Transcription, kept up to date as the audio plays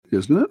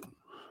isn't it?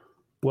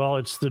 Well,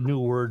 it's the new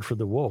word for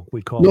the woke.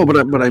 We call No,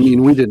 it but I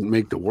mean, we didn't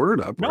make the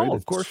word up, right? No,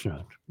 of course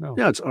not. No.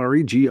 Yeah, it's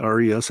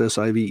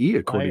REGRESSIVE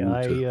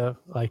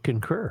I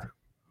concur.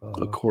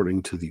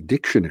 According to the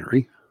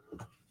dictionary.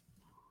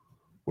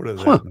 What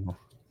is that now?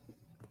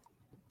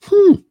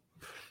 Did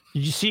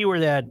you see where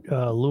that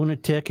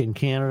lunatic in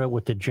Canada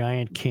with the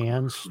giant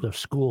cans, the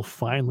school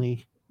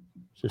finally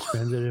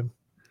suspended him?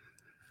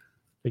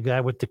 The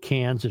guy with the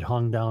cans that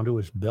hung down to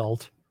his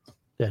belt,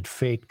 that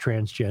fake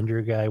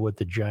transgender guy with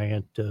the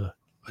giant.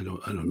 I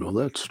don't know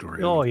that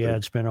story. Oh yeah,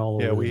 it's been all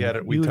over. Yeah, we had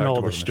it. We talked about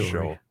it on the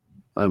show.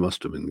 I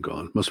must have been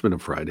gone. Must have been a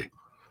Friday.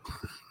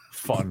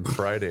 Fun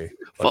Friday.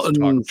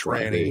 Fun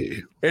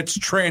Friday. It's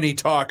tranny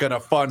talk on a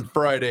fun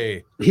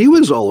Friday. He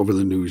was all over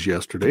the news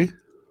yesterday.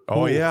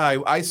 Oh yeah,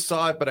 I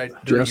saw it,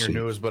 but during your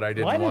news, but I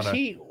didn't want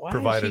to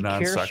provide a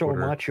non sequitur. Care so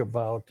much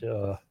about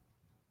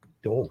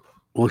dope?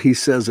 Well, he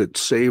says it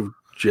saved.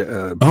 His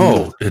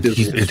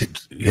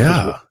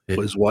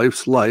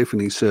wife's life,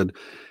 and he said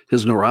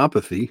his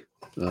neuropathy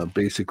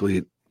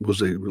basically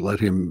let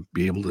him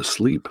be able to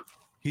sleep.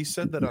 He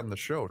said that on the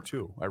show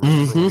too. I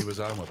remember when he was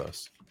on with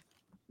us.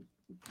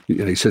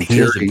 Yeah, he said he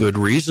has a good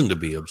reason to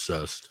be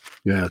obsessed.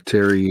 Yeah,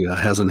 Terry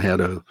hasn't had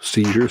a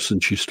seizure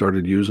since she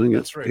started using it.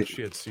 That's right.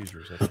 She had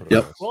seizures. That's what it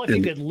was. Well, if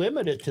you could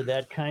limit it to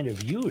that kind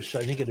of use,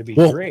 I think it'd be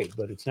great,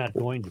 but it's not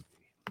going to be.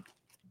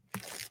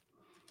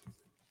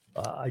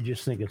 I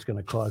just think it's going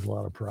to cause a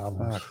lot of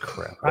problems. Oh,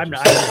 crap.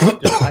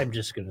 I'm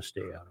just going to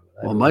stay out of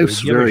it. Well, Mike's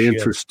very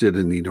interested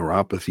in the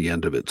neuropathy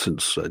end of it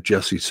since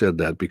Jessie said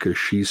that because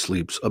she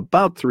sleeps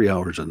about 3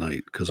 hours a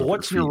night.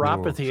 What's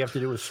neuropathy have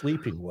to do with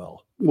sleeping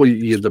well? Well,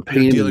 the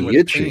pain and the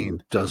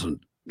itching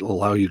doesn't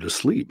allow you to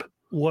sleep.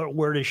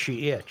 Where does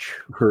she itch?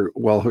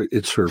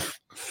 It's her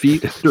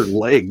feet and her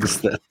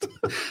legs that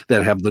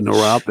have the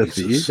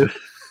neuropathy.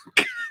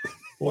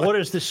 Well, what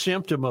is the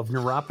symptom of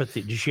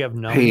neuropathy? Does she have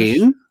numbness?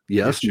 Pain.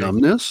 Yes, itching.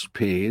 Numbness,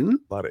 pain.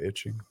 A lot of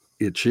itching.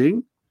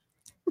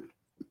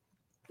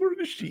 Where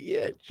does she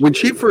itch? When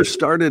she first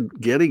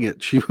started getting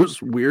it, she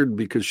was weird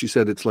because she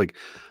said it's like,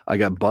 I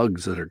got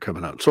bugs that are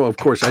coming out. So, of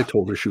course, I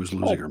told her she was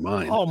losing her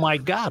mind. Oh, my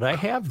God. I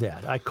have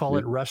that. I call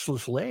it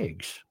restless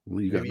legs.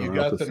 Well, you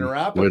got the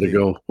neuropathy. Way to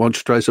go. Why don't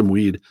you try some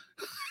weed?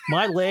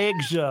 My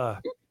legs...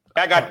 I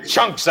got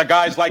chunks of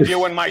guys like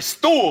you in my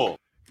stool.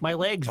 My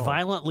legs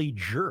violently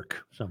jerk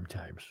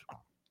sometimes.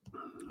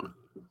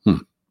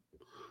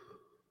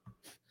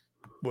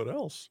 What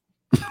else?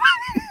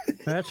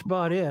 That's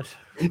about it.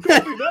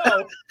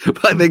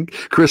 I think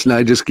Chris and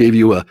I just gave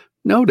you a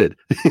noted.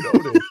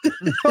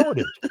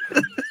 Noted.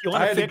 You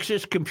want to fix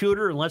this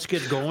computer and let's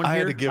get going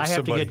here? I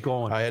have to get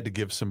going. I had to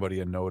give somebody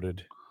a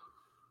noted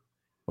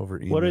over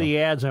email. What are the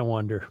ads, I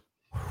wonder?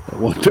 I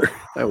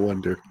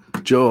wonder.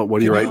 Joe,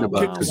 what are you writing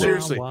about today?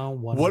 Seriously,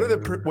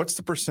 what's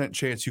the percent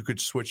chance you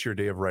could switch your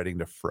day of writing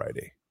to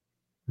Friday?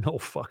 No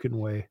fucking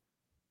way.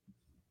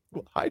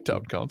 Well, hi,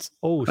 Town Council.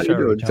 Oh, How sorry,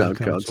 you doing, Town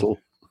Council.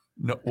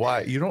 No,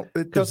 why? You don't.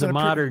 Because the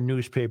modern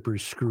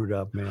newspaper's screwed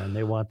up, man.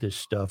 They want this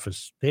stuff.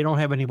 They don't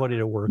have anybody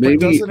to work. Maybe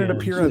doesn't it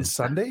appear on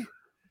Sunday?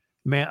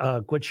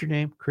 Man, what's your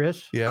name,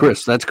 Chris? Yeah,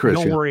 Chris. That's Chris.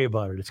 Don't worry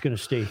about it. It's going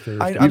to stay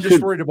Thursday. I'm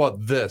just worried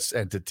about this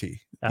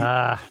entity.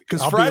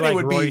 Because Friday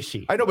would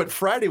be. I know, but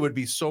Friday would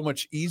be so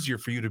much easier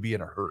for you to be in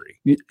a hurry.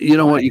 You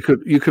know what? You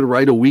could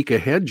write a week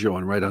ahead, Joe,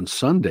 and write on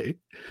Sunday.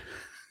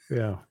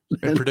 Yeah,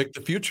 and predict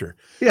the future.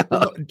 Yeah,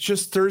 well,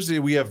 just Thursday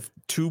we have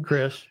two.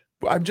 Chris.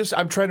 I'm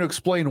trying to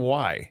explain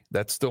why.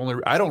 That's the only.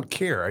 I don't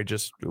care. I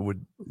just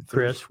would.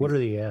 Chris, what are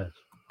the ads?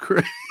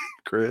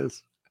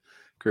 Chris.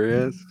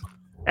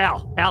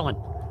 Alan.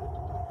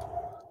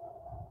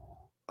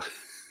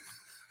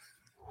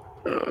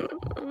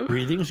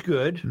 Breathing's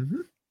good.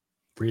 Mm-hmm.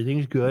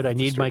 Breathing's good. I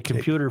need my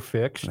computer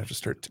fixed. I have to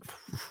start.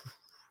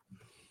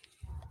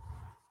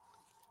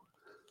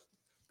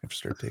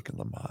 Taking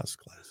Lamaze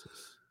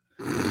classes.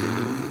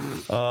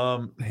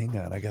 Hang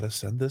on, I gotta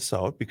send this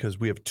out because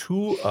we have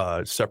two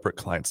separate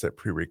clients that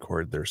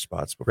pre-record their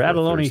spots before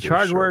Rattaloni's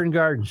Hardware and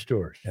Garden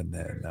Stores. And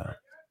then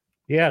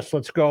yes,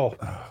 let's go.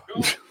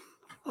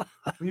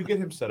 Will you get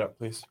him set up,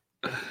 please?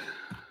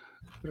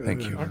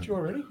 Thank you. Aren't you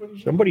already?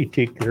 Somebody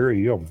take care of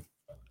you.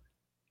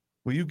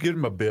 Will you give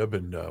him a bib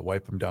and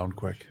wipe him down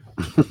quick?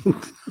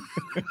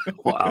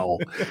 Wow.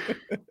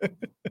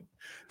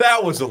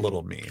 That was a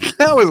little mean.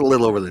 That was a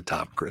little over the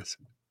top, Chris.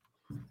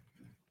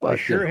 I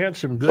sure had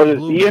some good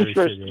blueberries. The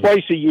interest today.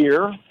 Twice a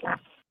year.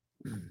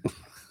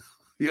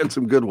 You had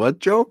some good what,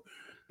 Joe?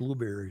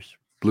 Blueberries.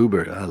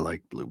 I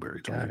like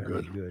blueberries. God,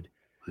 good.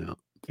 Yeah.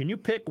 Can you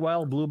pick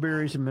wild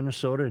blueberries in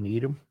Minnesota and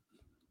eat them?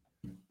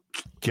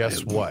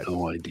 Guess what?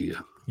 No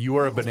idea. You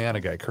are a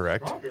banana guy,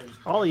 correct?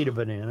 I'll eat a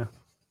banana.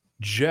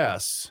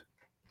 Jess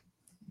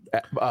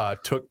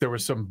there were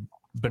some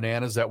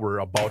bananas that were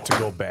about to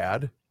go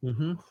bad.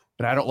 Mm-hmm.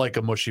 And I don't like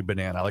a mushy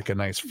banana. I like a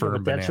nice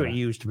firm banana. That's what you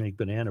use to make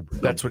banana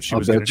bread. That's what she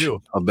was going to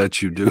do. I'll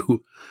bet you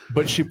do.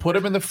 But she put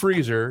them in the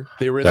freezer.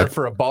 They were there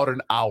for about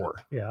an hour.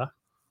 Yeah.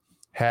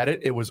 Had it.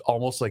 It was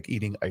almost like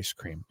eating ice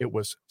cream. It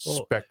was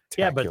spectacular.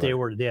 Yeah, but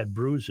they had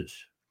bruises.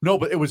 No,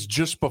 but it was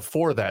just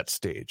before that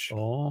stage.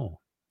 Oh.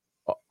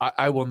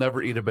 I will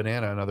never eat a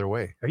banana another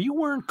way. Are you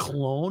wearing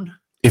cologne?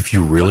 If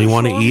you really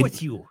want to eat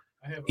with you?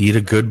 eat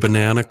a good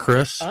banana,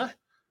 Chris, Huh?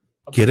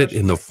 get it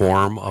in the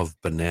form of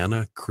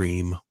banana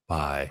cream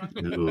pie.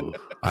 Ew.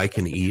 I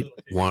can eat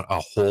a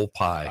whole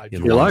pie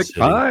in You one like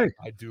sitting. pie?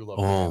 I do love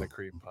Oh. banana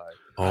cream pie.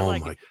 Oh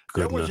like my it.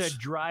 There goodness! was a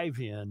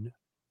drive-in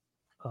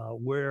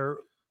where,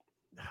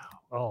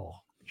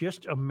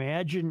 just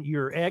imagine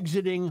you're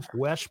exiting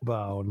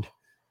westbound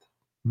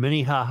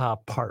Minnehaha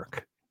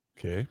Park.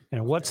 Okay.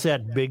 And what's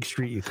that big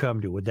street you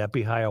come to? Would that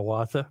be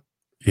Hiawatha?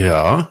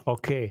 Yeah.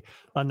 Okay.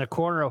 On the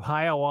corner of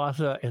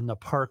Hiawatha and the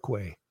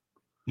Parkway,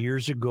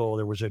 years ago,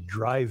 there was a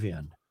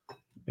drive-in,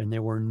 and they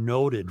were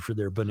noted for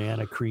their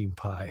banana cream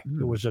pie.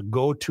 It was a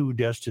go-to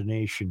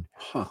destination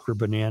for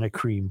banana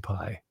cream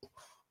pie.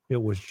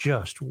 It was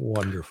just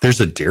wonderful.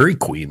 There's a Dairy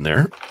Queen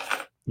there.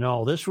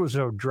 No, this was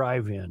a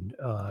drive-in,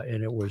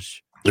 and it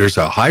was. There's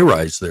a high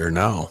rise there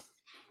now.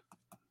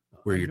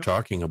 Where you're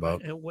talking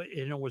about? And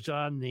it was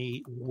on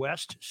the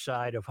west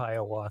side of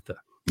Hiawatha.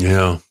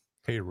 Yeah.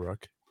 Hey,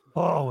 Rook.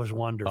 Oh, it was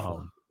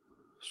wonderful.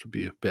 This would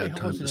be a bad hell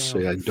time was to the say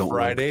name? I don't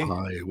Friday? like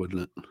pie,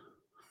 wouldn't it?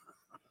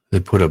 They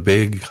put a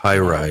big high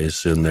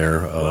rise in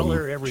there. Well,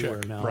 they're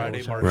everywhere now. Friday,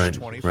 Those March are- right,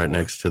 24th. right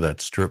next to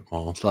that strip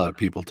mall. It's a lot of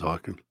people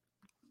talking.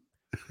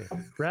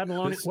 Brad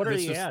Maloney, what are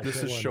the ads?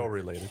 This is show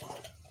related.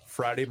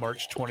 Friday,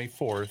 March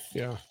 24th.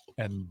 Yeah.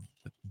 And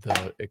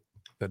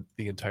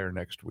the entire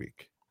next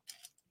week.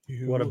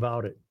 What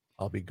about it?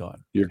 I'll be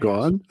gone. You're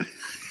gone?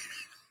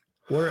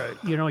 Where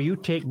you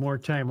take more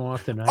time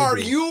off than I Are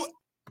do. you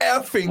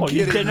effing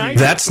you kidding deny me?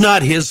 That's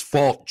not his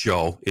fault,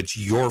 Joe. It's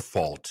your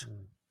fault.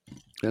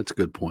 That's a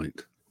good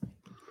point.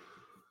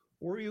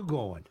 Where are you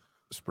going?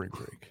 Spring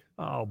break.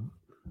 Oh, None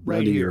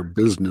right of your here.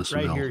 business,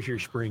 Right Mel. here's your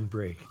spring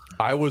break.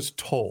 I was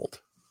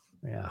told.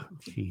 Yeah,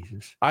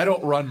 Jesus. I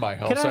don't run my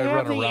house. Can I run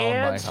have the around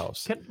ads? my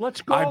house.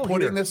 Let's go. I'm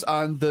putting here. this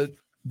on the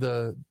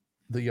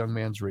young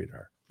man's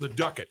radar. The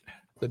ducket.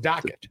 The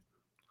docket.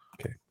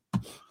 Okay.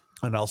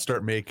 And I'll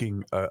start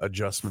making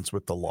adjustments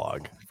with the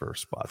log for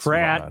spots. and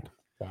Frat. whatnot.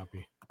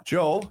 Copy.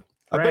 Joe,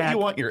 I bet Frat. you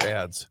want your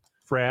ads.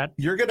 Frat.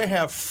 You're going to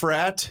have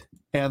Frat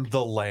and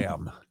the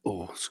Lamb.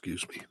 Oh,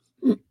 excuse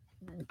me.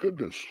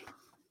 Goodness.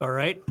 All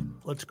right,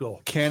 let's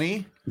go.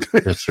 Kenny,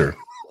 Yes, sir.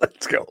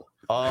 Let's go.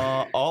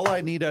 all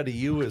I need out of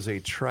you is a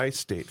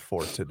tri-state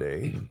for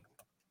today.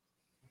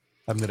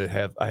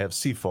 I have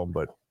Seafoam,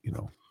 but you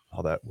know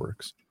how that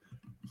works.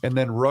 And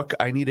then Rook,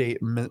 I need a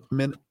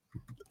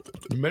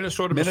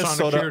Minnesota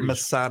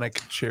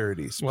Masonic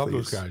Charities. Love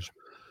please. those guys.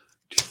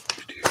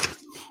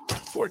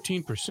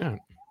 14%.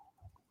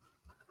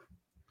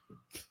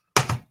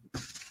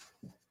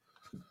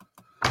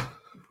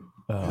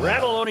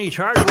 Rattaloni's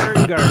Hardware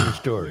and Garden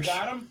Stores.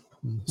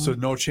 So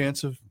no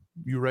chance of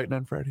you writing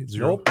on Friday?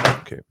 Zero.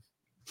 Okay.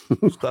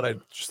 Just thought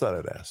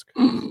I'd ask.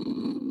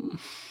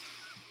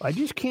 I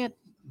just can't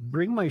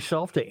bring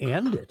myself to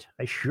end it.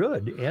 I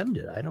should end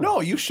it. I don't.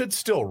 No, you should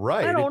still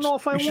write. I don't know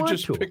if I you should want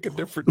just to. pick a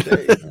different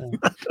day. I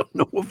don't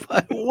know if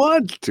I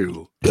want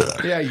to.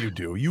 Yeah, you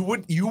do.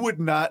 You would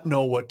not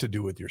know what to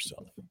do with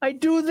yourself. I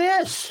do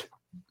this.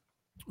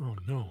 Oh,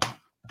 no.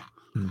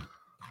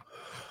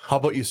 How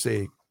about you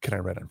say, can I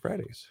write on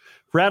Fridays?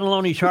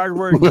 Frattaloni's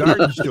Hardware and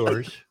Garden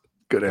Stores.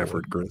 Good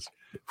effort, Chris.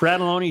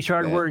 Frattaloni's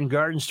Hardware and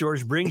Garden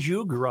Stores brings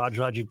you Garage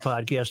Logic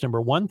Podcast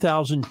number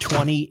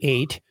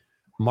 1028,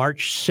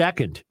 March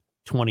 2nd,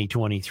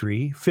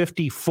 2023.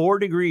 54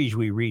 degrees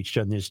we reached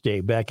on this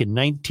day back in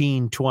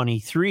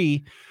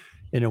 1923,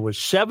 and it was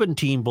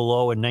 17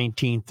 below in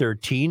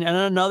 1913. And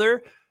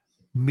another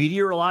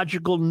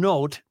meteorological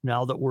note,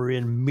 now that we're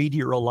in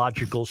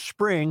meteorological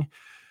spring,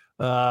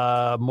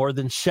 more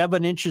than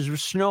 7 inches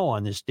of snow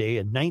on this day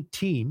in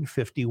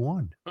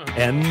 1951.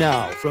 And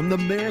now, from the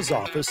mayor's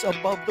office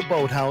above the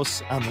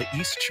boathouse on the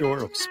east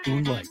shore of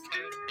Spoon Lake,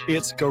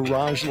 it's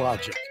Garage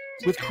Logic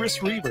with Chris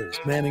Reavers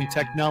manning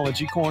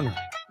Technology Corner,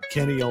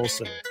 Kenny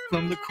Olson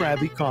from the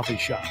Krabby Coffee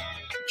Shop,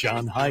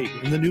 John Heidt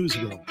in the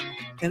newsroom,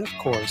 and of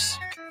course,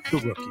 the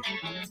Rookie.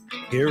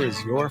 Here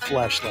is your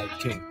flashlight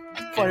king,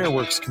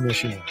 fireworks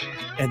commissioner,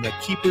 and the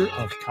keeper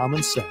of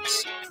common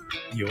sense,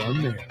 your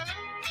mayor,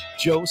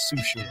 Joe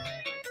Sushiro.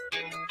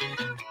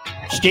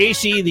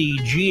 Stacy, the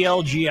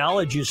GL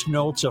geologist,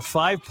 notes a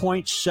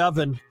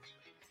 5.7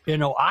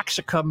 in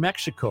Oaxaca,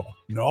 Mexico.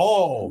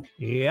 No.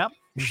 Yep.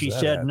 Where's She that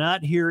said at?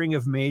 not hearing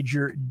of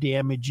major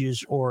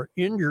damages or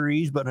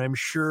injuries, but I'm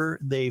sure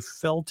they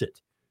felt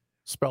it.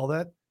 Spell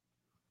that.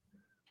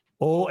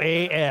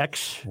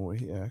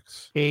 OAXACA.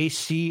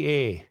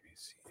 OAX.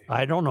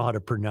 I don't know how to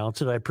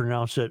pronounce it. I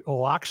pronounce it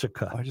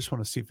Oaxaca. I just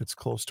want to see if it's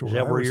close to Is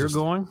where that where I was you're just-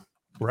 going?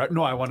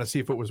 No, I want to see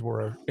if it was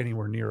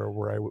anywhere near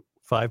where I would.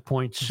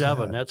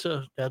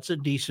 5.7. That's a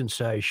decent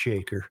size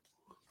shaker.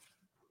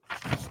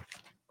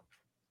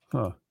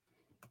 Huh.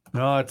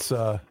 No, it's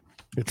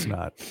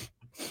not.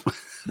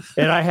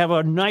 And I have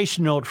a nice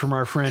note from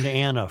our friend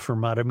Anna from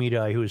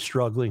Matamidi, who is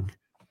struggling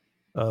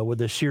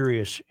with a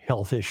serious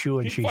health issue,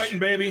 and Keep fighting,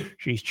 baby.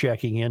 she's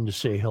checking in to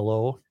say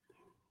hello.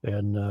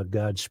 and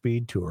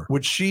Godspeed to her.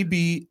 Would she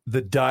be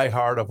the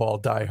diehard of all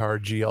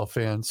diehard GL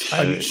fans?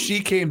 I mean, she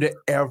came to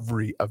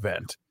every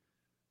event.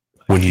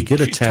 When you get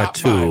a She's top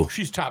tattoo, five.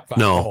 She's top 5.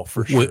 no,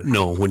 for sure.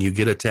 when you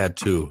get a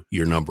tattoo,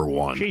 you're number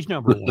one. She's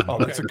number one. Oh,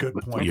 that's a good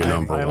point. You're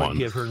number I would one.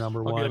 give her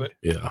number I'll give one. it.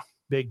 Yeah.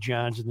 Big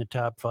John's in the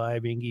top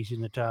 5. Ingy's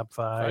in the top I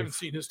 5. haven't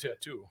seen his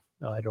tattoo.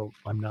 No, I don't.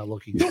 I'm not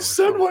looking. He'll for it.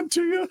 send one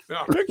to you.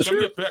 Yeah, Picture. send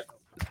me a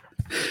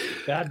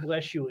pic. God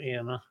bless you,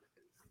 Anna.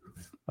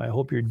 I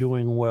hope you're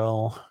doing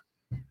well.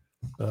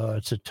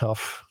 It's a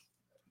tough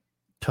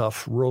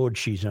road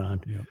she's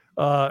on.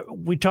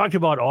 We talked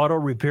about auto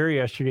repair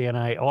yesterday, and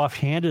I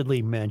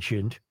offhandedly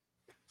mentioned,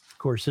 of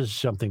course, this is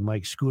something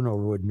Mike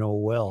Schoonover would know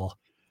well.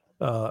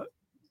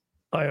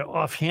 I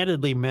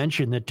offhandedly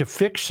mentioned that to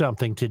fix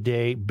something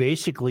today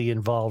basically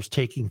involves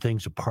taking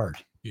things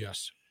apart.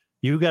 Yes.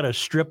 You got to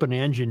strip an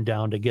engine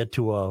down to get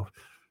to a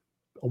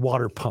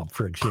water pump,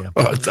 for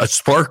example. A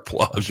spark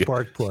plug. A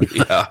spark plug.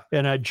 Yeah.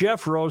 And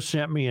Jeff Rose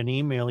sent me an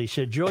email. He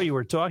said, Joe, you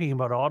were talking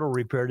about auto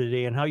repair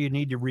today and how you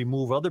need to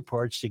remove other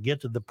parts to get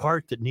to the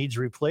part that needs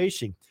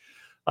replacing.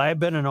 I have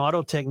been an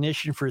auto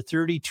technician for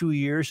 32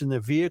 years, and the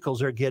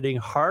vehicles are getting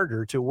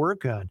harder to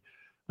work on.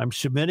 I'm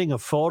submitting a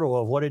photo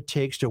of what it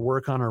takes to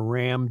work on a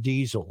Ram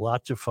diesel.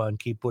 Lots of fun.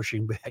 Keep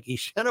pushing back. He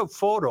sent a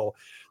photo.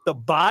 The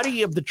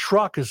body of the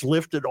truck is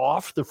lifted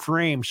off the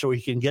frame so he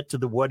can get to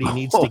what he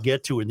needs to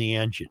get to in the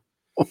engine.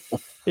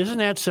 Isn't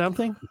that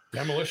something?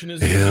 Demolition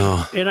is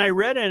Yeah. And I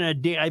read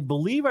I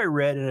believe I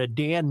read in a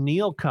Dan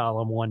Neal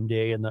column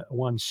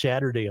one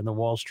Saturday in the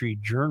Wall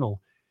Street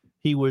Journal.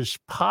 He was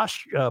what's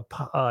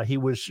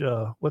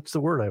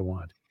the word I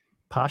want?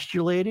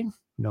 Postulating?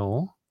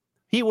 No.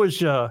 He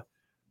was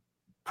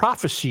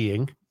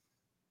prophesying,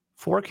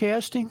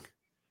 forecasting.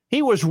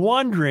 He was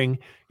wondering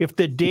if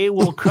the day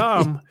will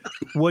come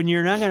when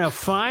you're not going to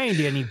find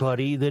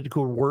anybody that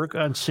could work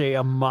on, say,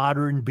 a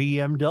modern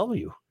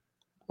BMW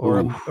or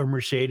a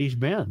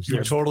Mercedes-Benz.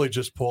 You totally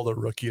just pulled a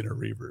rookie in a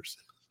reverse.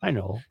 I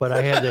know, but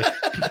I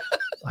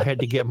had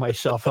to get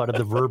myself out of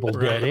the verbal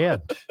dead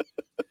end.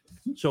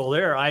 So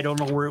I don't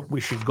know where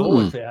we should go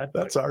with that.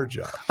 That's our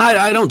job.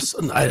 I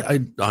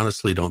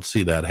honestly don't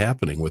see that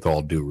happening, with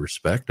all due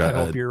respect. I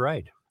hope you're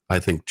right. I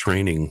think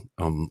training,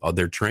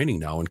 their training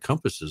now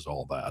encompasses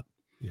all that.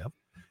 Yep.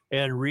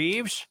 And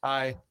Reeves,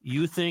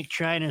 you think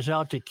China's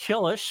out to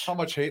kill us? How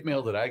much hate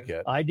mail did I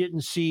get? I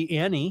didn't see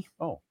any.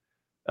 Oh.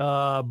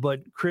 But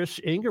Chris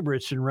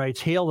Ingebrigtsen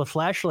writes, "Hail the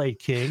Flashlight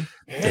King."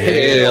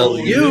 Hail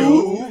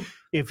you.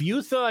 If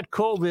you thought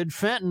COVID,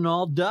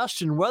 fentanyl,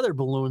 dust, and weather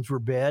balloons were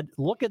bad,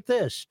 look at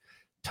this.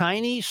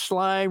 Tiny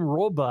slime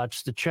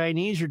robots the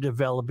Chinese are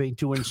developing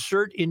to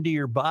insert into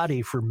your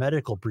body for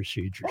medical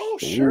procedures. Oh,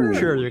 sure.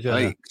 Sure, they're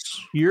going to.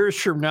 Years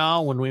from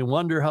now, when we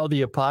wonder how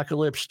the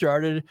apocalypse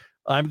started,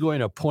 I'm going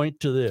to point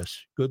to this.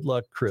 Good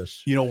luck,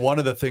 Chris. You know, one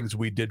of the things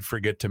we did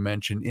forget to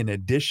mention, in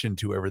addition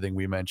to everything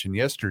we mentioned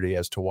yesterday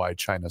as to why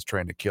China's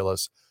trying to kill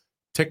us,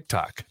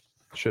 TikTok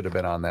should have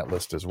been on that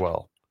list as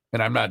well.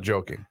 And I'm not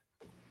joking.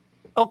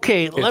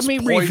 Okay, let me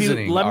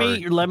review. Let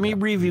me yeah.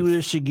 review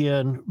this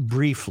again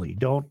briefly.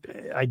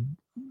 I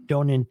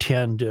don't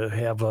intend to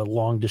have a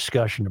long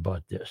discussion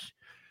about this.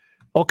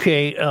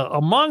 Okay,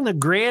 among the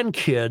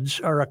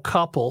grandkids are a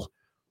couple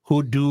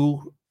who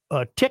do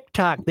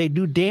TikTok. They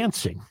do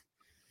dancing.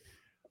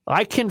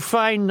 I can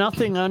find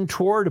nothing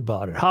untoward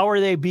about it. How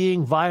are they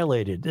being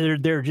violated?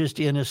 They're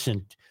just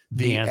innocent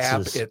The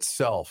dances. app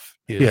itself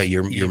is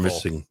you're evil.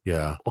 missing.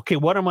 Yeah. Okay,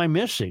 what am I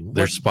missing?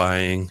 They're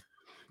spying,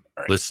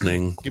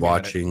 listening, Give me a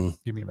minute. watching,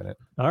 Give me a minute.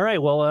 All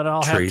right, well, then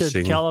I'll have to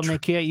Tracing, tell them they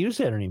can't use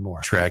that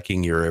anymore.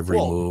 tracking your every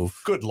Well, move.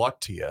 Good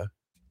luck to you.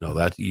 No,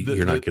 that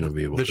you're not going to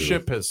be able The to.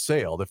 ship has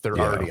sailed if they're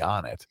Yeah. already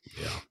on it.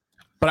 Yeah.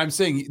 But I'm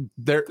saying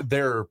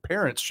their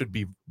parents should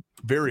be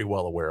very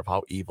well aware of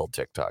how evil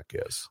TikTok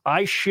is.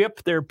 I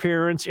ship their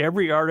parents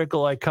every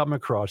article I come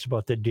across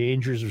about the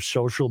dangers of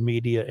social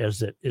media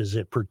as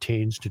it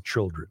pertains to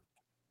children.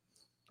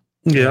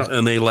 Yeah,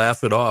 and they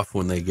laugh it off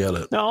when they get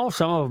it. No,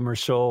 some of them are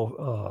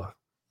so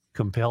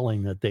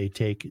compelling that they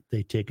take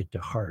it to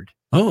heart.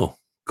 Oh,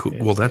 cool.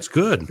 Well, that's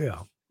good. Yeah,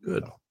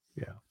 Good.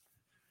 yeah.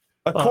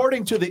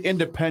 According to The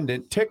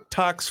Independent,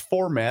 TikTok's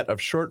format of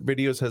short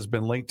videos has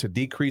been linked to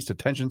decreased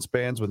attention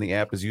spans when the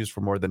app is used for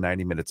more than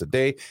 90 minutes a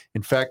day.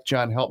 In fact,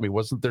 John, help me.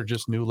 Wasn't there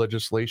just new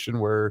legislation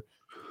where,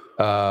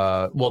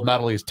 not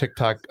only is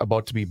TikTok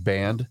about to be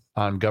banned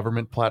on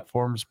government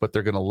platforms, but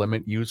they're going to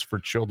limit use for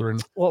children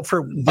Well, for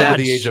under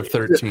the age of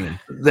 13.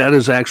 That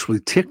is actually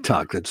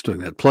TikTok that's doing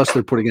that. Plus,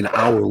 they're putting an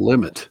hour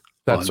limit.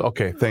 That's on,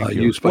 okay. Thank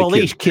you. use by well,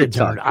 these kids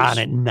TikTok aren't is-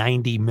 on it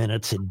 90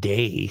 minutes a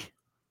day.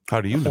 How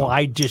do you know? Well,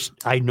 I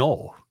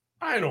know.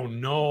 I don't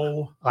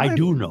know. I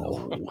do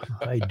know.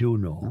 I do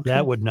know.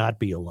 That would not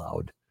be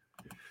allowed.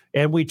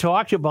 And we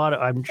talked about it.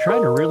 I'm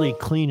trying to really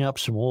clean up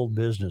some old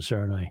business,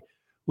 aren't I?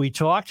 We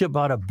talked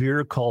about a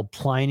beer called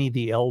Pliny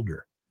the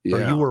Elder. Or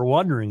Yeah. you were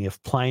wondering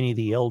if Pliny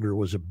the Elder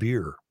was a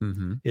beer.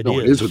 Mm-hmm. It No,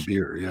 is. it is a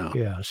beer, yeah.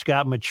 Yeah.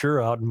 Scott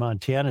Mature out in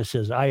Montana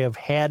says, I have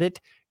had it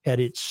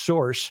at its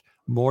source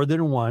more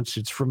than once.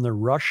 It's from the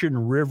Russian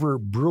River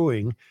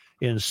Brewing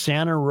in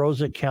Santa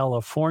Rosa,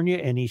 California,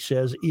 and he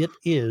says it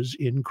is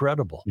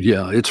incredible.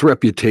 Yeah, its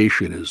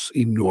reputation is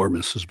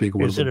enormous as being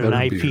one Is of it the an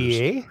better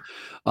beers.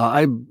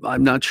 IPA?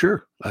 I'm not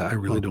sure. I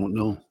really don't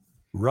know.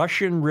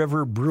 Russian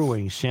River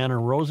Brewing, Santa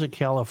Rosa,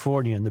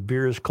 California, and the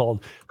beer is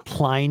called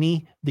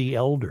Pliny the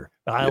Elder.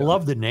 I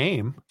love the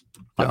name.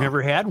 I've Yeah.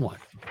 never had one.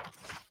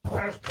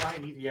 Where's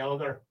Pliny the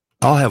Elder?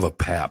 I'll have a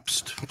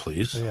Pabst,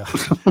 please. Yeah.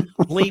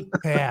 Bleep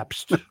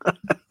Pabst.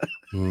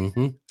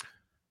 Mm-hmm.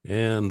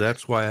 And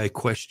that's why I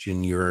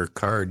question your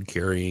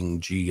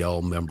card-carrying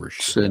GL membership.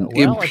 It's an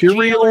Well,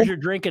 imperial. if GLers are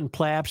drinking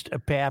Pabst,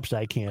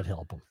 I can't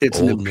help them. It's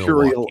an Old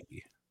imperial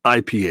Milwaukee.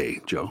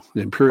 IPA, Joe.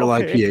 The imperial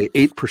Okay. IPA,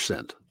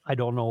 8%. I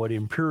don't know what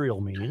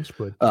imperial means,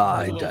 but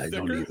I little don't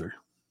thicker? either.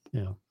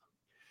 yeah.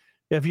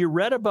 Have you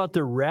read about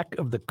the wreck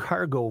of the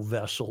cargo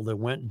vessel that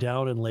went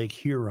down in Lake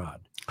Huron?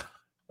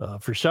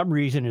 For some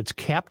reason, it's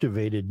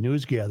captivated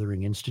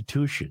news-gathering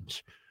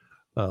institutions.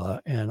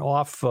 And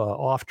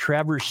off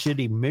Traverse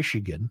City,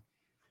 Michigan,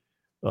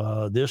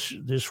 this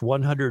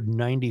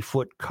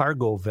 190-foot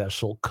cargo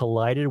vessel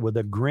collided with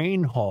a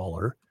grain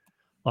hauler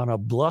on a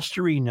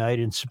blustery night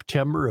in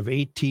September of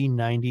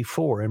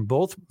 1894, and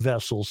both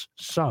vessels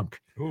sunk.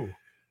 Ooh.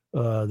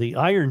 The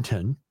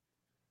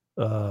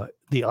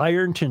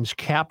Ironton's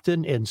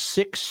captain and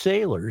 6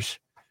 sailors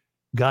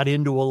got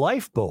into a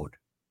lifeboat,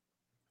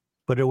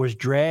 but it was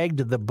dragged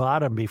to the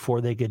bottom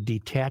before they could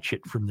detach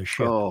it from the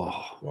ship. Oh,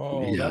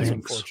 Whoa, that's yikes.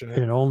 unfortunate.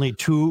 And only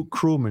 2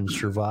 crewmen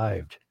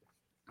survived.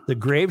 The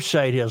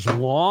gravesite has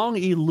long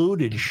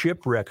eluded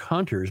shipwreck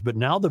hunters, but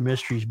now the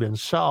mystery's been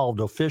solved.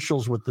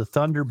 Officials with the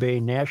Thunder Bay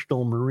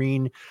National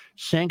Marine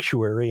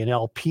Sanctuary in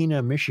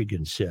Alpena,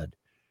 Michigan said.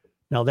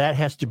 Now that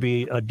has to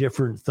be a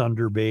different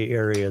Thunder Bay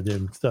area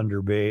than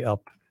Thunder Bay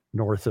up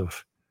north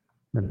of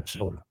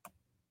Minnesota.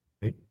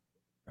 Right?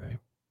 Right.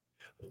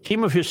 A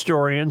team of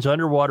historians,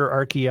 underwater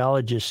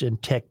archaeologists, and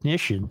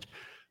technicians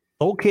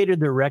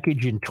located the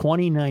wreckage in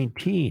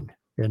 2019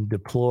 and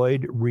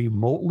deployed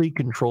remotely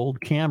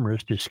controlled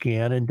cameras to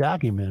scan and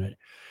document it.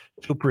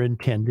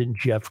 Superintendent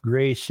Jeff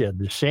Gray said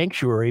the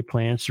sanctuary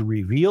plans to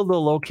reveal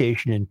the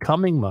location in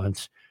coming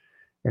months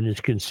and is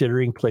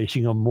considering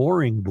placing a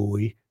mooring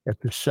buoy at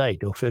the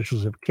site.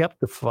 Officials have kept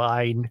the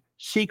find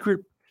secret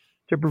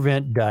to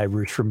prevent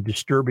divers from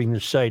disturbing the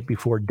site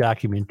before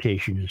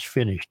documentation is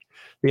finished.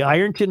 The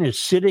Ironton is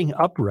sitting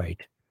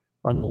upright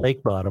on the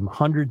lake bottom,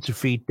 hundreds of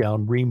feet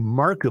down,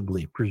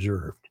 remarkably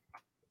preserved.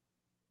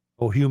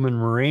 No human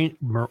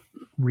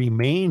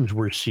remains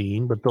were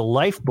seen, but the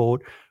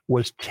lifeboat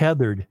was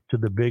tethered to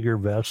the bigger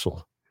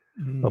vessel,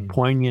 a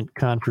poignant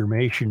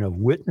confirmation of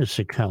witness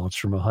accounts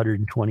from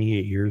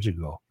 128 years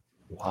ago.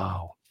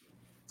 Wow.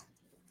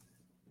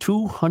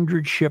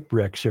 200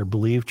 shipwrecks are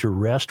believed to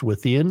rest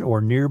within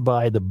or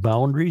nearby the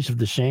boundaries of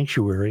the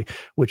sanctuary,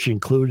 which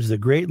includes the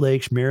Great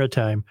Lakes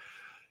Maritime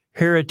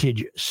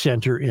Heritage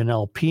Center in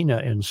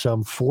Alpena and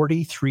some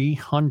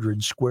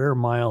 4,300 square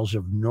miles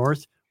of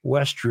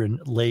northwestern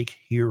Lake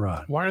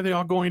Huron. Why are they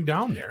all going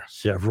down there?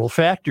 Several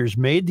factors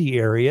made the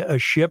area a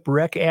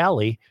shipwreck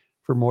alley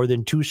for more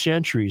than 2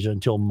 centuries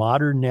until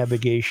modern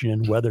navigation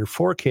and weather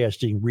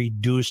forecasting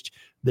reduced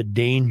the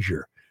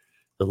danger.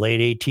 The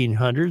late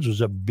 1800s was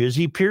a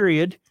busy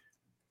period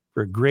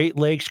for Great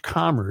Lakes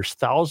commerce.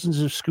 Thousands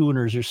of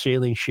schooners or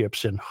sailing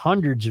ships and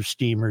hundreds of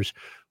steamers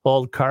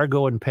hauled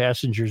cargo and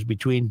passengers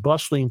between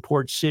bustling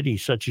port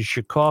cities such as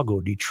Chicago,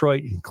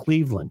 Detroit, and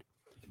Cleveland.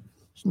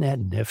 Isn't that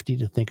nifty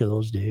to think of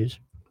those days?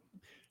 The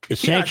Yeah,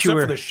 except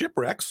sanctuary, for the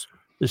shipwrecks.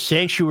 the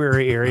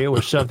sanctuary area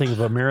was something of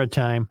a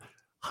maritime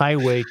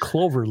highway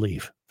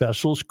cloverleaf.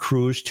 Vessels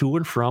cruised to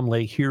and from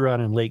Lake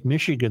Huron and Lake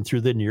Michigan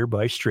through the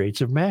nearby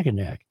Straits of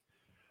Mackinac.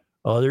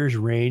 Others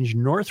ranged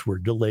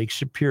northward to Lake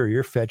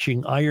Superior,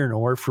 fetching iron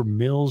ore from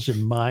mills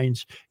and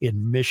mines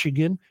in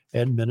Michigan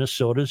and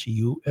Minnesota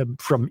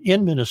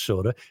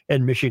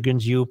and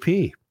Michigan's UP.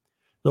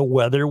 The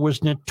weather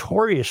was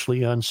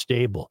notoriously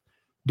unstable.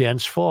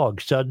 Dense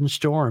fog, sudden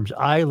storms,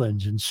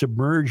 islands, and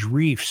submerged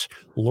reefs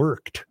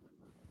lurked.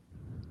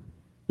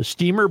 The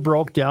steamer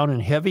broke down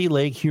in heavy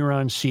Lake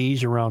Huron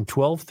seas around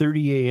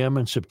 12:30 a.m.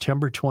 on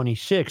September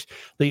 26.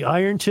 The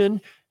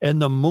Ironton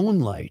and the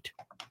Moonlight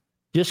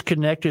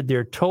disconnected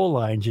their tow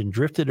lines and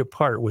drifted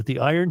apart. With the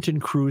Ironton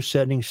crew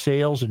setting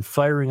sails and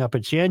firing up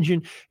its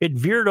engine, it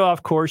veered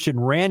off course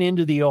and ran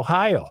into the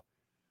Ohio,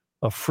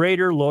 a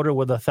freighter loaded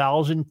with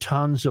 1,000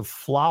 tons of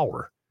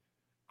flour,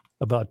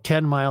 about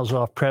 10 miles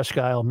off Presque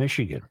Isle,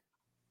 Michigan.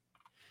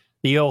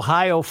 The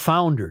Ohio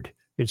foundered,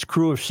 its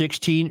crew of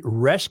 16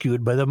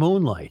 rescued by the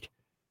Moonlight.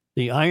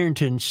 The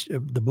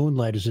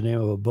Moonlight is the name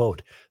of a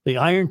boat. The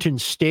Ironton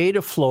stayed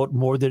afloat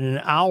more than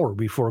an hour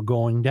before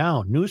going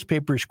down.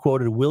 Newspapers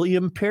quoted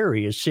William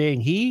Perry as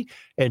saying he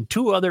and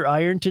 2 other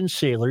Ironton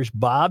sailors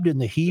bobbed in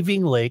the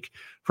heaving lake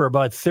for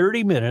about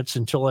 30 minutes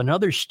until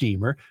another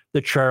steamer, the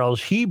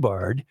Charles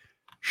Hebard,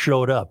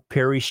 showed up.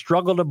 Perry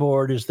struggled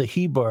aboard as the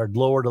Hebard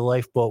lowered a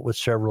lifeboat with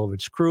several of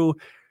its crew.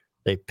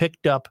 They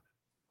picked up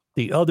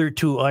the other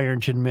 2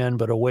 Ironton men,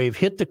 but a wave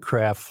hit the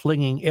craft,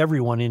 flinging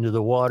everyone into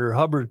the water.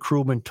 Hubbard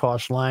crewmen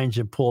tossed lines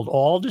and pulled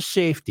all to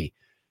safety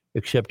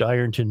except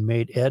Ironton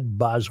mate Ed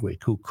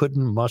Boswick, who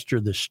couldn't muster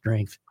the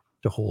strength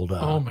to hold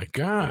on. Oh my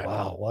God.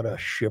 Wow, what a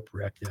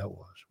shipwreck that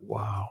was.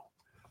 Wow.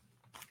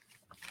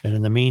 And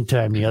in the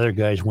meantime, the other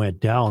guys went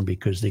down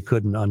because they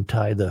couldn't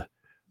untie the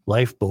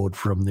lifeboat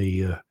from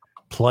the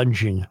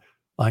plunging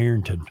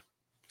Ironton.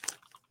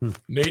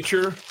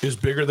 Nature is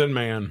bigger than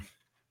man.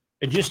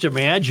 And just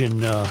imagine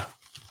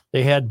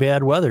they had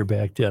bad weather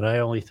back then. I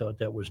only thought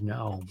that was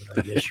now, but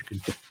I guess you can.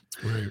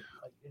 Right.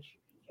 I guess you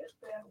can get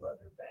bad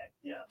weather back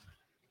then.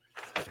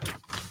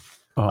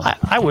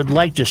 I would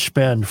like to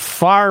spend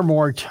far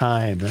more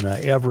time than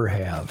I ever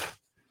have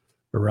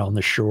around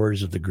the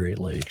shores of the Great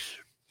Lakes.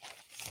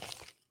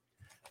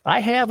 I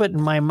have it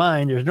in my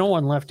mind. There's no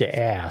one left to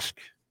ask,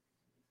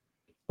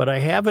 but I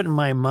have it in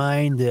my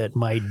mind that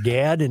my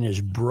dad and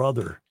his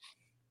brother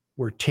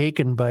were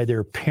taken by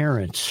their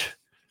parents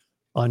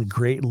on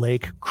Great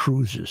Lake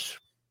cruises.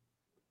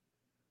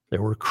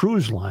 There were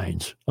cruise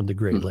lines on the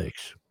Great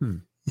Lakes.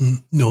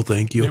 No,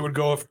 thank you. They would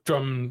go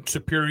from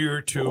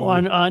Superior to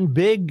On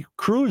big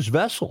cruise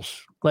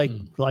vessels,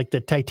 like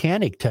the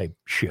Titanic type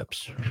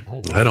ships.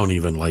 I don't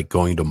even like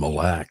going to Mille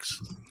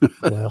Lacs.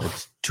 Well,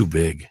 It's too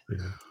big.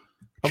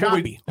 How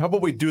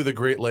about we do the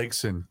Great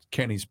Lakes in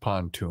Kenny's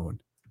pontoon?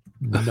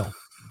 no.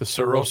 The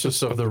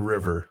cirrhosis of the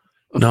river.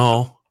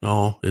 No,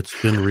 it's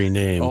been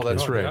renamed. Oh,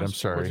 that's Oh, right. yes? I'm What'd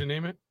sorry. you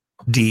name it?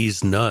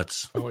 D's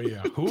nuts. Oh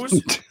yeah.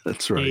 Who's?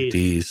 That's right.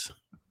 D's.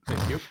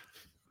 Thank you.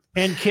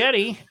 And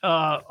Kenny,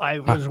 I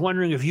was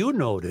wondering if you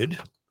noted,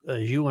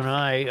 you and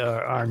I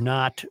are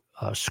not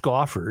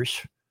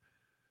scoffers.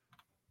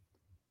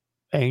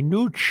 A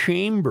new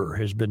chamber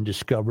has been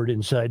discovered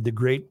inside the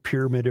Great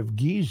Pyramid of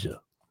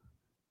Giza,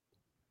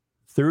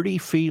 30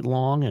 feet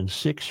long and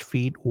 6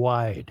 feet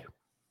wide,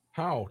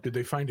 How did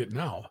they find it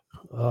now?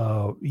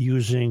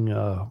 using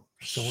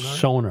Sonar?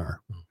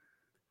 sonar.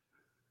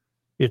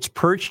 It's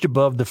perched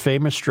above the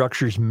famous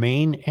structure's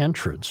main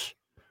entrance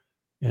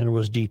and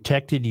was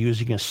detected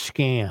using a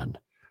scan.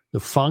 The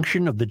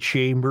function of the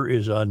chamber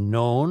is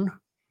unknown,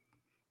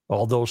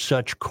 although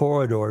such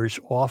corridors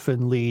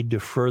often lead to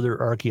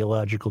further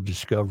archaeological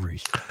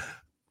discoveries.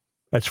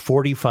 That's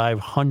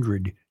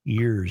 4,500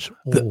 years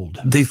old.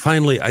 They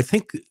finally, I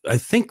think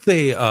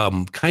they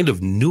kind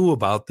of knew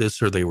about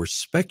this, or they were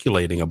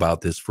speculating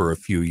about this for a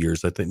few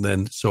years. I think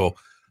then so.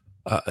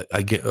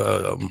 I get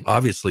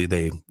obviously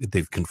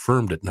they've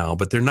confirmed it now,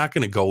 but they're not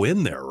going to go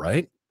in there,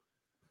 right?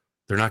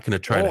 They're not going to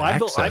try to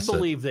access I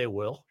believe they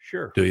will.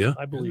 Sure. Do you?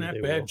 I believe Isn't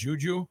they that bad will.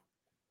 juju?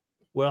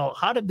 Well,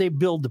 how did they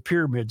build the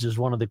pyramids is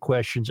one of the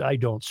questions I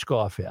don't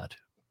scoff at.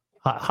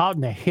 How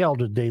in the hell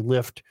did they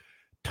lift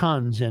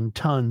tons and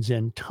tons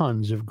and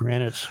tons of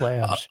granite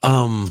slabs?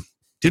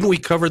 Didn't we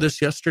cover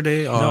this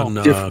yesterday on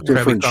Krabby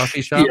Different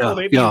Coffee Shop? Oh, Yeah,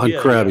 maybe yeah, you on did,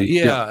 Krabby.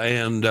 Yeah,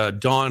 and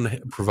Dawn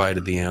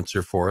provided the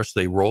answer for us.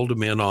 They rolled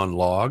them in on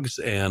logs,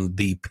 and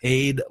the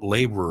paid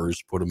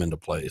laborers put them into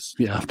place.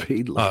 Yeah,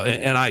 paid.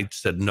 And I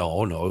said,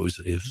 no,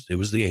 it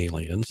was the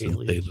aliens.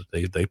 And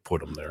they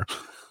put them there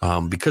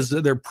because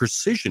they're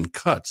precision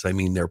cuts. I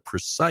mean, they're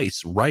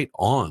precise, right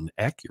on,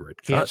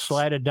 accurate Can't cuts.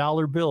 slide a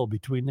dollar bill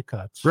between the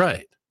cuts.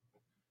 Right.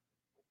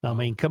 I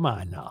mean, come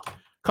on now.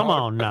 Come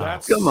on now.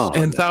 Come on.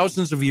 And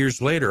thousands of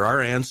years later,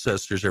 our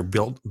ancestors are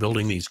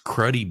building these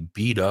cruddy,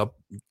 beat up,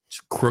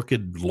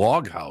 crooked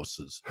log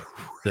houses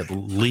that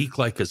leak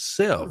like a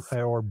sieve.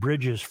 Or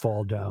bridges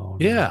fall down.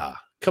 Yeah,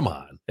 come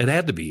on. It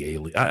had to be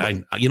alien.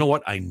 I you know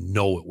what? I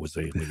know it was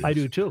aliens. I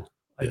do too.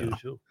 I Yeah. do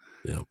too.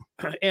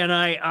 Yeah. And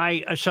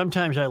I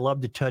sometimes I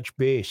love to touch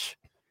base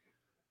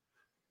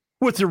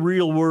with the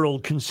real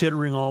world,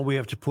 considering all we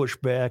have to push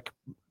back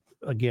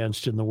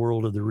against in the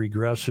world of the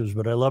regressives.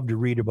 But I love to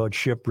read about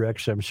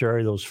shipwrecks. I'm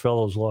sorry those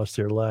fellows lost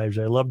their lives.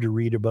 I love to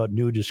read about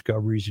new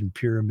discoveries in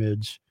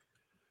pyramids.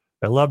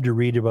 I love to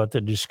read about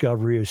the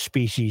discovery of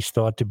species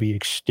thought to be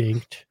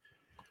extinct.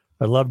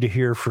 I love to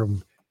hear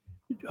from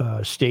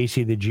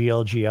Stacy, the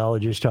GL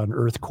geologist, on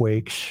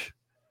earthquakes.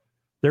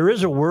 There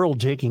is a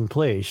world taking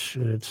place,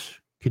 and it's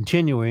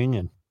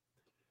continuing.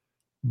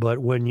 But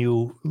when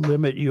you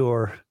limit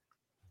your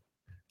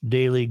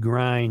daily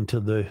grind to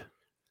the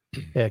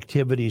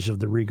activities of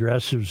the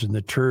regressives and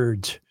the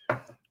turds,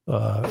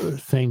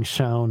 things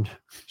sound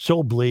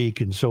so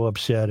bleak and so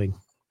upsetting.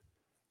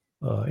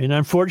 And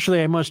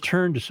unfortunately, I must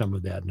turn to some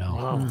of that now.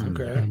 Wow.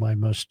 Okay. I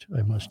must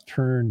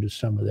turn to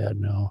some of that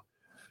now.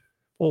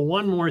 Well,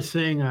 one more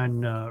thing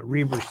on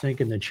Reavers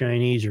thinking the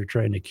Chinese are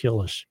trying to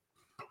kill us.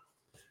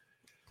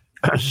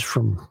 This is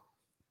from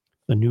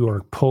the New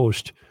York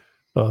Post.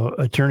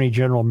 Attorney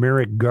General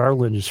Merrick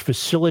Garland is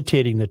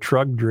facilitating the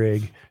drug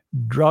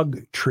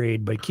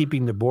trade by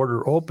keeping the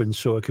border open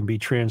so it can be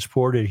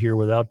transported here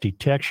without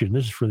detection.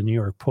 This is for the New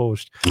York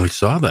Post. I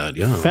saw that,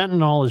 yeah.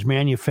 Fentanyl is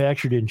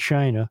manufactured in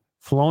China,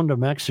 flown to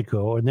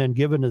Mexico, and then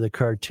given to the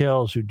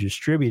cartels who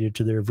distribute it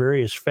to their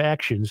various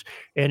factions,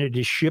 and it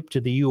is shipped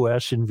to the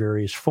U.S. in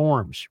various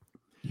forms.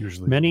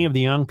 Usually. Many of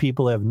the young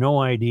people have no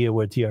idea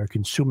what they are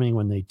consuming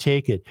when they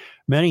take it.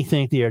 Many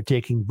think they are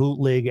taking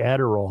bootleg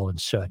Adderall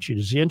and such. It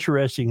is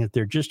interesting that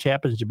there just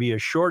happens to be a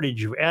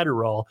shortage of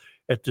Adderall.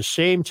 At the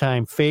same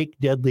time, fake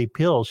deadly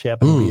pills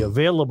happen to be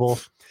available.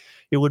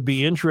 It would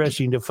be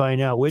interesting to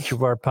find out which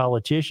of our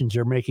politicians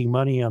are making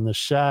money on the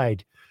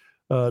side.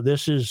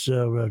 This is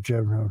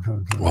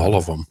all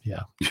of them.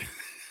 Yeah.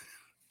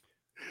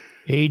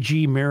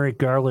 AG Merrick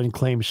Garland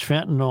claims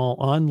fentanyl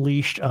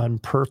unleashed on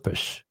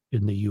purpose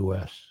in the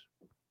U.S.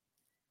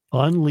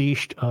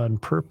 Unleashed on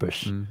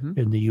purpose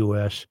in the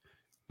U.S.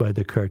 by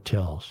the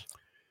cartels.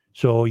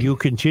 So you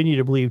continue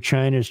to believe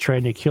China is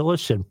trying to kill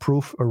us, and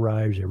proof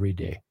arrives every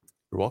day.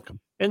 You're welcome.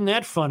 Isn't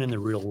that fun in the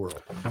real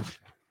world?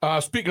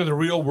 Speaking of the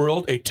real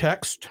world, a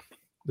text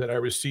that I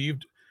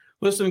received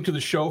listening to the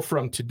show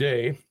from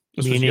today.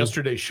 This was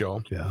yesterday's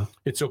show. Yeah.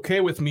 It's okay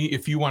with me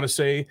if you want to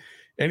say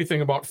anything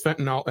about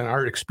fentanyl and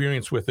our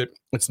experience with it.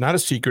 It's not a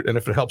secret. And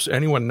if it helps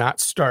anyone not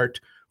start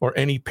or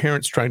any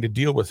parents trying to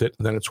deal with it,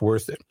 then it's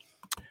worth it.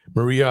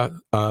 Maria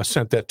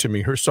sent that to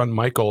me. Her son,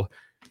 Michael,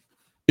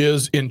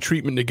 is in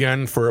treatment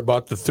again for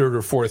about the third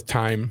or fourth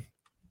time.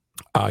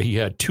 He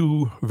had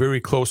 2 very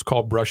close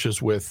call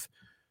brushes with,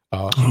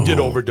 he did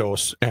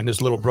overdose, and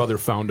his little brother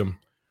found him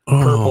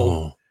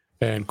purple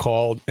and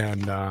called,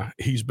 and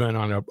he's been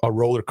on a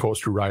roller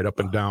coaster ride up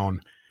and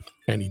down,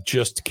 and he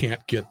just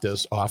can't get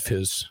this off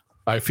his.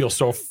 I feel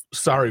so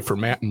sorry for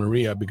Matt and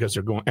Maria because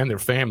they're going, and their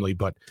family,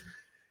 but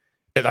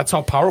that's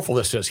how powerful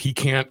this is. He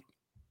can't,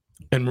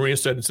 and Maria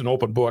said it's an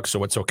open book,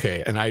 so it's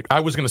okay. And I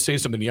was going to say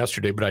something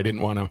yesterday, but I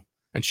didn't want to,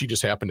 and she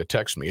just happened to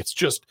text me. It's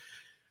just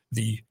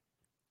the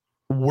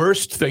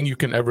worst thing you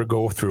can ever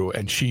go through,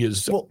 and she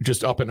is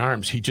just up in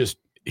arms.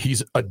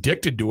 He's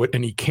addicted to it,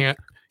 and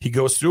he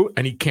goes through it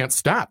and he can't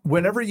stop.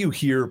 Whenever you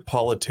hear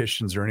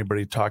politicians or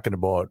anybody talking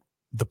about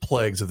the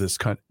plagues of this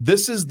country,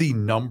 this is the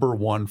number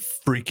one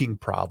freaking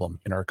problem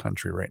in our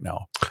country right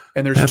now.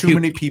 And there's too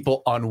many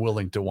people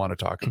unwilling to want to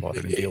talk about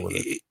it and deal with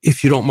it.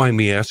 If you don't mind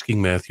me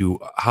asking, Matthew,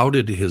 how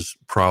did his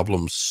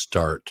problems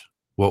start?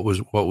 What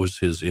was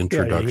his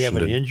introduction? Did he have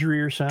an injury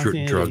or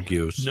something? Drug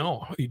use?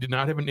 No, he did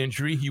not have an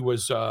injury. He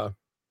was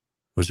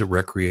it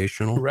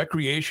recreational?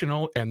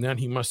 Recreational, and then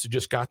he must have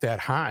just got that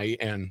high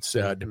and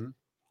said,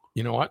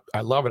 you know what?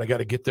 I love it. I got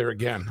to get there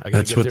again.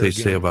 That's what they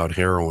say about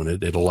heroin.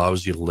 It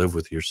allows you to live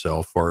with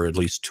yourself, or at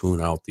least tune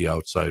out the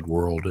outside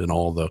world and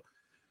all the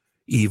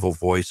evil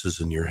voices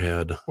in your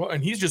head. Well,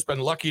 and he's just been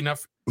lucky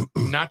enough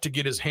not to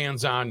get his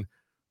hands on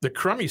the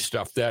crummy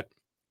stuff that,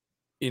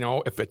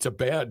 if it's a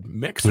bad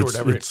mix or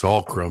whatever. It's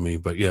all crummy,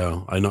 but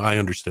yeah, I know. I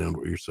understand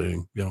what you're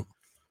saying. Yeah.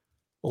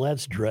 Well,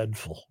 that's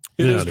dreadful.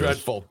 It is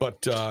dreadful,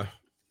 but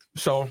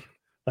so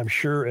I'm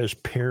sure as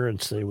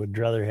parents, they would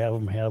rather have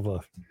them have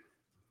a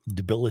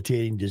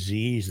debilitating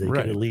disease they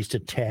could at least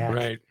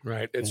attack.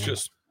 Right.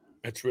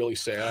 It's really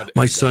sad.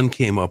 My son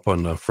came up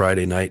on a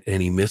Friday night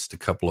and he missed a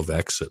couple of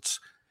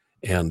exits.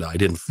 And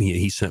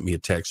he sent me a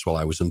text while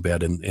I was in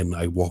bed, and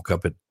I woke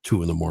up at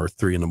 3 in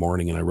the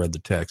morning, and I read the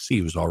text.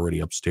 He was already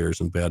upstairs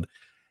in bed,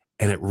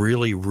 and it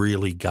really,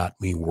 really got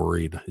me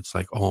worried. It's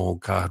like, oh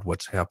God,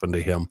 what's happened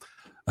to him?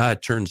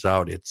 It turns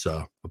out it's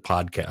a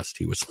podcast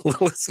he was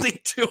listening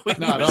to.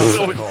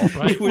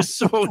 He was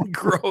so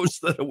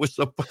engrossed that it was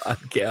a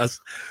podcast.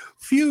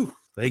 Phew.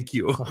 Thank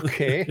you.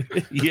 Okay.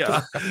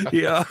 Yeah.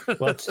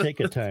 Let's take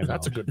a time.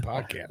 That's a good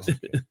podcast.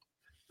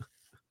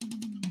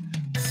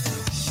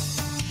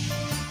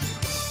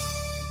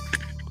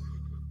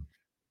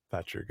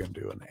 Thought you were going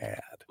to do an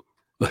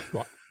ad.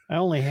 I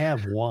only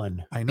have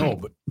one. I know,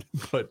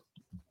 but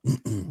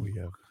we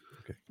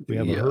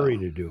have a hurry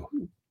to do.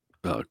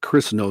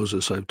 Chris knows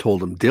this. I've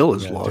told him Dill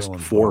has lost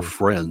 4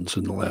 friends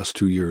in the last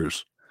 2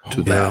 years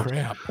to that.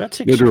 Crap. That's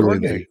literally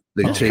extraordinary.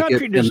 they This take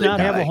country it does and they not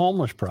have die. a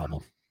homeless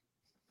problem.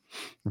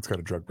 It's got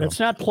a drug problem. It's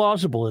not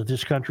plausible that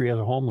this country has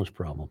a homeless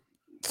problem.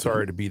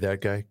 Sorry to be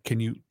that guy.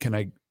 Can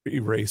I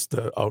erase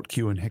the out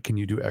cue and can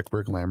you do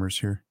Ekberg Lammers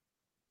here?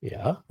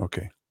 Yeah.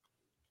 Okay.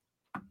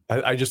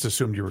 I just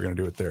assumed you were going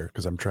to do it there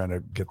because I'm trying to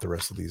get the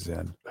rest of these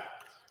in.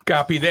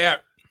 Copy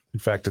that. In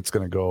fact, it's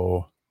going to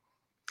go.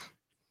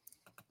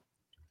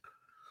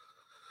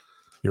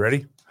 You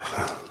ready?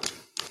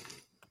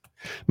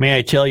 May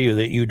I tell you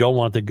that you don't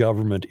want the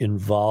government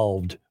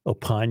involved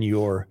upon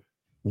your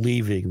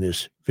leaving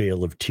this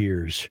vale of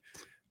tears.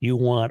 You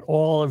want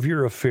all of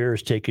your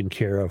affairs taken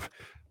care of.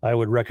 I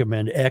would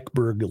recommend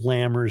Ekberg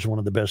Lammers, one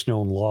of the best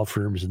known law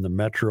firms in the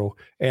metro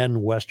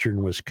and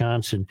western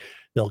Wisconsin.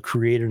 They'll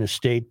create an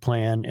estate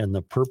plan, and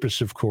the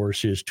purpose, of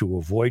course, is to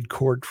avoid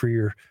court for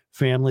your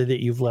family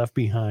that you've left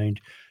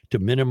behind, to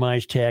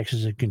minimize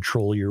taxes and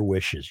control your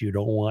wishes. You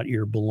don't want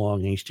your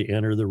belongings to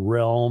enter the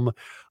realm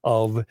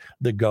of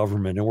the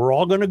government. And we're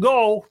all going to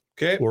go.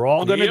 Okay. We're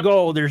all going to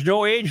go. There's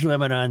no age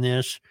limit on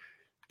this.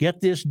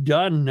 Get this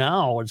done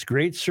now. It's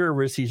great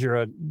service. These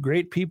are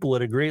great people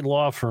at a great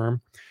law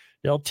firm.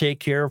 They'll take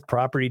care of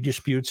property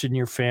disputes in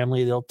your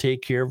family. They'll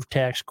take care of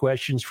tax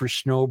questions for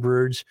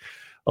snowbirds.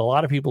 A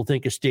lot of people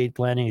think estate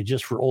planning is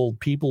just for old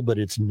people, but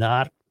it's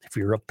not. If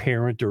you're a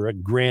parent or a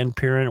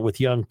grandparent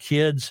with young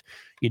kids,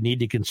 You need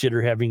to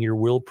consider having your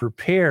will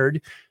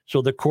prepared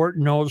so the court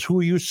knows who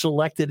you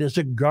selected as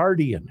a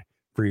guardian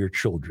for your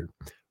children.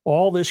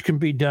 All this can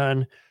be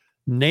done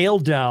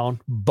nailed down,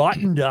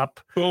 buttoned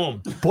up,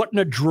 Boom. put in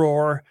a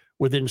drawer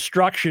with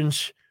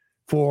instructions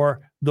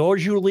for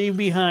those you leave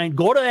behind.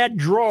 Go to that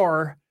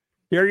drawer.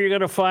 There you're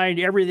going to find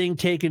everything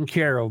taken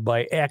care of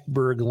by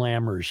Ekberg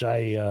Lammers.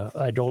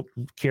 I don't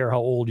care how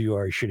old you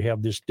are. You should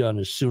have this done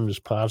as soon as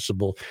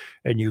possible.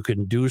 And you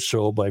can do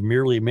so by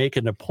merely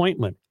making an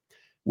appointment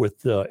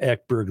with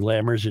Ekberg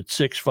Lammers at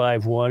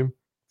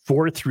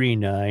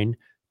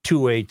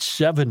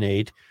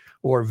 651-439-2878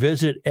 or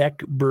visit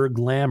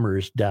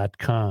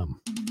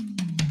ekberglammers.com.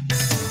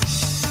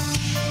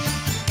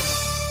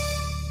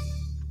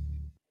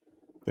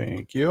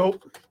 Thank you.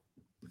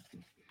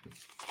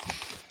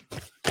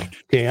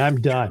 Okay,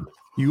 I'm done.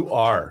 You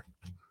are.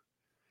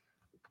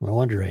 No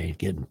wonder I ain't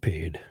getting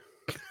paid.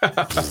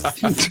 Well,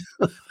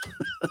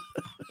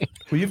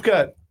 you've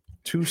got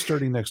 2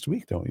 starting next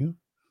week, don't you?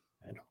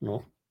 I don't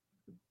know.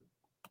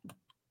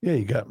 Yeah,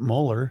 you got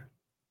Moeller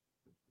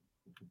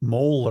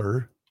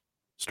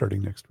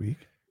starting next week.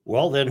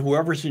 Well, then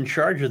whoever's in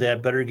charge of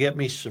that better get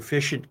me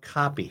sufficient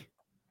copy.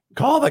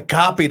 Call the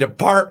copy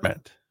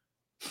department.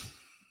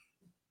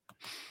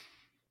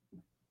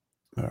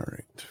 All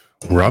right.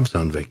 Rob's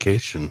on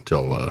vacation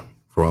till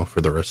for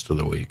the rest of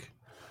the week.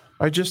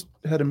 I just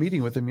had a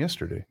meeting with him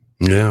yesterday.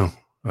 Yeah,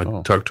 I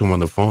talked to him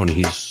on the phone.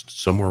 He's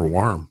somewhere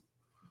warm.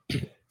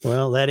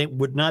 Well,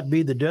 would not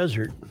be the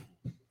desert.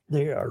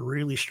 They are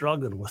really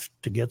struggling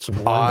to get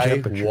some warm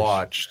temperatures.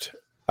 Watched.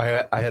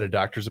 I had a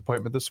doctor's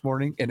appointment this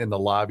morning, and in the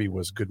lobby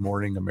was Good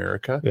Morning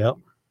America. Yep.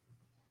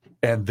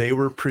 And they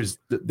were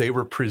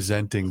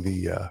presenting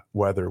the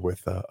weather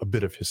with a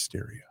bit of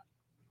hysteria.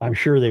 I'm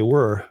sure they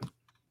were.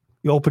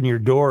 You open your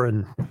door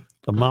in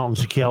the mountains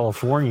of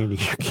California and you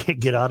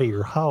can't get out of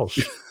your house.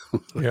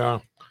 Yeah.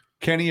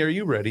 Kenny, are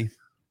you ready?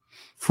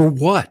 For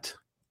what?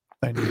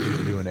 I need you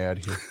to do an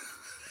ad here.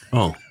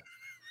 Oh.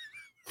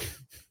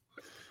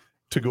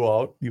 To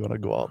go out? You want to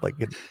go out, like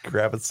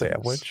grab a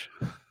sandwich?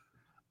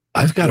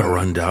 I've got to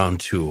run down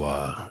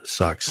to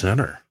Sauk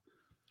Center.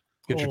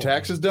 Get your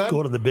taxes done?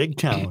 Go to the big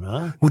town,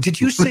 huh? Well,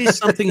 did you say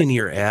something in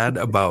your ad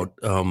about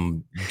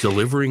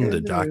delivering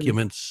the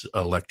documents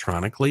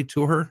electronically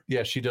to her?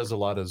 Yeah, she does a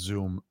lot of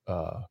Zoom.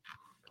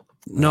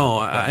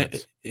 No,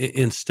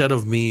 instead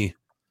of me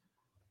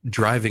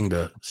driving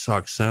to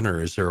Sauk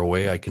Center, is there a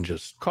way I can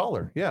just call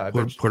her? Yeah,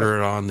 put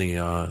her on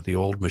the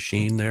old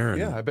machine there?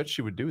 Yeah, I bet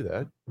she would do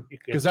that.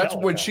 Because that's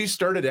when she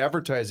started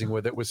advertising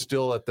with it, was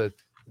still at the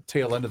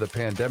tail end of the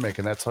pandemic,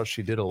 and that's how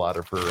she did a lot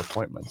of her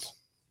appointments.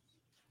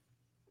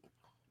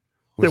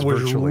 There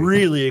was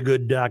really a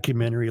good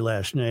documentary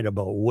last night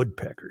about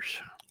woodpeckers.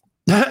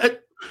 I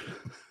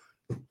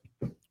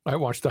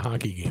watched the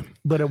hockey game.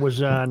 But it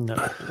was on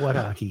what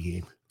hockey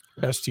game?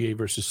 STA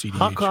versus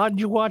CDH. How did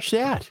you watch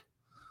that?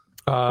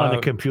 On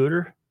the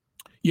computer?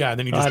 Yeah, and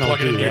then you just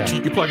plug it into your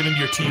you plug it into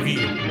your TV.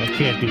 I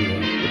can't do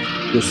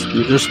that.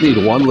 You just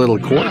need one little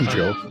cord,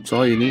 Joe. That's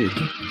all you need.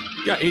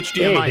 Yeah,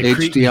 HDMI.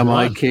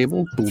 HDMI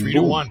cable. Boom, 3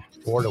 boom. to 1.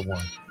 4 to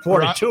 1.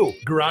 4 to 2.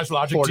 Garage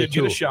Logic 4 to did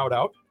get 2. a shout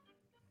out.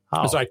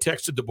 How? As I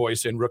texted the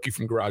boys saying, rookie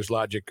from Garage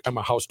Logic, I'm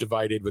a house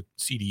divided with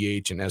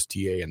CDH and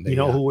STA. And they, you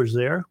know who was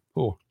there?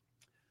 Who?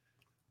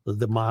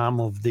 The mom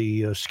of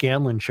the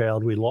Scanlon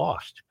child we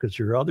lost because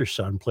her other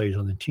son plays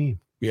on the team.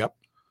 Yep.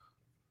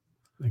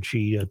 And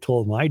she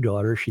told my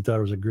daughter she thought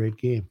it was a great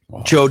game.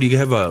 Wow. Joe, do you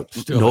have a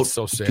note?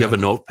 So sad. Do you have a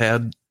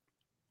notepad?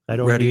 I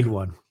don't ready? need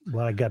one.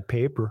 Well, I got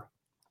paper.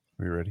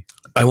 Are you ready?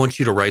 I want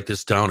you to write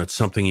this down. It's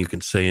something you can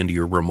say into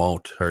your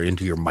remote or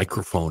into your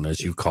microphone, as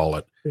you call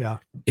it. Yeah.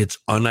 It's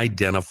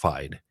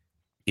unidentified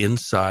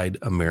inside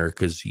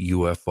America's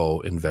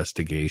UFO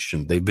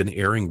investigation. They've been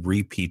airing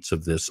repeats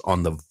of this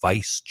on the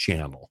Vice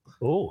channel.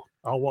 Oh,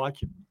 I'll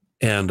watch it.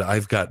 And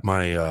I've got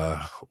my,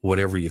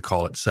 whatever you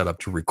call it, set up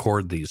to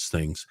record these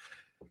things.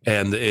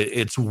 And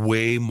it's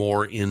way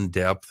more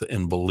in-depth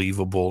and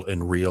believable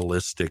and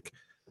realistic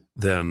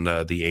than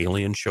the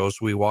alien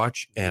shows we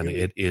watch. And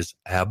it is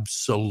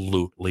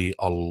absolutely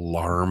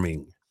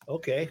alarming.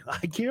 Okay.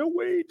 I can't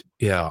wait.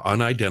 Yeah.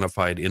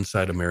 Unidentified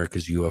inside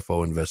America's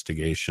UFO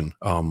investigation.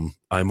 I'm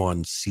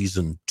on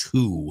season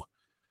 2.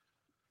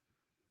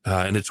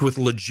 And it's with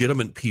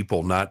legitimate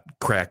people, not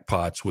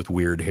crackpots with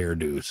weird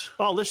hairdos.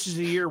 Oh, this is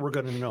the year we're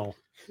going to know.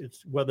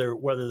 It's whether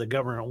the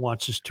government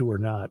wants us to or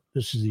not.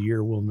 This is the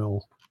year we'll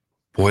know.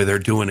 Boy, they're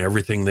doing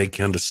everything they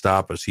can to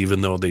stop us,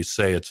 even though they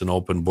say it's an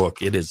open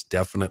book. It is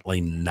definitely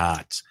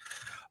not,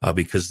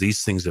 because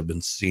these things have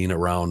been seen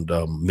around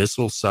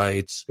missile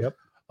sites, yep.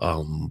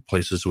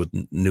 Places with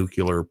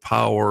nuclear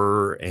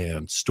power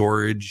and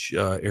storage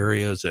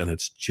areas, and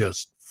it's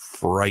just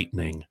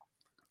frightening.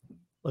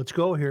 Let's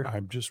go here.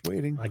 I'm just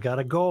waiting. I got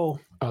to go.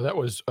 That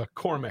was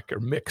Cormac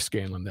or Mick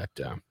Scanlon, that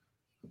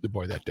the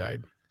boy that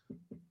died.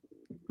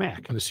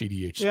 Mac. On the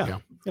CDH. Yeah.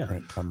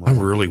 Right, I'm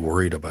really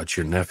worried about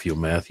your nephew,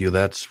 Matthew.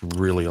 That's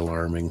really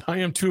alarming. I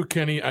am too,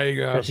 Kenny.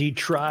 Has he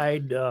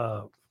tried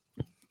AA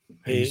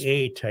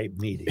type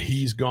meetings?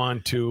 He's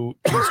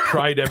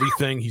tried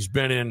everything. He's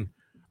been in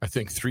I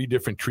think 3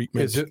 different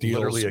treatments. Is it deals.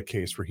 literally a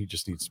case where he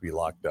just needs to be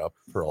locked up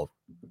for all?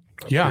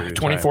 Yeah,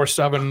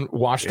 24/7,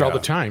 watched all the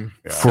time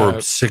for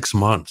 6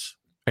 months,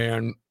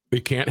 and they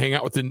can't hang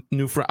out with the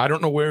new friend. I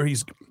don't know where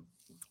he's, to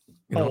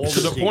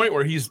the point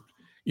where he's,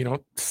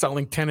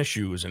 selling tennis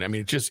shoes, and I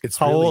mean, it's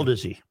how really, old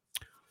is he?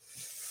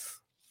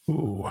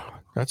 Ooh,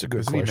 that's a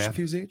good Isn't question. he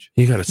Matthew's age?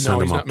 you got to send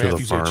No, him he's up not to the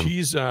Matthew's farm. age.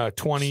 He's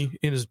 20,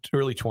 in his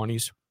early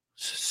 20s.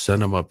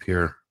 Send him up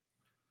here.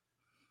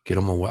 Get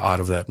him out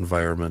of that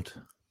environment.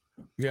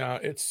 Yeah,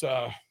 it's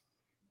I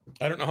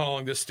don't know how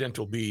long this stint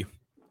will be,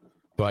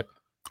 but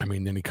I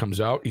mean, then he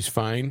comes out, he's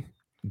fine,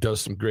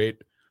 does some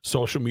great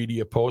social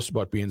media posts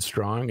about being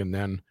strong, and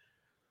then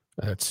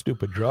that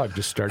stupid drug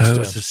just starts It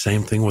was the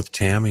same thing with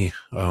Tammy.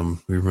 We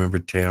remember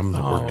Tam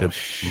that worked at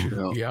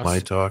yes. My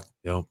Talk.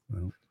 Yep.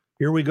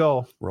 Here we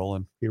go.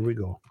 Rolling. Here we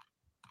go.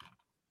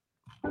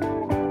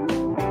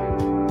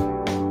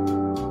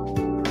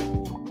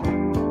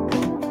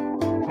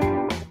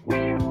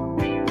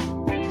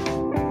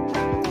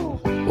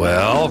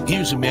 Well,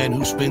 Here's a man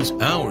who spends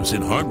hours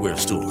in hardware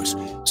stores,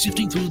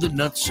 sifting through the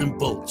nuts and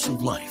bolts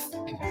of life.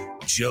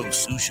 Joe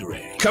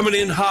Souchere. coming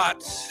in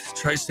hot.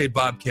 Tri-State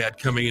Bobcat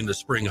coming into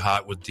spring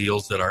hot with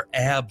deals that are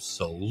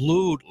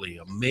absolutely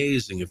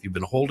amazing. If you've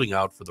been holding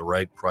out for the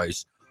right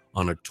price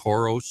on a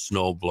Toro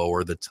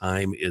snowblower, the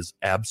time is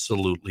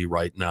absolutely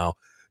right now.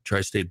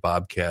 Tri-State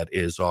Bobcat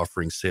is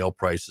offering sale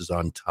prices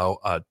on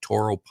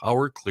Toro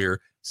Power Clear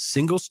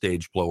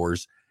single-stage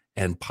blowers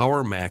and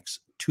Power Max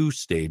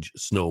 2-stage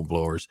snow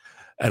blowers.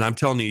 And I'm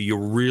telling you, you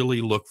really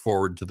look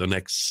forward to the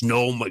next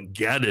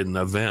Snowmageddon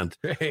event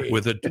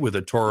with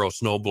a Toro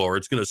snowblower.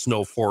 It's going to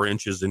snow 4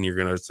 inches, and you're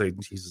going to say,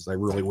 Jesus, I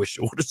really wish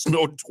it would have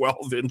snowed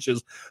 12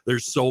 inches. They're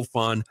so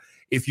fun.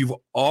 If you've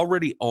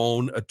already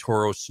owned a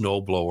Toro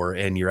snowblower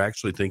and you're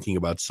actually thinking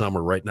about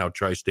summer, right now,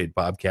 Tri-State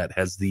Bobcat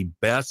has the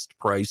best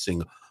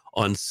pricing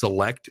on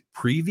select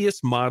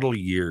previous model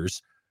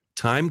years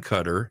Time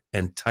Cutter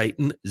and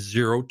Titan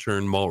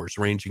zero-turn mowers,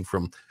 ranging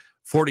from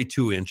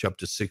 42-inch up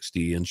to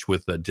 60-inch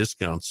with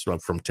discounts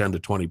from 10 to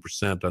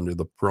 20% under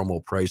the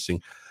promo pricing.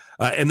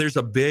 And there's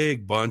a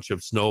big bunch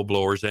of snow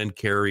blowers and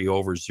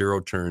carryover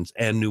zero turns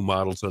and new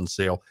models on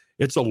sale.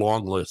 It's a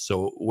long list.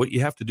 So what you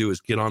have to do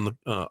is get on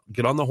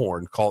the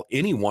horn, call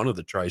any one of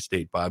the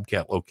Tri-State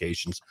Bobcat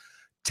locations,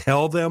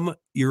 tell them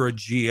you're a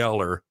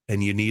GLer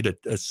and you need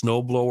a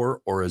snow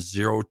blower or a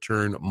zero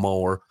turn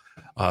mower,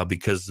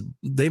 because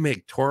they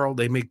make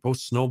both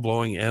snow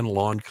blowing and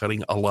lawn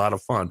cutting a lot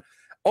of fun.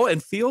 Oh,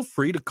 and feel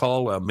free to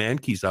call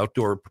Mankey's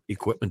Outdoor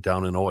Equipment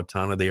down in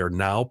Owatonna. They are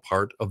now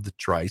part of the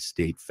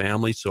Tri-State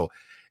family. So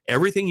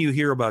everything you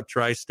hear about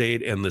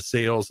Tri-State and the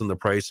sales and the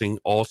pricing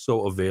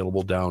also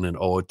available down in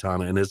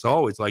Owatonna. And as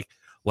always,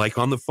 like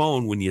on the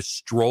phone, when you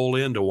stroll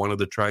into one of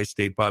the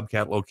Tri-State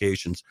Bobcat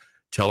locations,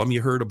 tell them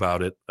you heard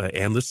about it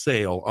and the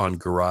sale on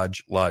Garage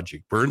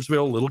Logic.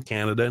 Burnsville, Little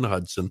Canada, and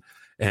Hudson.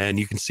 And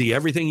you can see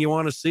everything you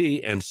want to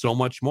see and so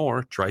much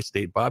more,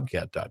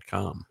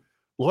 tristatebobcat.com.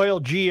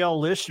 Loyal GL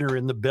listener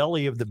in the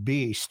belly of the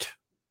beast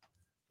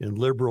in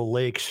Liberal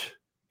Lakes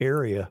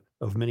area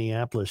of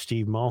Minneapolis,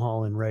 Steve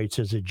Mulholland writes,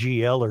 as a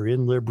GLer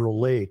in Liberal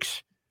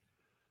Lakes,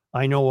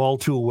 I know all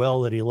too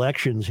well that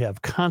elections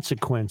have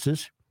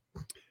consequences.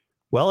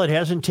 Well, it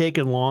hasn't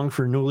taken long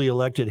for newly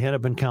elected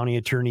Hennepin County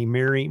Attorney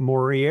Mary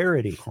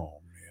Moriarty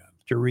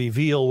to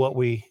reveal what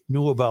we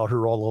knew about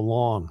her all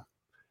along.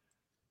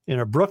 In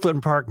a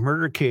Brooklyn Park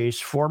murder case,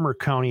 former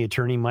county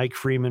attorney Mike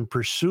Freeman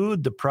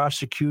pursued the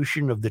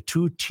prosecution of the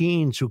 2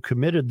 teens who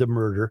committed the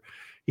murder.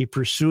 He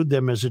pursued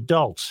them as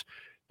adults.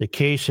 The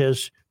case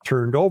has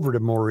turned over to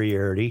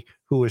Moriarty,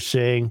 who is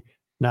saying,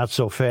 not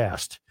so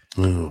fast.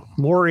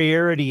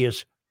 Moriarty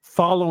is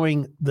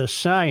following the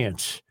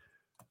science,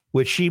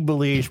 which she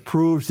believes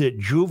proves that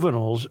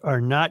juveniles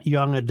are not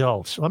young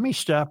adults. Let me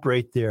stop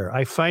right there.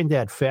 I find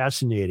that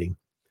fascinating,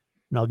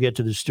 and I'll get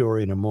to the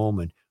story in a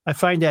moment. I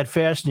find that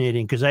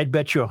fascinating because I'd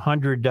bet you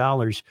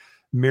 $100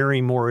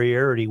 Mary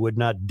Moriarty would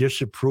not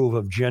disapprove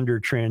of gender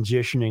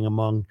transitioning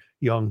among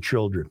young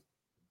children.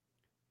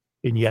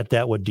 And yet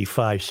that would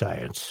defy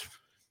science.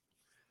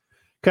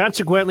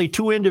 Consequently,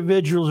 2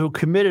 individuals who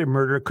committed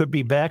murder could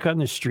be back on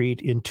the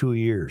street in 2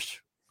 years.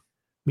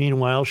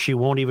 Meanwhile, she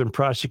won't even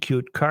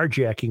prosecute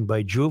carjacking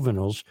by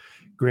juveniles,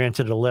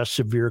 granted a less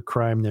severe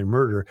crime than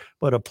murder,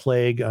 but a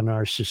plague on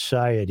our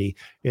society.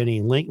 And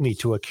he linked me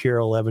to a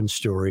Carol Evans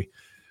story.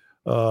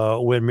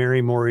 When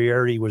Mary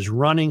Moriarty was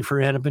running for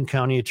Hennepin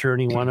County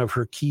Attorney, one of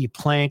her key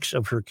planks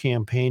of her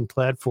campaign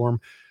platform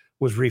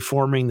was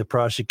reforming the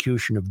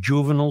prosecution of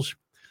juveniles.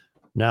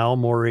 Now,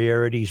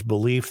 Moriarty's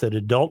belief that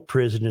adult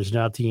prison is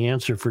not the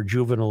answer for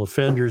juvenile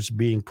offenders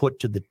being put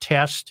to the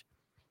test.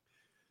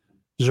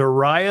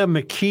 Zariah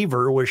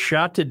McKeever was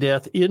shot to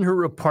death in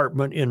her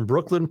apartment in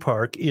Brooklyn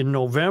Park in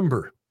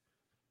November.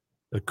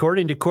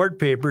 According to court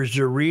papers,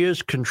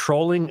 Zariah's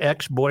controlling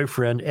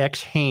ex-boyfriend,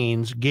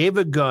 ex-Haynes, gave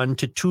a gun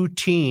to 2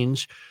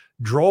 teens,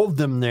 drove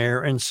them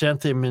there, and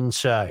sent them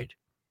inside.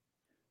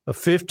 A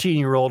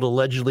 15-year-old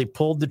allegedly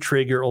pulled the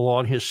trigger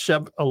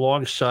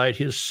alongside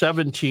his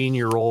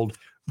 17-year-old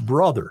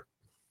brother.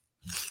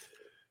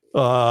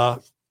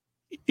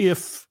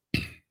 If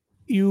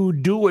you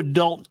do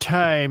adult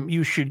time,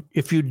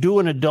 if you do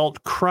an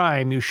adult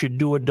crime, you should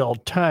do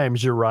adult time,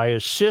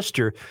 Zariah's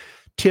sister,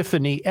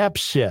 Tiffany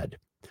Epps, said.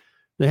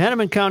 The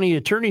Hennepin County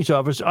Attorney's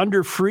Office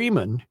under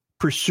Freeman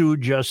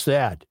pursued just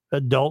that,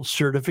 adult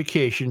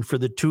certification for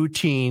the two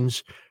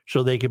teens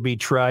so they could be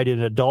tried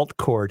in adult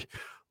court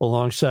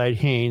alongside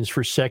Haynes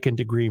for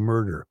second-degree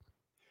murder.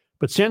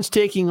 But since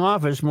taking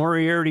office,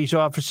 Moriarty's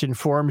office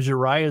informed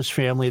Zariah's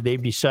family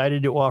they've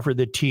decided to offer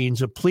the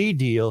teens a plea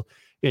deal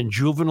in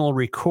juvenile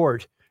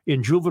court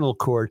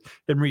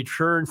in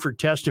return for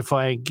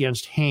testifying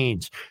against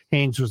Haynes.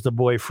 Haynes was the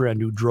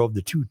boyfriend who drove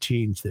the two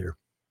teens there.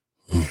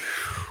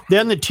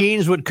 Then the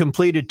teens would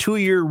complete a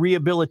 2-year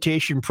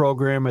rehabilitation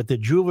program at the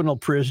juvenile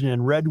prison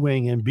in Red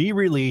Wing and be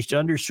released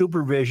under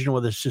supervision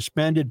with a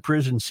suspended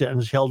prison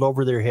sentence held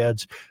over their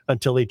heads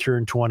until they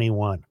turn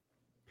 21.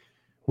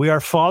 We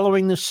are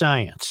following the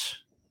science.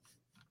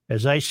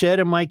 As I said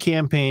in my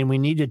campaign, we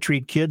need to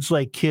treat kids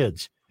like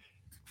kids.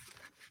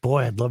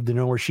 Boy, I'd love to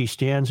know where she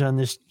stands on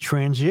this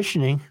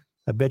transitioning.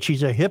 I bet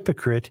she's a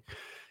hypocrite.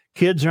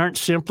 Kids aren't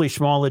simply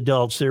small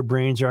adults. Their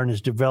brains aren't as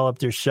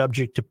developed. They're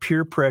subject to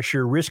peer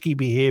pressure, risky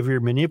behavior,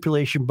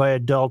 manipulation by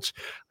adults.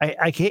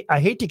 I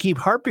hate to keep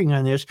harping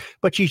on this,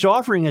 but she's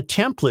offering a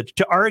template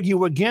to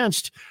argue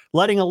against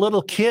letting a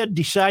little kid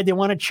decide they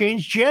want to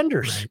change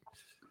genders.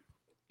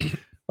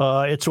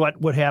 Right. It's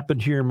what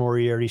happened here,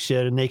 Moriarty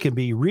said, and they can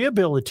be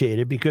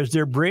rehabilitated because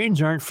their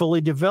brains aren't fully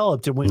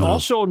developed. And we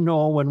also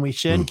know when we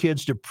send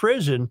kids to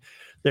prison,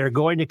 they're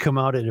going to come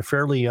out at a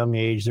fairly young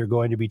age. They're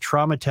going to be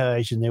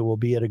traumatized, and they will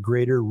be at a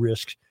greater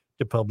risk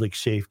to public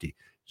safety.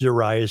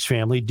 Zariah's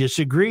family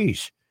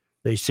disagrees.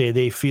 They say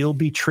they feel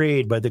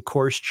betrayed by the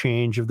course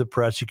change of the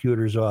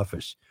prosecutor's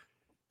office.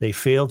 They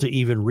fail to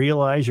even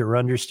realize or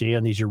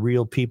understand these are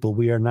real people.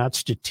 We are not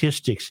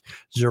statistics.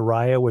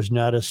 Zariah was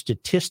not a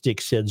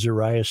statistic, said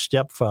Zariah's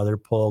stepfather,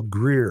 Paul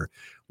Greer.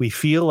 We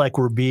feel like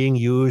we're being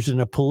used in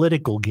a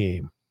political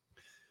game.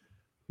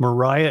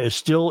 Mariah is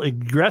still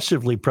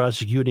aggressively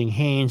prosecuting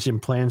Haynes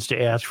and plans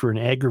to ask for an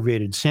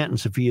aggravated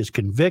sentence if he is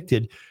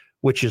convicted,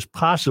 which is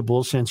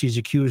possible since he's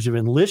accused of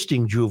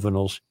enlisting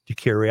juveniles to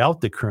carry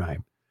out the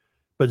crime.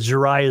 But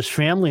Zariah's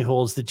family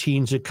holds the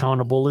teens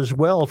accountable as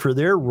well for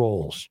their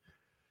roles.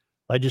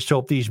 I just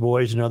hope these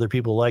boys and other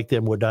people like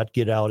them would not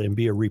get out and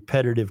be a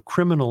repetitive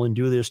criminal and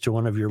do this to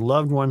one of your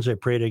loved ones. I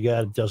pray to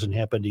God it doesn't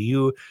happen to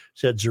you,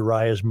 said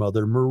Zariah's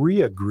mother,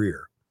 Maria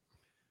Greer.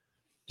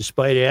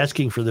 Despite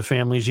asking for the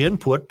family's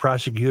input,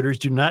 prosecutors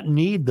do not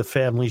need the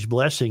family's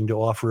blessing to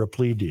offer a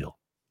plea deal.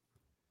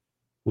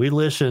 We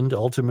listened.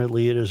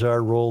 Ultimately, it is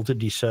our role to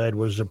decide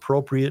what is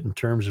appropriate in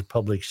terms of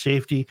public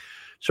safety.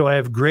 So I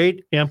have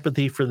great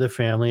empathy for the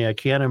family. I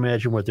can't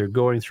imagine what they're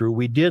going through.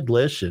 We did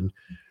listen.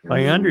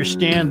 I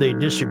understand they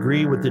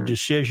disagree with the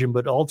decision,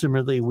 but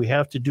ultimately we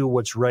have to do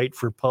what's right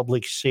for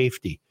public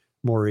safety,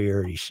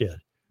 Moriarty said.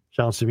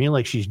 Sounds to me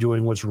like she's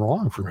doing what's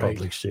wrong for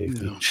public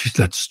safety. No.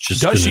 That's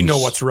just Does she know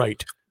what's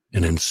right?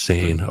 An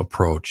insane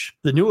approach.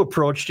 The new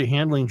approach to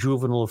handling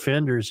juvenile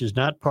offenders is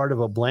not part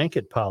of a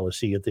blanket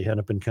policy at the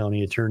Hennepin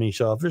County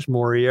Attorney's Office.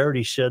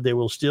 Moriarty said they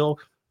will still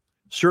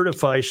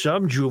certify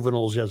some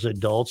juveniles as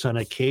adults on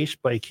a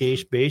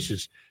case-by-case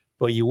basis.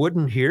 But you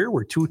wouldn't hear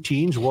where two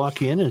teens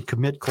walk in and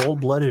commit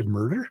cold-blooded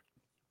murder?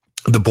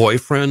 The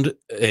boyfriend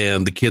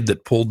and the kid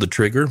that pulled the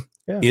trigger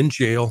in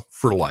jail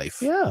for life.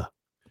 Yeah.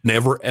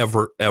 Never,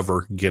 ever,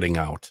 ever getting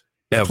out.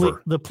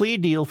 Ever. The plea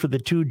deal for the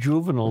two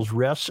juveniles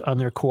rests on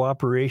their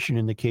cooperation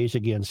in the case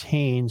against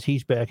Haynes.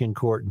 He's back in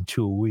court in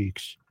 2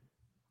 weeks.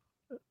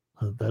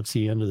 That's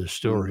the end of the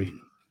story.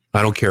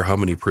 I don't care how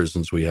many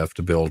prisons we have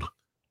to build.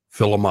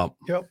 Fill them up.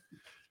 Yep.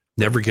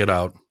 Never get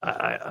out.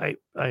 I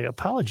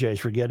apologize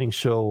for getting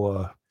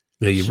so...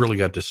 yeah, you really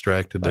got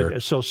distracted there.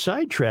 So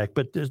sidetracked,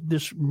 but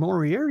this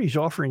Moriarty's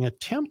offering a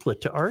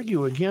template to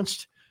argue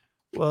against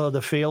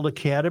the failed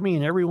academy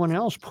and everyone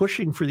else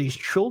pushing for these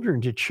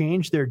children to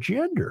change their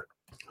gender.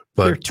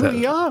 But they're too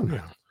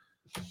young.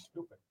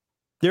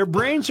 Their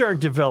brains aren't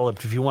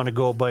developed if you want to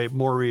go by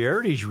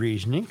Moriarty's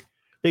reasoning.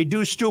 They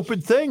do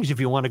stupid things if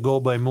you want to go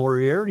by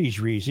Moriarty's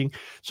reasoning.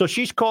 So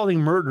she's calling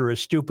murder a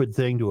stupid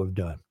thing to have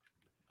done.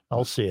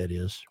 I'll say it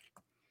is.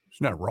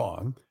 It's not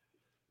wrong.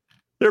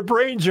 Their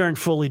brains aren't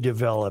fully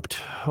developed.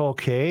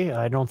 Okay,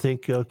 I don't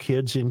think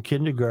kids in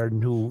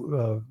kindergarten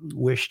who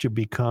wish to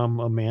become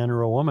a man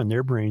or a woman,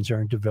 their brains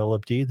aren't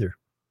developed either.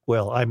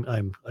 Well,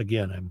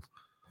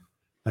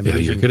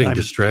 you're getting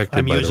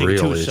distracted by the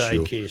real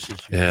issue. Cases.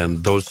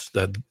 And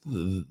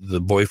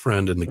the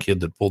boyfriend and the kid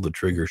that pulled the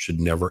trigger should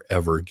never,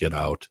 ever get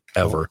out,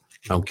 ever.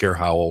 I don't care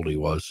how old he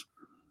was.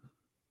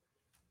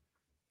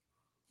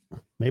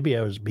 Maybe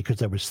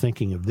because I was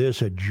thinking of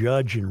this. A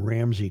judge in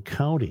Ramsey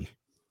County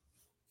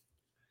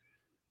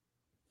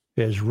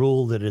has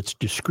ruled that it's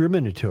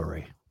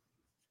discriminatory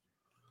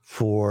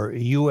for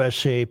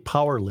USA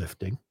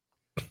powerlifting.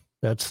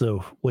 That's the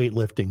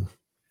weightlifting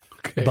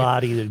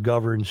body that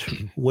governs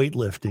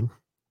weightlifting.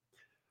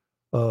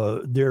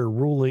 They're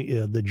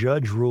ruling. The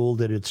judge ruled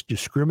that it's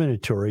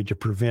discriminatory to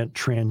prevent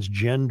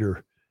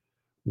transgender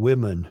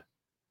women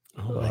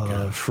Oh my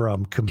God.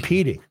 from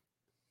competing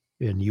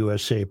in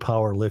USA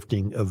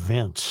powerlifting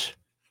events.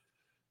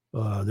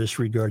 This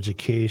regards a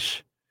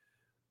case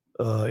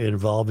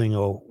involving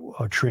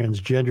a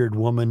transgendered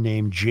woman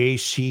named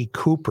J.C.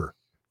 Cooper,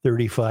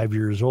 35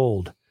 years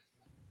old.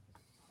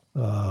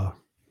 And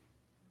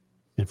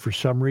for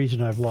some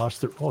reason, I've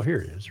lost the. Oh,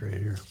 here it is, right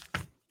here.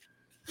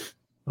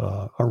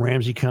 A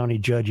Ramsey County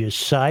judge has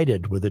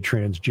sided with a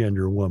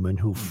transgender woman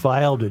who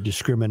filed a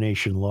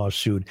discrimination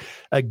lawsuit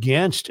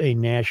against a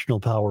national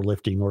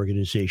powerlifting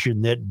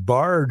organization that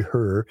barred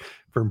her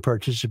from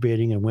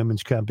participating in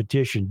women's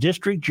competition.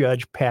 District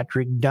Judge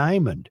Patrick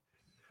Diamond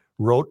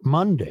wrote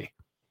Monday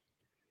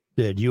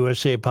that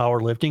USA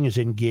Powerlifting is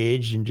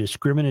engaged in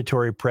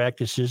discriminatory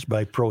practices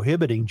by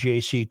prohibiting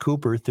J.C.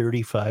 Cooper,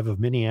 35, of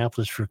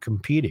Minneapolis, from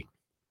competing.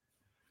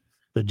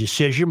 The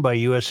decision by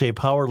USA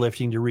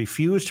Powerlifting to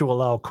refuse to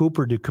allow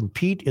Cooper to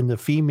compete in the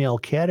female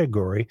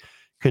category,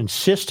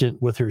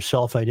 consistent with her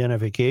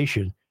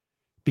self-identification,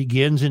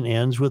 begins and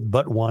ends with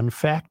but one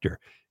factor: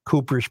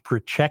 Cooper's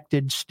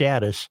protected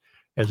status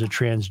as a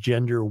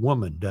transgender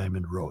woman,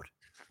 Diamond wrote.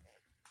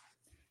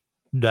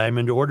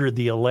 Diamond ordered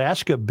the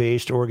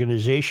Alaska-based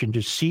organization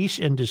to cease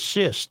and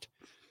desist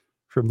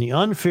from the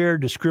unfair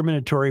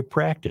discriminatory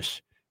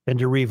practice and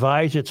to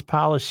revise its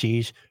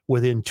policies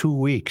within 2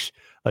 weeks.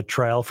 A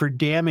trial for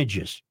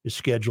damages is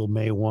scheduled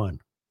May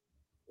 1.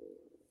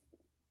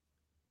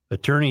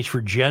 Attorneys for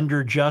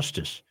Gender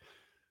Justice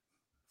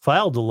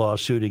filed a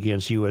lawsuit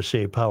against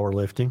USA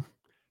Powerlifting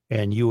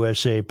and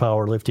USA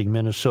Powerlifting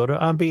Minnesota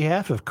on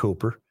behalf of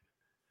Cooper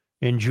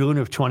in June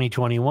of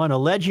 2021,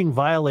 alleging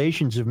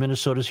violations of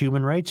Minnesota's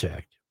Human Rights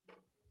Act.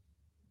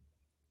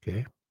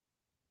 Okay.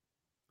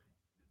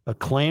 A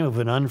claim of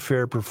an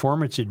unfair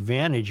performance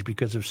advantage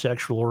because of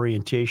sexual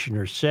orientation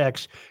or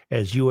sex,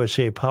 as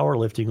USA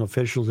Powerlifting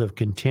officials have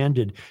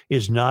contended,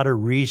 is not a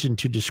reason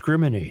to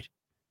discriminate.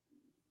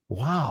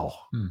 Wow.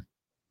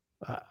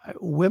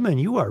 Women,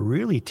 you are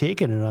really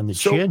taking it on the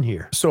chin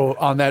here. So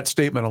on that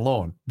statement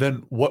alone,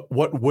 then what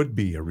would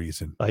be a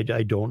reason I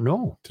don't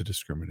know. to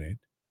discriminate?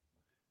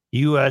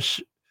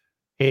 USA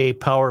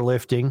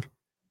Powerlifting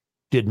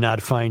did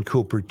not find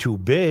Cooper too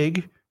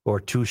big or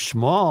too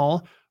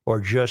small or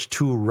just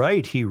too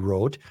right, he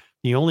wrote.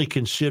 The only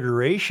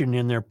consideration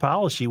in their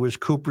policy was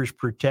Cooper's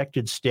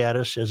protected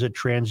status as a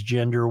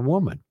transgender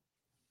woman.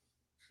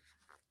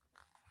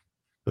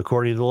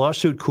 According to the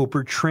lawsuit,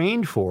 Cooper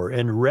trained for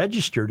and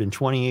registered in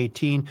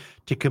 2018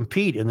 to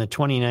compete in the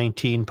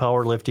 2019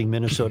 Powerlifting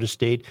Minnesota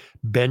State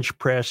Bench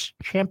Press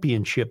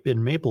Championship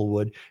in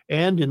Maplewood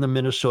and in the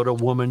Minnesota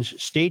Women's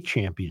State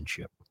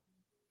Championship.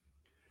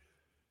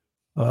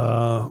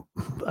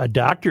 A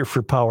doctor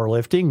for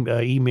powerlifting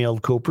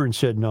emailed Cooper and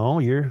said, "No,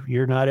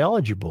 you're not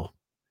eligible."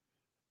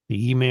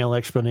 The email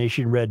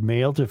explanation read,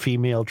 "Male to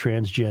female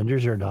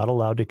transgenders are not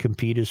allowed to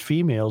compete as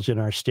females in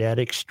our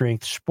static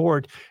strength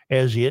sport,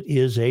 as it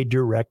is a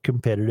direct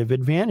competitive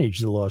advantage,"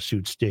 the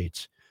lawsuit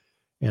states.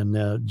 And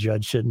the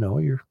judge said, "No,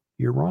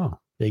 you're wrong.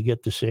 They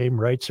get the same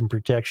rights and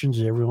protections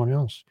as everyone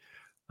else."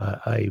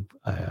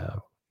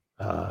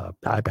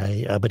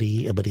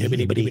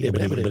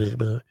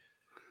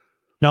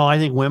 No, I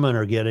think women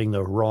are getting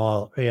the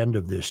raw end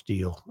of this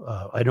deal.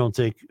 I don't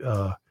think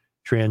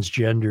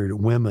transgendered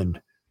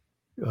women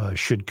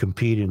should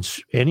compete in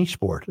any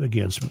sport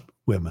against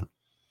women.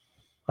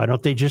 Why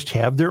don't they just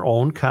have their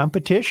own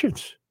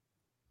competitions?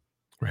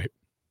 Right.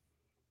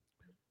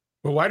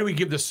 Well, why do we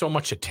give this so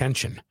much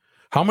attention?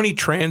 How many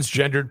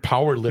transgendered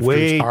powerlifters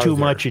Way are too there?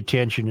 much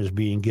attention is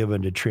being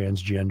given to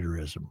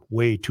transgenderism.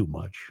 Way too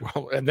much.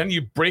 Well, and then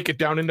you break it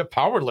down into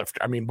powerlifter.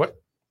 I mean,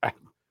 what?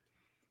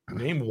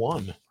 Name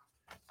one.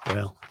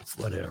 Well,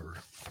 whatever.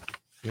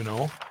 You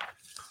know?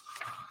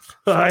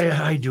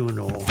 I do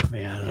know,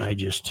 man. I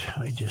just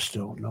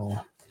don't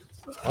know.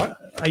 What?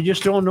 I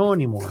just don't know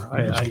anymore.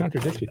 You just I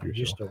contradicted I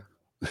just don't.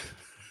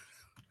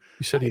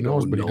 He said he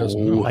knows, but he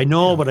doesn't know. I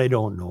know, but I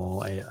don't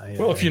know.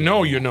 Well, if you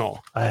know, you know.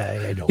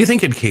 I don't. You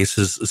think in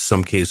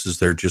some cases,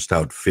 they're just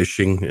out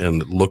fishing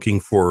and looking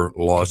for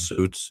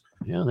lawsuits?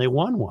 Yeah, they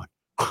won one.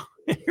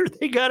 Here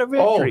they got a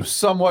Oh, victory.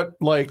 somewhat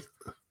like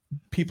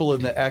people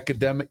in the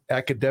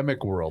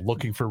academic world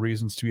looking for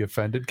reasons to be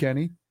offended,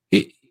 Kenny?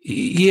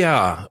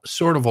 Yeah,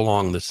 sort of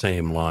along the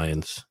same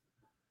lines.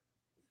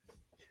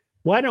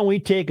 Why don't we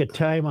take a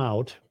time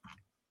out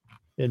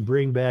and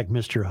bring back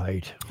Mr.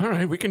 Heidt? All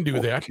right, we can do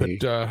that. Okay.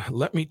 But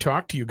let me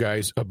talk to you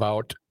guys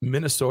about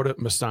Minnesota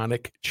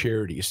Masonic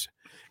Charities.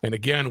 And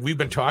again, we've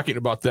been talking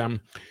about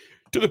them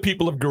to the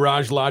people of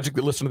Garage Logic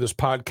that listen to this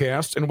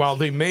podcast. And while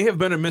they may have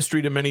been a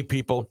mystery to many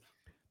people,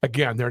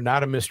 again, they're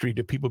not a mystery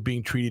to people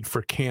being treated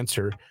for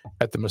cancer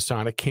at the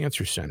Masonic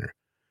Cancer Center.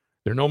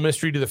 They're no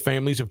mystery to the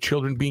families of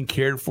children being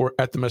cared for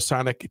at the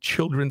Masonic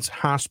Children's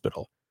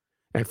Hospital.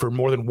 And for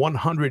more than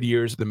 100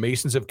 years, the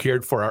Masons have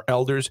cared for our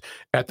elders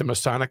at the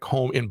Masonic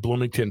home in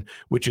Bloomington,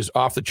 which is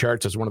off the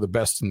charts as one of the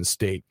best in the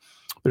state.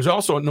 There's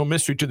also no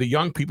mystery to the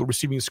young people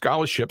receiving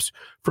scholarships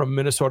from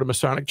Minnesota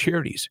Masonic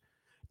Charities.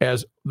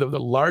 as the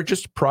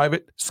largest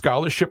private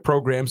scholarship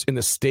programs in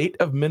the state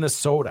of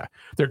Minnesota.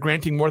 They're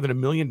granting more than $1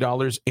 million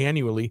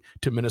annually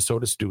to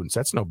Minnesota students.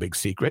 That's no big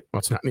secret. Well,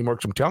 it's not anymore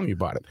because I'm telling you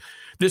about it.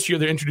 This year,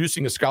 they're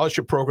introducing a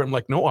scholarship program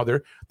like no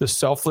other, the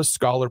Selfless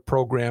Scholar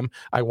Program.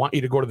 I want you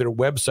to go to their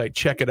website,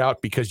 check it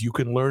out, because you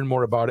can learn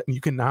more about it and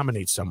you can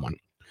nominate someone.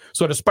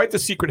 So despite the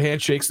secret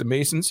handshakes, the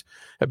Masons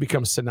have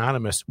become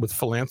synonymous with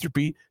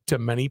philanthropy to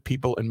many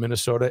people in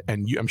Minnesota,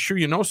 and I'm sure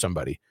you know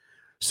somebody.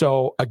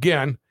 So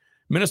again,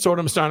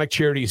 Minnesota Masonic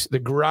Charities, the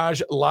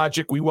Garage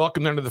Logic, we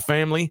welcome them to the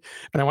family,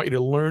 and I want you to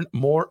learn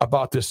more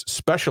about this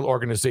special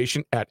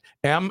organization at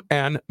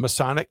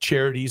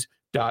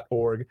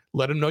mnmasoniccharities.org.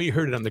 Let them know you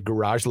heard it on the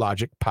Garage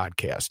Logic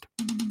podcast.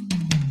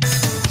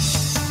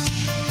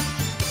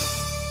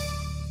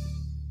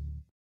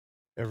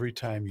 Every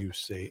time you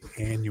say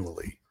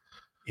annually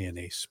in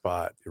a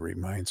spot, it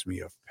reminds me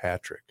of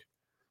Patrick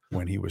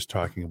when he was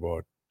talking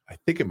about, I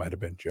think it might have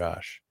been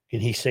Josh. Can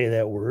he say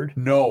that word?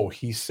 No,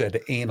 he said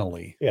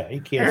anally. Yeah,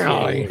 he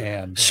can't say it.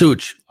 And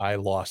Such, I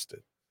lost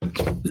it.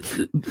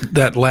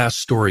 that last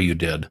story you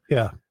did.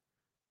 Yeah.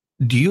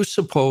 Do you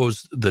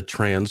suppose the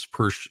trans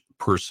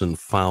person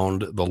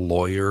found the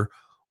lawyer,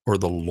 or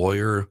the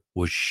lawyer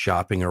was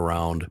shopping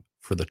around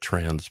for the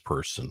trans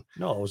person?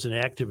 No, it was an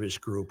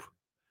activist group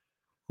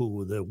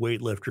who the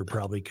weightlifter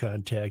probably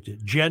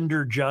contacted.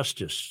 Gender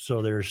justice.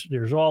 So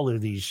there's all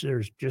of these.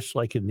 There's, just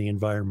like in the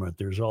environment,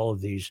 there's all of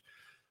these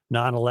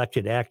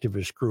non-elected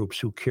activist groups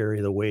who carry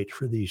the weight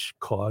for these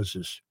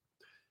causes.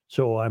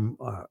 So I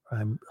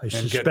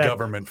suspect get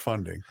government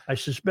funding. I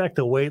suspect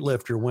the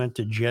weightlifter went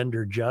to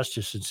Gender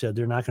Justice and said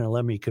they're not going to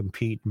let me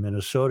compete in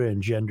Minnesota,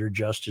 and Gender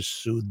Justice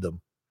sued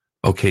them.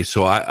 Okay,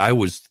 so I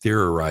was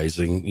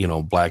theorizing,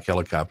 Black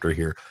Helicopter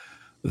here,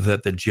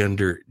 that the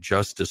Gender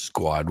Justice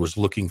Squad was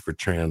looking for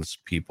trans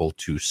people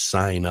to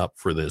sign up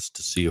for this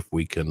to see if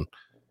we can,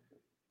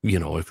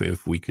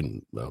 if we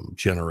can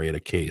generate a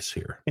case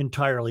here.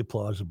 Entirely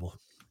plausible.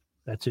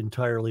 That's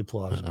entirely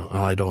plausible.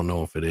 I don't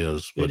know if it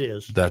is, but it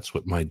is. That's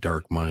what my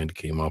dark mind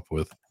came up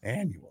with.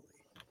 Annually.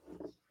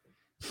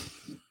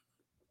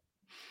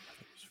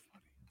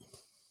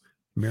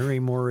 Mary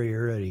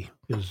Moriarty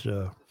is,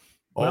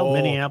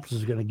 Minneapolis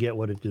is going to get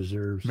what it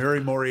deserves. Mary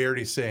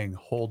Moriarty saying,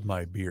 "Hold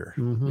my beer."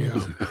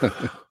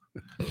 Mm-hmm.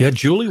 Yeah,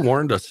 Julie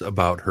warned us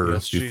about her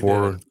Yes,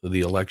 before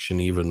the election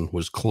even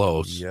was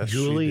close. Yes,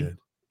 Julie? she did.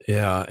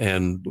 Yeah,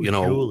 and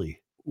Julie?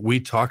 we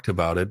talked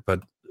about it,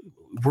 but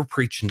we're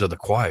preaching to the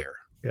choir.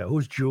 Yeah,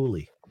 who's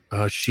Julie?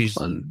 She's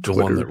On the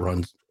one Twitter. that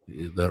runs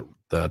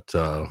that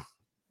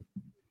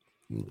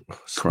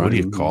what do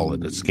you call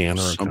it? A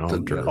scanner Something,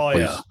 account or Oh,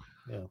 police,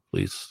 yeah.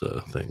 police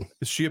thing.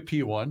 Is she a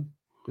P1?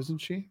 Isn't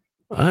she?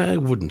 I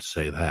wouldn't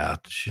say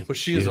that. But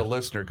she is a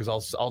listener, because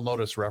I'll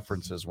notice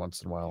references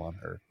once in a while on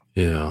her.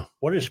 Yeah.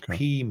 What does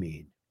P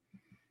mean?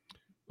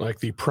 Like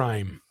the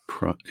prime.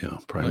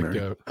 Primary.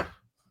 Like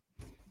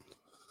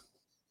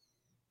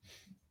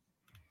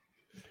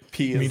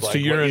P means like to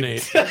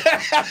urinate. Damn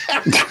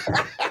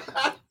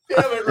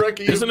it,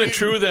 Ricky. Isn't it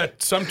true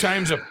that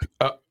sometimes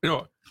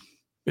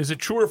is it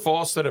true or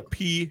false that a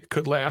pee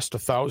could last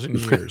 1,000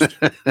 years?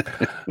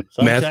 Sometimes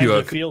Matthew,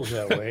 it feels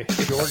that way.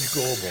 George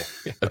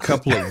Goebel. A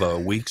couple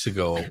of weeks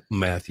ago,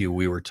 Matthew,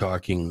 we were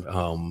talking,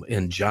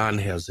 and John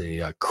has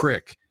a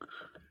crick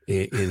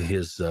in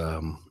his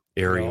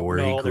area where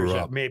he grew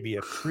up. Maybe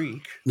a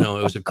creek. No,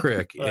 it was a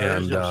crick,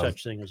 There's and no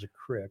such thing as a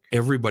crick.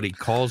 everybody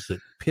calls it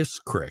Piss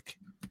Crick,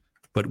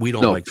 but we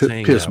don't No, like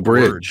saying Piss that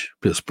Bridge.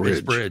 word. Piss Bridge.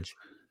 Piss Bridge.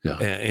 Yeah.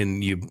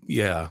 And You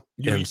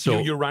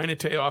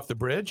urinate off the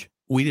bridge?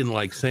 we didn't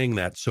like saying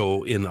that.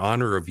 So in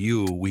honor of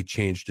you, we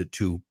changed it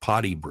to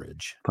Potty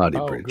Bridge. Potty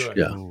Oh, Bridge. good.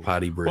 Yeah.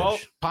 Potty Bridge. Well,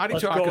 potty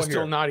Let's talk go is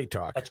still here. naughty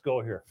talk. Let's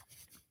go here.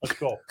 Let's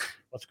go.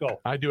 Let's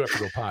go. I do have to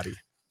go potty.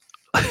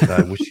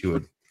 I wish you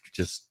would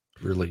just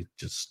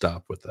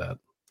stop with that.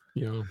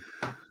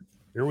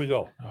 Here we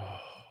go.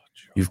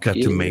 You've got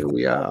to make. Here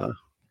we are.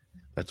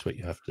 That's what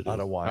you have to do. Out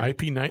of wine.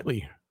 IP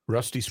Nightly,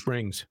 Rusty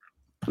Springs.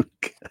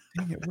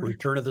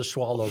 Return of the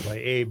Swallow by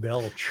A.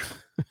 Belch.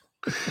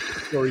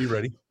 Are you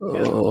ready?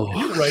 Oh, What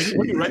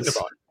are you writing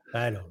about?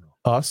 I don't know.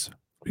 Us?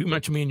 You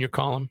mentioned me in your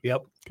column.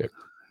 Yep,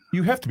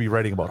 You have to be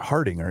writing about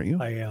Harding, aren't you?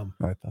 I am.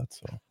 I thought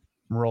so.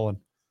 I'm rolling.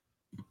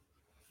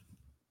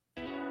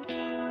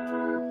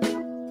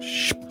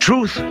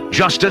 Truth,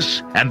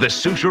 justice, and the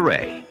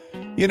suture.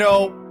 You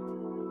know,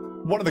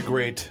 one of the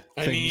great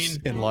things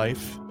in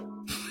life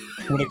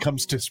when it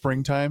comes to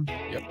springtime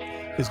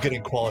is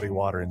getting quality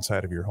water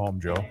inside of your home,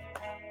 Joe.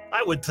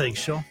 I would think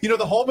so. You know,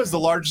 the home is the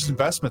largest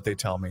investment, they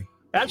tell me.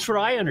 That's what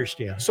I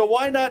understand. So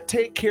why not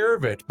take care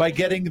of it by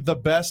getting the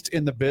best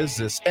in the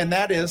business? And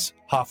that is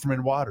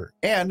Hoffman Water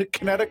and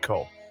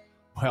Connecticut.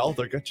 Well,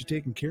 they got you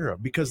taken care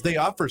of because they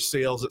offer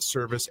sales,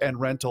 service, and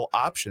rental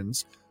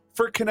options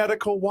for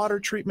Connecticut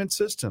water treatment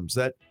systems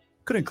that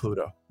could include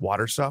a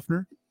water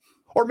softener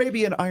or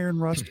maybe an iron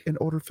rust and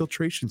odor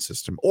filtration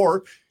system.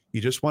 Or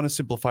you just want to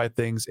simplify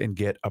things and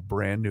get a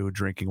brand new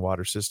drinking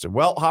water system.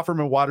 Well,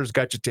 Hofferman Water's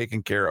got you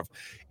taken care of.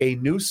 A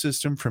new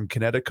system from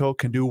Connecticut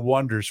can do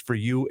wonders for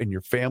you and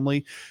your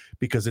family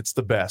because it's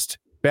the best.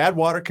 Bad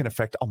water can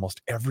affect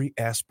almost every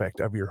aspect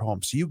of your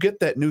home. So you get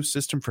that new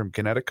system from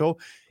Connecticut,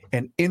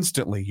 and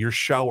instantly your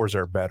showers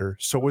are better.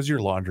 So is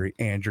your laundry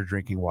and your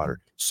drinking water.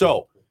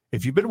 So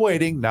if you've been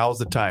waiting, now's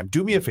the time.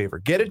 Do me a favor.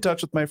 Get in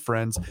touch with my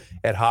friends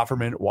at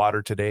Hofferman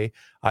Water today.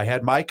 I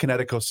had my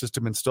Connecticut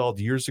system installed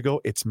years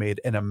ago. It's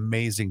made an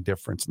amazing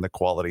difference in the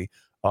quality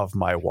of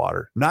my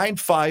water.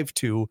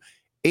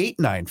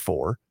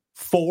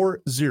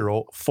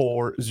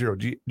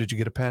 952-894-4040. Did you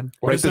get a pen?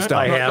 What Write is this that? down.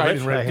 I have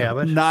it. I have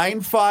it.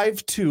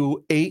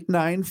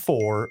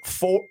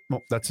 952-894-4. Oh,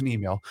 that's an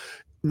email.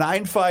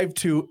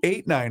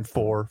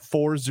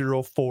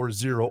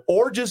 952-894-4040,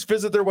 or just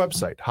visit their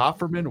website,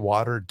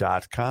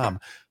 HoffermanWater.com.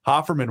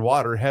 Hofferman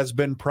Water has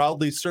been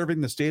proudly serving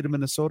the state of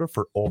Minnesota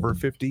for over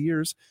 50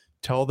 years.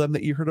 Tell them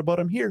that you heard about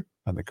them here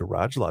on the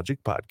Garage Logic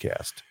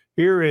podcast.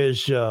 Here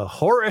is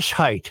Horace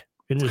Heidt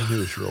in his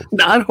newsroom.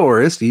 Not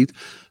Horace. He's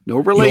no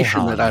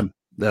relation that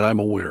I'm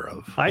aware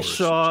of. I Horace.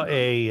 saw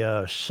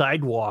a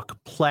sidewalk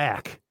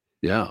plaque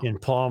Yeah. in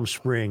Palm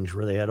Springs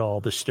where they had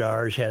all the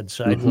stars had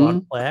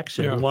sidewalk plaques,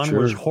 and one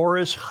was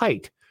Horace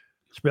Heidt,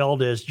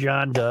 spelled as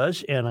John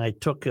does. And I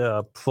took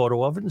a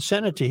photo of it and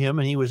sent it to him,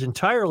 and he was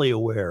entirely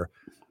aware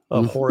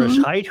of Horace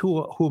Heidt,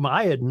 whom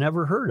I had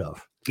never heard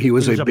of. He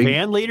was a big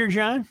band leader,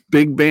 John?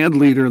 Big band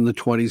leader in the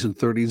 20s and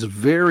 30s,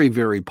 very,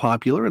 very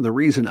popular. And the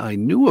reason I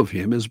knew of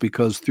him is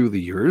because through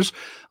the years,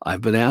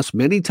 I've been asked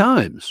many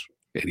times,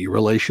 any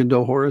relation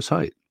to Horace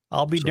Heidt?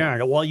 I'll be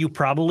darned. Well, you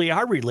probably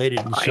are related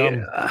in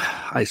some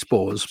I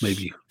suppose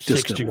maybe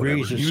 6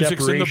 degrees of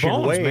Music's in the separation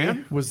bones, way.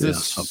 man. Was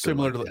this something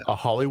similar like to a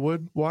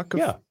Hollywood walk?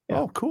 Yeah.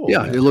 Oh, cool.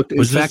 Yeah, it looked. In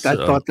Was fact, this,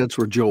 I thought that's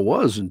where Joe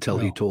was until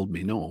he told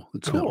me no,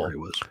 that's not where he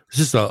was. Is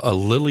this a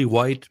lily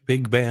white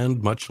big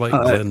band, much like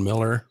Glenn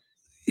Miller?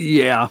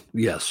 Yeah.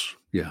 Yes.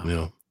 Yeah.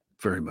 Yeah.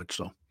 Very much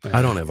so.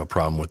 I don't have a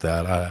problem with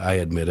that. I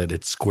admit it.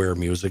 It's square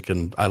music,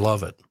 and I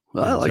love it.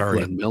 Well, I like Sorry.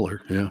 Glenn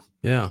Miller. Yeah.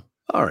 Yeah.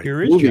 All right.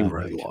 Here is Moving John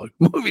right Heidt. along.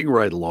 Moving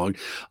right along.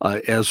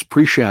 As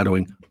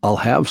pre-shadowing, I'll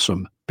have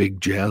some big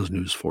jazz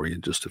news for you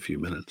in just a few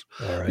minutes.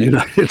 All right. The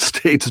United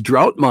States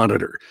Drought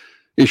Monitor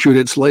issued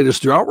its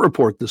latest drought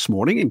report this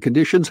morning, and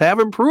conditions have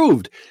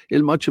improved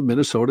in much of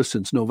Minnesota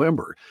since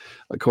November.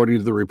 According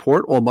to the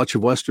report, while much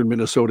of western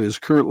Minnesota is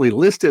currently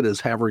listed as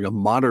having a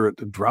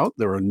moderate drought,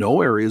 there are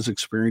no areas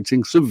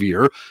experiencing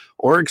severe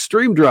or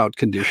extreme drought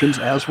conditions,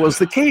 as was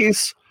the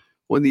case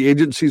when the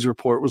agency's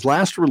report was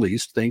last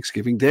released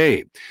Thanksgiving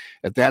Day.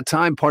 At that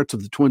time, parts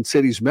of the Twin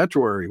Cities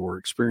metro area were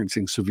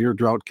experiencing severe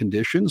drought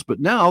conditions,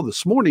 but now,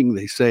 this morning,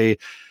 they say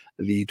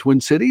the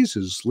Twin Cities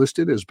is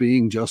listed as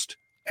being just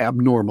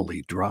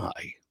abnormally dry.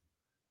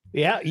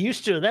 Yeah,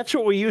 that's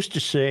what we used to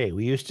say.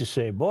 We used to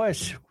say,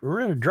 boys, we're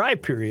in a dry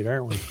period,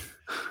 aren't we?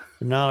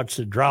 And now it's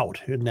a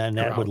drought, and then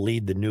that would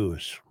lead the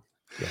news.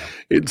 Yeah.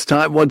 It's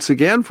time once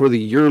again for the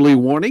yearly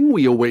warning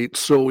we await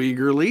so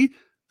eagerly.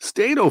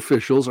 State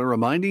officials are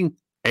reminding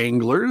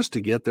anglers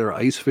to get their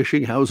ice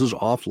fishing houses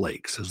off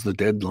lakes as the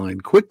deadline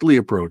quickly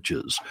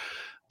approaches.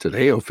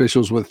 Today,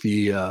 officials with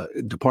the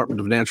Department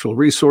of Natural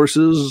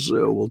Resources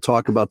will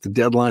talk about the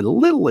deadline a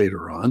little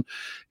later on,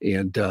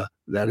 and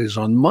that is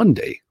on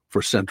Monday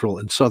for central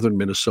and southern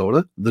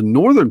Minnesota. The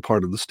northern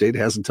part of the state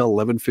has until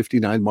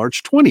 11:59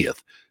 March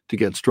 20th to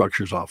get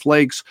structures off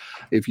lakes.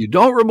 If you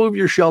don't remove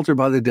your shelter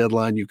by the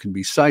deadline, you can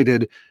be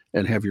cited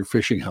and have your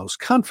fishing house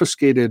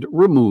confiscated,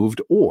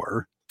 removed,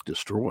 or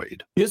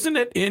destroyed. Isn't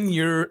it in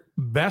your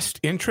best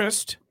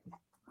interest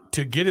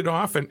to get it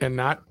off and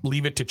not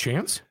leave it to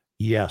chance?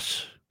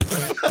 Yes.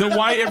 Then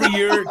why every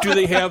year do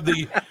they have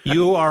the...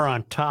 You are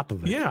on top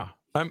of it. Yeah.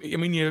 I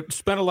mean, you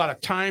spent a lot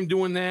of time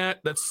doing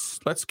that.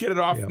 Let's get it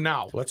off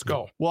now. Let's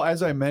go. Well,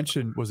 as I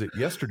mentioned, was it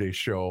yesterday's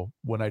show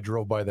when I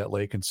drove by that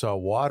lake and saw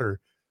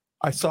water?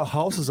 I saw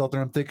houses out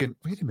there. I'm thinking,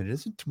 wait a minute,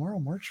 isn't tomorrow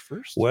March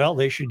 1st? Well,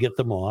 they should get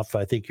them off.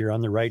 I think you're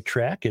on the right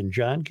track. And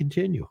John,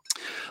 continue.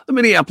 The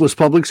Minneapolis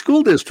Public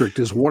School District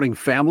is warning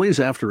families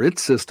after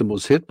its system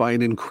was hit by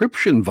an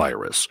encryption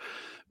virus.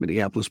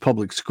 Minneapolis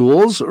Public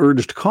Schools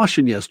urged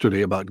caution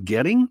yesterday about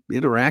getting,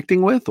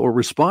 interacting with, or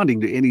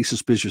responding to any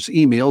suspicious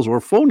emails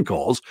or phone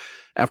calls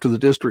after the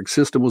district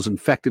system was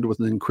infected with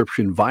an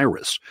encryption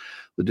virus.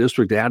 The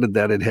district added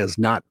that it has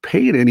not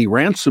paid any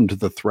ransom to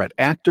the threat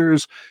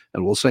actors,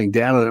 and while saying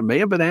data that may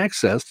have been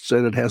accessed,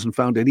 said it hasn't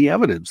found any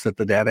evidence that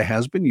the data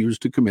has been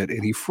used to commit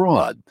any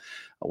fraud.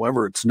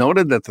 However, it's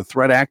noted that the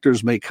threat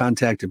actors may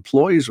contact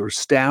employees or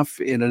staff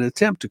in an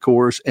attempt to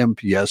coerce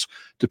MPS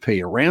to pay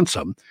a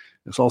ransom.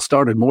 This all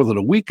started more than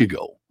a week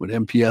ago when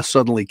MPS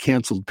suddenly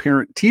canceled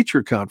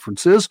parent-teacher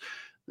conferences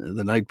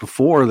the night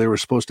before they were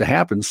supposed to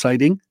happen,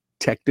 citing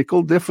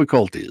technical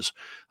difficulties.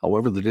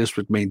 However, the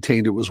district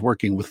maintained it was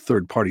working with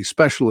third-party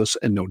specialists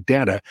and no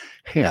data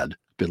had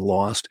been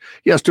lost.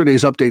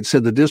 Yesterday's update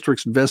said the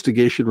district's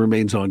investigation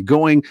remains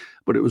ongoing,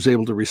 but it was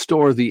able to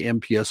restore the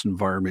MPS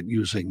environment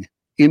using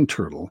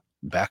internal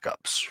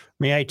backups.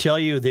 May I tell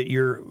you that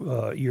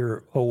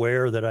you're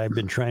aware that I've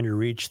been trying to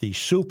reach the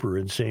super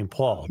in St.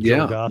 Paul,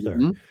 Joe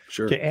Gothard,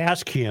 sure. to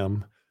ask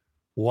him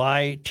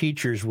why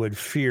teachers would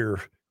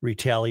fear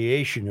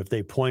retaliation if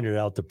they pointed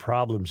out the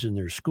problems in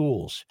their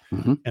schools.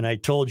 And I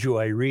told you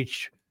I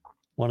reached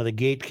one of the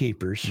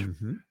gatekeepers,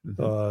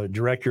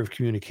 director of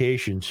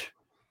communications,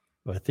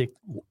 I think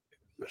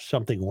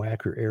something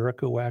Wacker,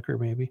 Erica Wacker,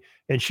 maybe.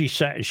 And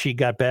she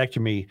got back to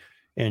me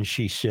and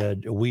she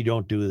said, we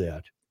don't do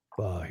that.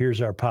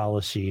 Here's our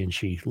policy. And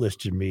she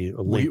listed me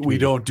a link. We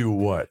don't do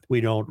what?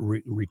 We don't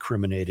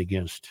recriminate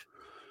against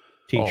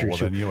teachers. Oh, well,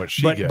 then you know what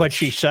she gets. But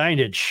she signed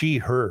it, she,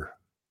 her.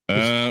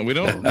 We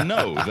don't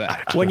know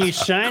that. When you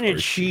sign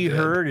it, she,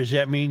 her, does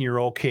that mean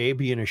you're okay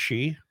being a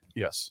she?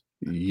 Yes.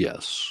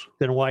 Yes.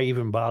 Then why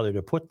even bother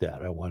to put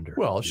that, I wonder?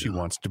 Well, she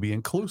wants to be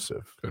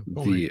inclusive.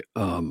 But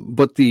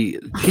the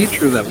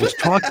teacher that was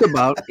talked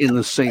about in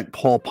the St.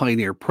 Paul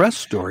Pioneer Press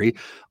story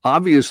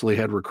obviously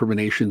had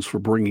recriminations for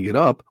bringing it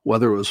up,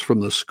 whether it was from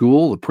the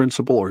school, the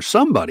principal, or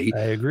somebody. I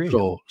agree.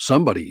 So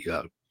somebody,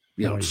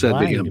 said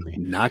to him,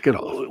 knock it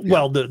off.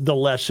 Well, the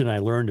lesson I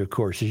learned, of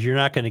course, is you're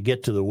not going to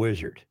get to the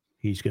wizard.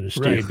 He's going to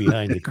stay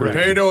behind the curtain.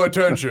 Pay no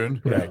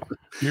attention. Right.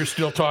 You're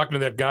still talking to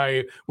that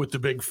guy with the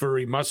big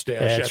furry mustache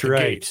That's at the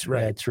right. gates.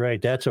 Right. That's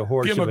right. That's a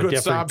horse Give him of a a good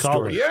different sob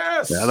color. story.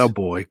 Yes. That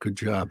boy. Good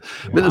job.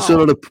 Wow.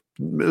 Minnesota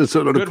Good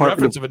Department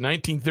reference of a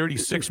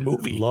 1936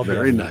 movie. Love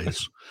Very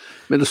nice.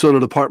 Minnesota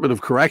Department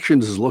of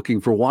Corrections is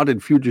looking for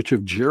wanted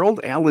fugitive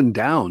Gerald Allen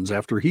Downs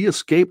after he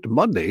escaped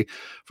Monday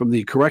from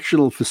the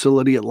correctional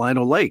facility at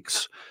Lino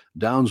Lakes.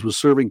 Downs was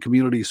serving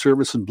community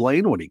service in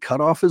Blaine when he cut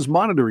off his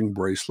monitoring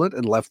bracelet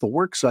and left the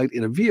work site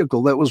in a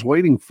vehicle that was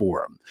waiting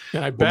for him.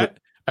 And I bet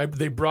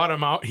they brought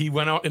him out. He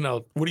went out in a,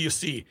 what do you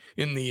see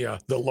in the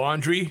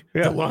laundry?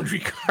 Yeah. The laundry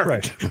cart,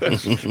 Right.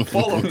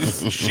 full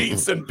of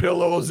sheets and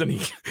pillows, and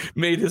he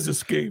made his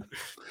escape.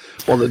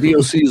 While the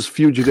DOC's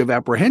Fugitive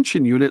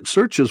Apprehension Unit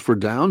searches for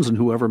Downs and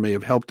whoever may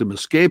have helped him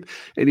escape,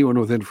 anyone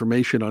with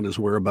information on his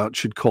whereabouts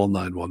should call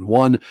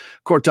 911.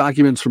 Court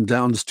documents from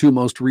Downs' two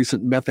most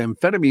recent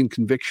methamphetamine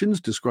convictions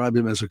describe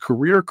him as a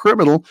career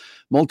criminal,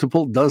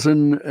 multiple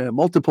dozen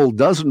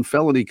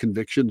felony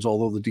convictions,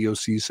 although the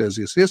DOC says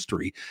his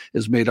history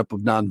is made up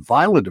of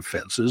nonviolent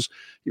offenses.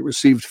 He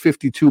received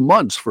 52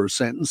 months for a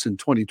sentence in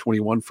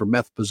 2021 for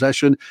meth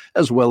possession,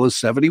 as well as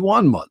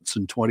 71 months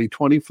in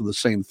 2020 for the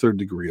same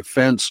third-degree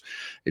offense.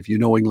 If you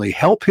knowingly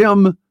help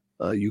him,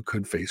 you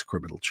could face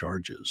criminal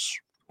charges.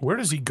 Where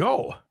does he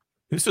go?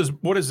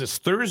 What is this,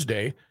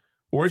 Thursday?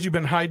 Where has he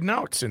been hiding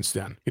out since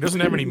then? He doesn't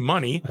have any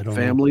money.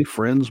 Family,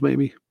 friends,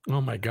 maybe.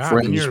 Oh, my God.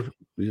 Friends. And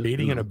you're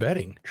aiding and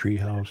abetting.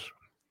 Treehouse.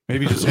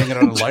 Maybe just hanging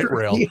on a light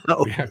rail.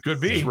 Yeah, could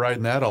be. Just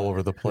riding that all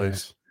over the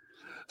place.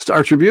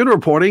 Star Tribune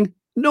reporting,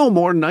 no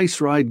more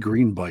Nice Ride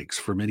green bikes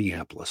for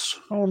Minneapolis.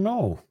 Oh,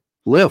 no.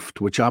 Lyft,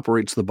 which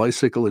operates the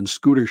bicycle and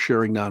scooter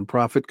sharing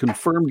nonprofit,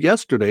 confirmed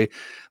yesterday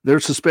they're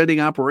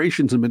suspending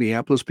operations in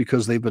Minneapolis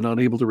because they've been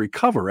unable to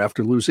recover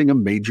after losing a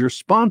major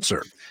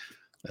sponsor.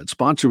 That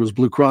sponsor was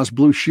Blue Cross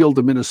Blue Shield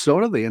of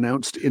Minnesota. They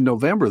announced in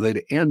November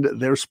they'd end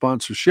their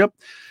sponsorship.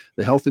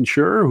 The health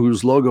insurer,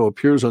 whose logo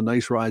appears on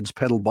Nice Ride's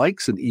pedal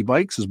bikes and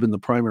e-bikes, has been the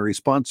primary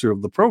sponsor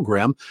of the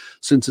program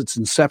since its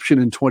inception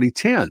in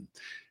 2010.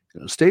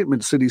 In a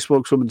statement, city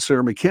spokeswoman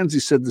Sarah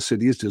McKenzie said the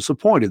city is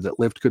disappointed that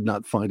Lyft could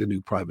not find a new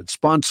private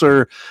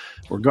sponsor.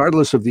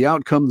 Regardless of the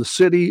outcome, the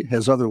city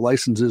has other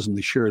licenses in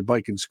the shared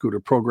bike and scooter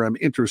program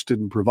interested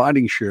in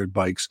providing shared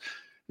bikes,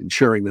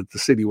 ensuring that the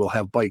city will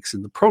have bikes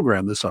in the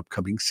program this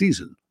upcoming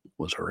season,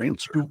 was her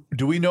answer.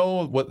 Do we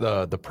know what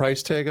the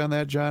price tag on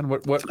that, John?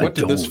 What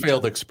did this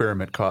failed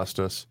experiment cost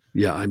us?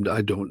 Yeah,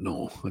 I don't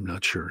know. I'm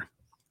not sure.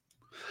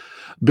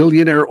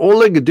 Billionaire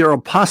Oleg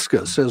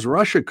Deripaska says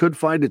Russia could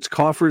find its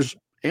coffers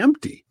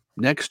empty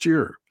next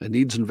year and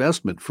needs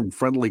investment from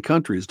friendly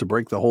countries to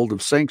break the hold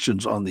of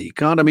sanctions on the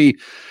economy.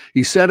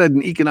 He said at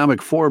an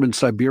economic forum in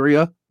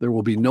Siberia, there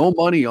will be no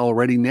money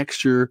already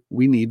next year.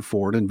 We need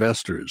foreign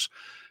investors.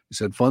 He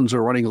said funds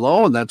are running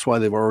low, and that's why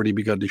they've already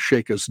begun to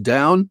shake us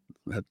down.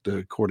 That,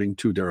 according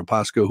to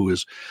Deripaska, who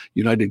is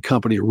United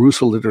Company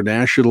Rusal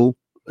International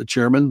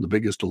chairman, the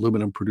biggest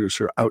aluminum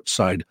producer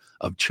outside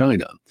of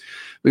China.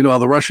 Meanwhile,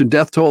 the Russian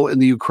death toll in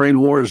the Ukraine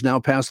war is now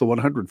past the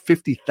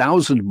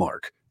 150,000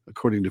 mark,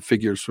 according to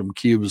figures from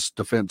Kyiv's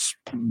defense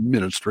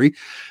ministry.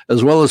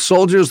 As well as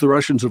soldiers, the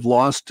Russians have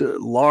lost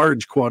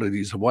large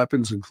quantities of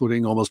weapons,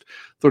 including almost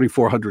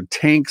 3,400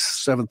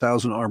 tanks,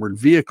 7,000 armored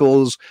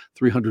vehicles,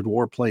 300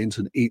 warplanes,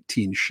 and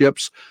 18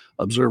 ships.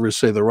 Observers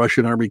say the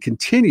Russian army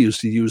continues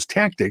to use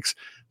tactics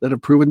that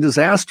have proven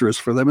disastrous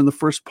for them in the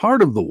first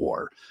part of the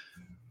war.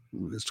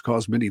 This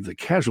caused many of the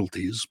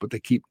casualties, but they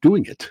keep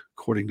doing it,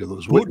 according to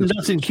those witnesses. Putin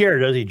doesn't care,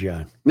 does he,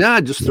 John?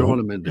 Nah, just throwing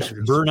them in there. Just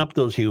burn up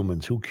those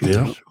humans. Who cares?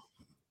 Yeah.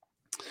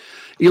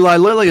 Eli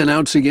Lilly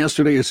announcing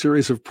yesterday a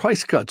series of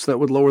price cuts that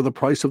would lower the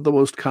price of the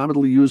most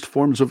commonly used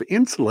forms of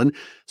insulin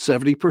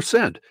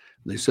 70%.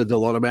 They said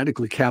they'll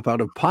automatically cap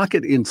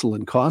out-of-pocket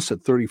insulin costs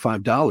at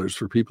 $35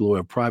 for people who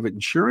have private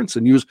insurance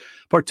and use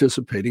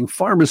participating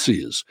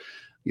pharmacies.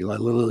 Eli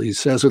Lilly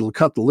says it'll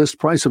cut the list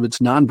price of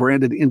its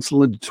non-branded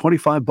insulin to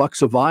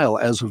 $25 a vial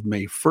as of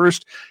May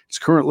 1st. Its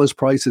current list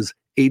price is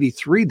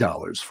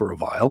 $83 for a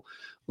vial.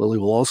 Lilly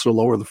will also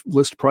lower the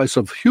list price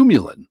of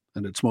Humulin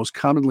and its most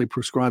commonly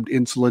prescribed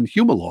insulin,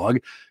 Humalog,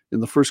 in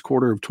the first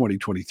quarter of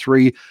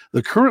 2023.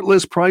 The current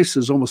list price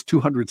is almost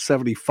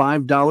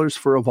 $275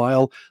 for a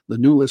vial. The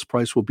new list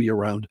price will be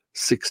around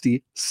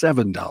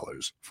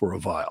 $67 for a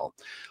vial.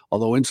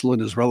 Although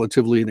insulin is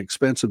relatively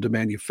inexpensive to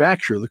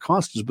manufacture, the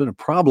cost has been a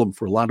problem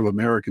for a lot of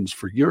Americans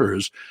for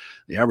years.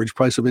 The average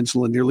price of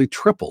insulin nearly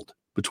tripled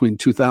between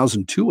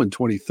 2002 and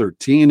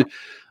 2013.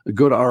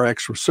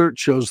 GoodRx research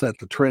shows that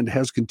the trend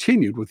has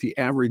continued, with the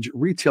average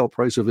retail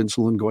price of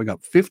insulin going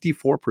up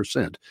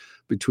 54%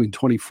 between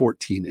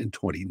 2014 and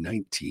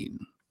 2019.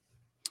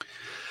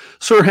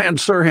 Sirhan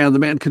Sirhan, the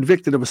man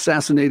convicted of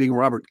assassinating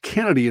Robert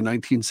Kennedy in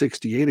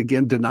 1968,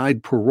 again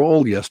denied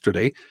parole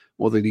yesterday,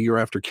 more than a year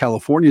after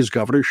California's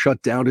governor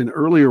shut down an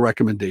earlier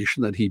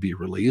recommendation that he be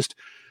released.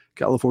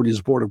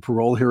 California's Board of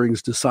Parole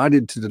Hearings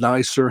decided to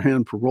deny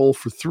Sirhan parole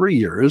for 3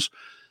 years.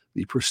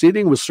 The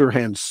proceeding was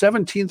Sirhan's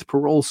 17th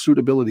parole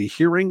suitability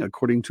hearing,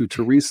 according to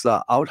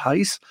Teresa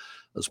Outhuis,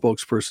 a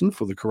spokesperson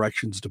for the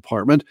Corrections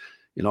Department.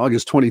 In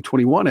August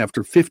 2021,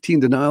 after 15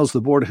 denials,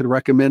 the board had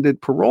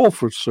recommended parole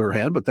for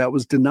Sirhan, but that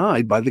was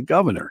denied by the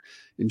governor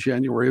in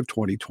January of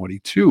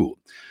 2022.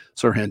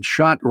 Sirhan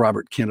shot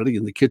Robert Kennedy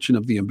in the kitchen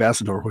of the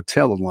Ambassador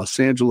Hotel in Los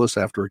Angeles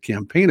after a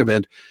campaign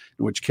event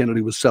in which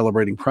Kennedy was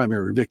celebrating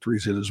primary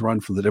victories in his run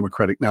for the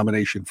Democratic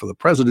nomination for the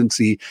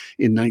presidency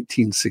in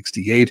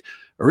 1968.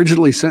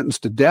 Originally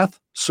sentenced to death,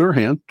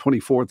 Sirhan,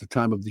 24 at the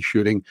time of the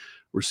shooting,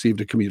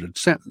 received a commuted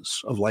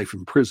sentence of life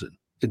in prison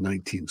in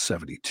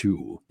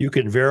 1972. You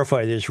can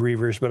verify this,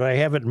 Reavers, but I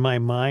have it in my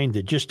mind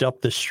that just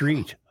up the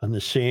street on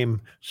the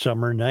same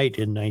summer night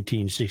in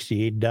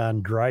 1968,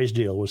 Don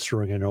Drysdale was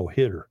throwing a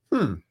no-hitter.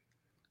 All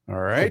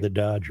right. For the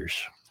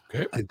Dodgers.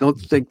 Okay. I don't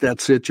think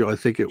that's it, Joe. I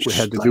think it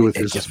had to do with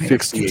his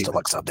 58. To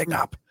look something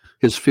up.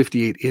 His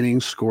 58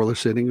 innings,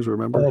 scoreless innings,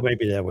 remember? Oh,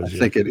 maybe that was I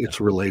think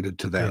it's related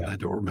to that. Yeah. I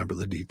don't remember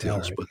the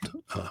details, right.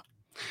 but...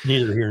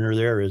 neither here nor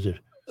there, is it?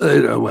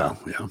 Well,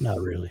 yeah.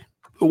 Not really.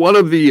 One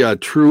of the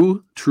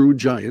true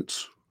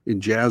giants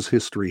in jazz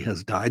history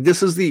has died.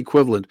 This is the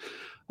equivalent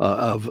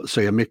of,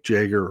 say, a Mick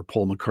Jagger or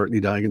Paul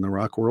McCartney dying in the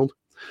rock world.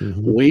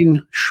 Mm-hmm.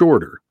 Wayne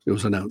Shorter, it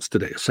was announced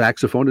today, a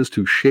saxophonist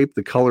who shaped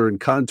the color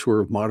and contour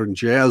of modern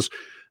jazz,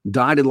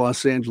 died in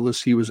Los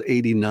Angeles. He was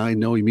 89.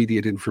 No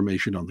immediate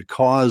information on the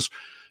cause.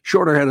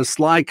 Shorter had a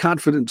sly,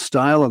 confident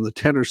style on the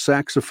tenor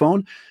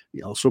saxophone.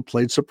 He also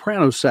played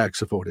soprano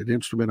saxophone, an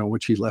instrument on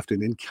which he left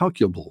an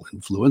incalculable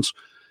influence.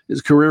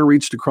 His career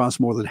reached across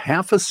more than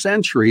half a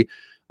century,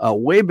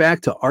 way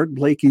back to Art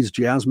Blakey's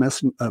Jazz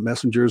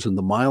Messengers and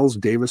the Miles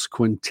Davis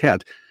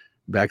Quintet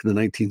back in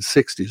the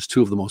 1960s,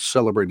 two of the most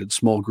celebrated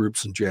small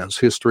groups in jazz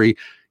history.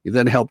 He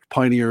then helped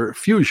pioneer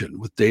fusion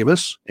with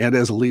Davis and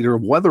as a leader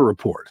of Weather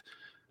Report.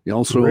 He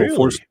also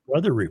forced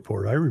Weather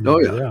Report. I remember. Oh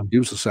yeah, that. He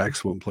was a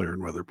saxophone player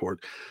in Weather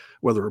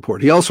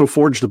Report. He also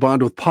forged a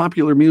bond with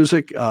popular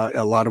music.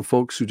 A lot of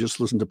folks who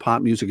just listen to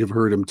pop music have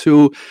heard him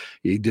too.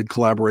 He did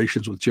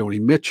collaborations with Joni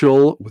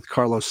Mitchell, with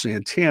Carlos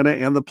Santana,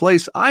 and the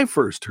place I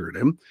first heard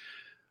him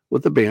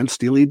with the band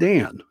Steely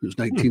Dan, whose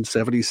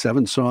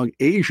 1977 song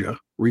Asia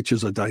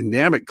reaches a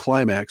dynamic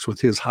climax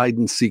with his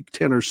hide-and-seek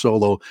tenor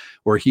solo,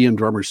 where he and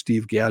drummer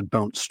Steve Gadd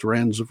bounce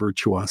strands of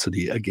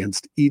virtuosity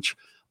against each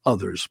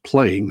other's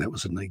playing. That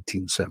was in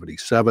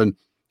 1977.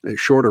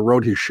 Shorter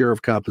wrote his share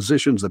of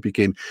compositions that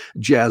became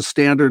jazz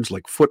standards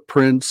like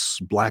Footprints,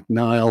 Black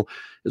Nile.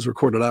 His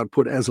recorded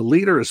output as a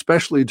leader,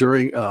 especially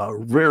during a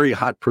very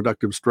hot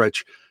productive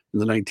stretch in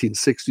the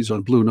 1960s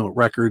on Blue Note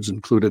Records,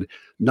 included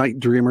Night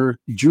Dreamer,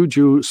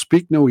 Juju,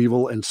 Speak No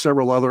Evil, and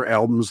several other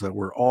albums that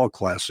were all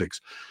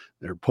classics.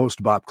 They're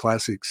post-bop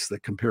classics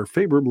that compare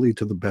favorably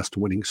to the best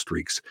winning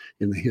streaks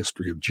in the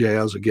history of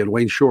jazz. Again,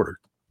 Wayne Shorter,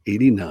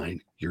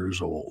 89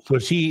 years old.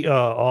 Was he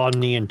on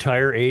the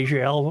entire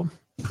Asia album?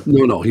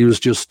 No, he was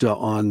just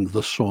on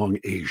the song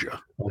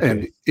Asia. Okay.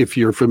 And if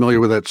you're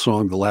familiar with that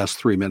song, the last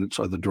 3 minutes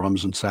are the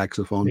drums and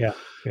saxophone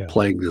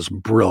playing this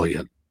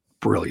brilliant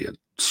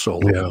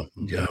solo.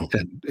 Yeah.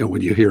 And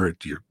when you hear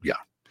it,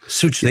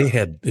 Such, they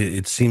had,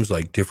 it seems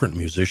like different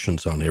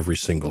musicians on every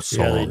single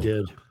song.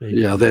 Yeah, they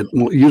did.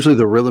 That usually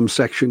the rhythm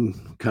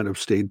section kind of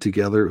stayed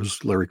together. It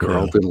was Larry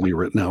Carlton, Lee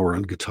Ritenour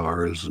on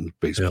guitars, and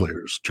bass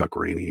players Chuck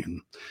Rainey,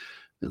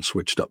 and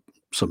switched up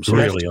some songs.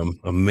 Really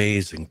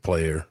amazing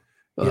player.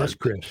 Yes,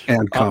 Chris.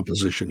 And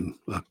composition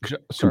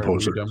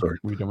composer.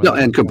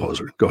 And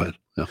composer. Go ahead.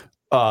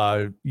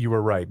 Yeah. You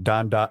were right.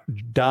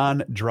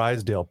 Don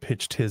Drysdale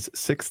pitched his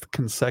 6th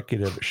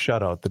consecutive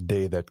shutout the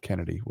day that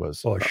Kennedy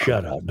was. Oh,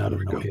 shutout, not a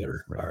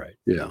no-hitter. All right.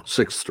 Yeah,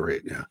 6th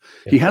straight. Yeah.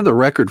 He had the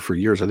record for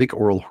years. I think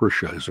Oral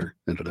Hershiser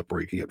ended up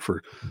breaking it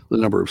for the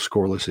number of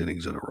scoreless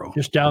innings in a row.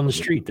 Just down the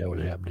street, that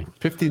was happening.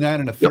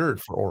 59 1/3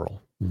 for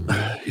Oral.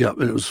 Yeah,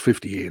 and it was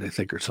 58, I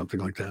think, or something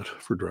like that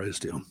for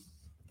Drysdale.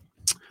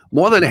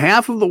 More than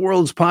half of the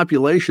world's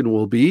population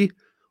will be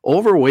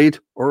overweight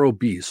or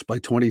obese by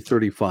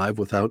 2035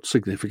 without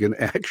significant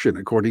action,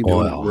 according to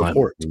a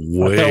report. I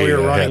thought we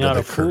were running out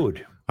of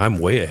food. I'm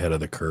way ahead of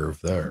the curve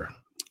there.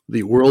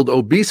 The World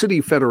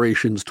Obesity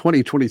Federation's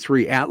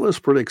 2023 Atlas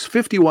predicts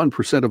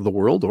 51% of the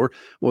world, or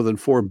more than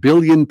 4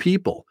 billion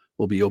people,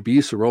 will be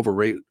obese or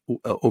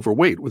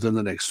overweight within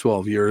the next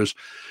 12 years.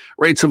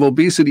 Rates of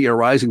obesity are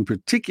rising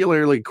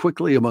particularly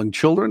quickly among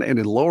children and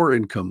in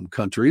lower-income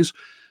countries.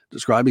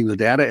 Describing the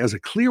data as a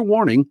clear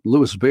warning,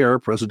 Louis Baer,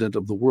 president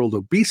of the World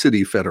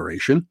Obesity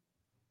Federation.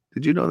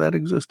 Did you know that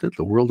existed?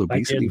 The World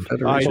Obesity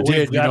Federation? I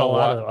did. Got a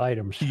lot of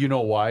items. You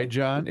know why,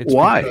 John?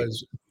 Why?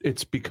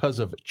 It's because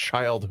of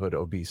childhood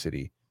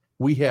obesity.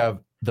 We have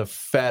the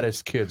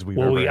fattest kids we've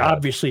ever we had.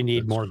 obviously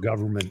need more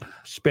government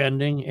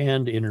spending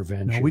and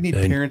intervention. No, we need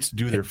parents to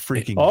do their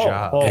freaking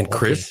job. And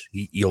Chris,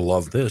 you'll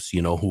love this.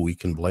 You know who we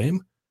can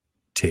blame?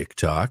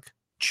 TikTok,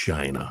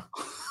 China.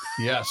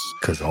 Yes.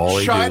 Because all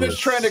they China's do is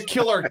trying to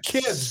kill our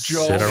kids,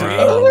 Joe. sit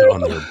around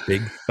on their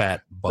big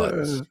fat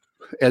butts.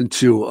 And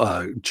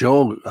to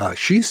Joe,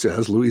 she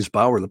says, Louise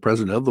Bauer, the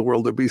president of the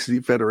World Obesity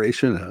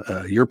Federation,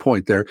 your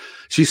point there,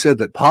 she said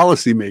that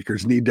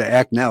policymakers need to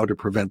act now to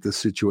prevent this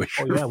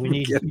situation. Oh, yeah,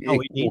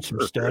 we need some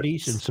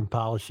studies and some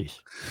policies.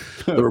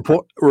 The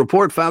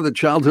report found that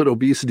childhood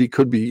obesity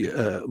could be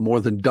more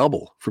than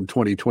double from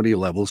 2020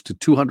 levels to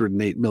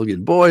 208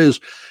 million boys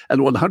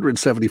and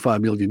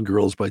 175 million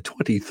girls by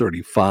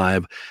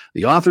 2035.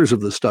 The authors of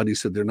the study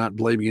said they're not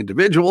blaming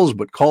individuals,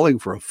 but calling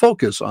for a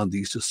focus on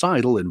the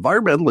societal,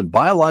 environmental, and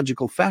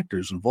biological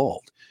factors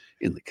involved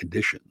in the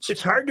conditions.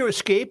 It's hard to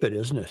escape it,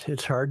 isn't it?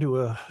 It's hard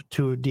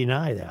to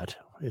deny that.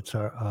 It's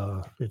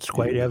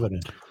quite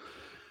evident.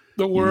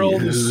 The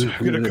world is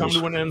going to come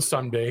to an end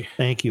someday.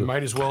 Thank you.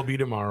 Might as well be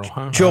tomorrow,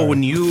 huh? Joe,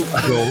 when you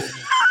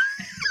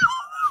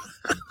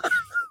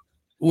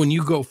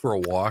go for a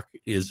walk,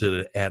 is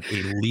it at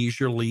a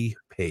leisurely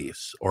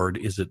pace or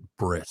is it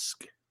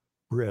brisk?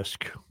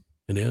 Brisk.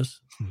 It is?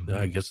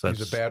 I guess that's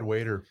He's a bad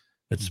waiter.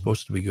 It's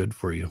supposed to be good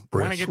for you. I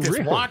want to get this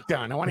walk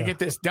done. I want to get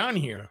this done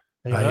here.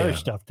 I got other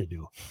stuff to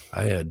do.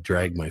 I had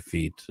dragged my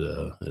feet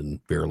and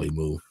barely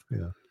move.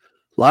 Yeah.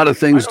 A lot of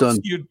things done.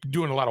 You're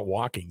doing a lot of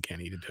walking,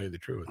 Kenny, to tell you the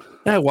truth.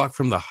 I walk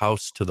from the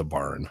house to the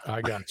barn.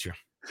 I got you.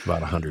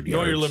 About 100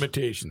 yards. Know your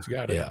limitations.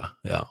 Got it.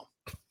 Yeah.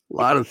 A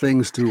lot of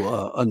things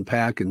to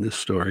unpack in this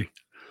story.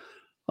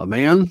 A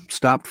man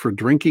stopped for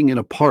drinking in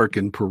a park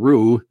in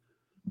Peru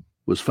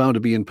was found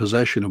to be in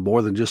possession of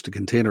more than just a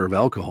container of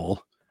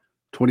alcohol.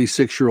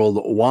 26-year-old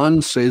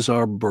Juan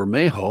Cesar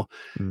Bermejo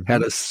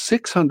had a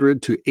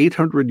 600 to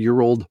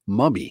 800-year-old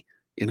mummy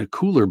in a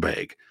cooler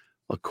bag,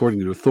 according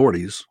to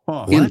authorities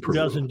in Peru. Who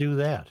doesn't do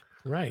that?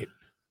 Right.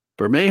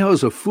 Bermejo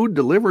is a food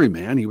delivery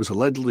man. He was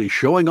allegedly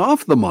showing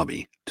off the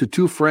mummy to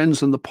two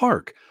friends in the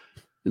park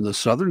in the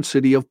southern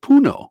city of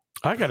Puno.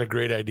 I got a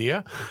great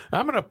idea.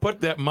 I'm going to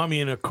put that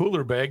mummy in a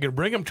cooler bag and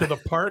bring him to the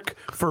park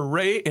for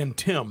Ray and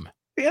Tim.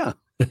 Yeah.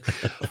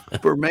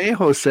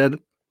 Bermejo said,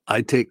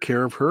 I take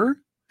care of her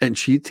and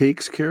she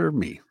takes care of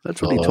me.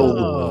 That's what he told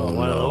them. Oh,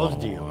 one of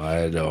those deals.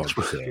 I don't.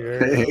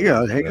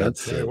 Hang on.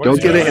 Don't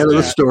get ahead of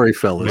the story,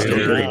 fellas. Don't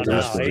get ahead of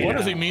the story. What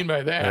does he mean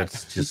by that?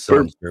 That just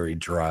sounds very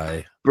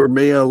dry.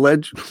 Bermejo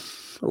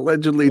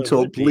allegedly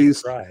told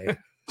police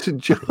to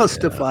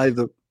justify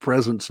the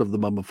presence of the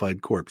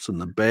mummified corpse in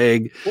the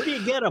bag. Where do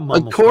you get a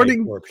mummified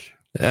corpse?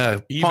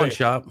 Pawn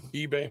shop.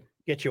 eBay.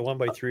 Get you one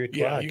by 3 o'clock.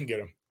 Yeah, you can get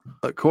them.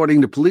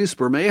 According to police,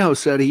 Bermejo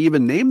said he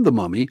even named the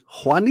mummy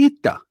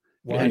Juanita.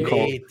 And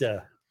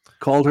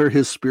called her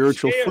his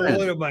spiritual friend.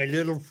 Hello to my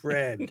little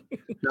friend.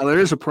 Now, there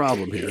is a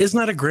problem here. Isn't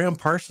that a Graham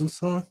Parsons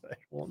song?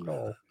 Oh,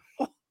 no.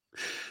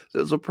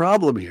 There's a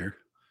problem here.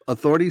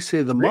 Authorities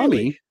say the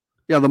mummy.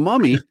 Yeah, the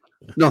mummy.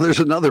 No, there's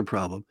another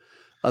problem.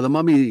 The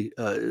mummy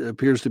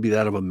appears to be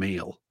that of a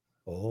male.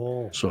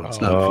 Oh. So it's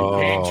not a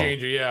female. Game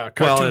changer, yeah. Well, it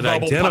Cartoon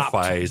bubble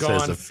identifies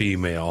popped, as a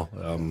female.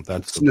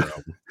 That's the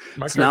problem.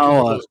 My It's cartoon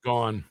now, bubble is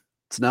gone.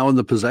 It's now in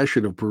the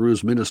possession of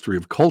Peru's Ministry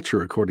of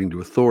Culture, according to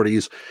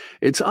authorities.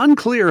 It's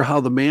unclear how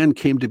the man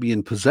came to be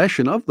in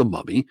possession of the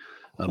mummy.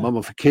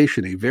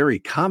 Mummification, a very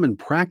common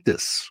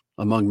practice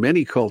among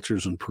many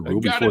cultures in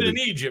Peru. Got it in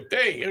Egypt.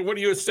 Hey, what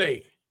do you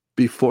say?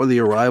 Before the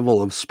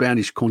arrival of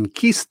Spanish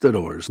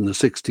conquistadors in the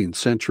 16th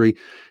century.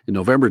 In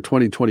November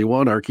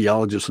 2021,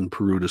 archaeologists in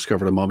Peru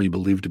discovered a mummy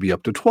believed to be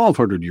up to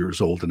 1,200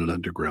 years old in an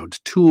underground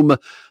tomb.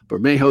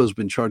 Bermejo has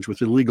been charged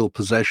with illegal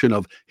possession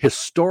of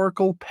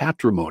historical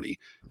patrimony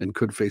and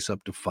could face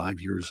up to 5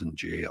 years in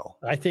jail.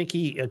 I think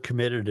he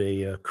committed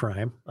a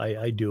crime.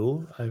 I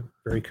do. I'm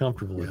very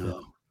comfortable with it.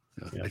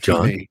 Yeah.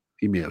 John?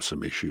 He may have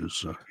some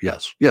issues.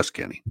 Yes,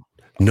 Kenny.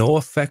 No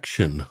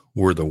affection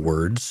were the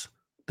words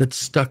that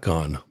stuck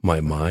on my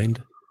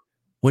mind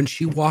when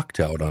she walked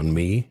out on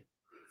me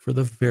for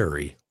the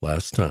very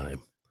last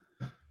time.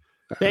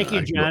 Thank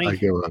you, Johnny. I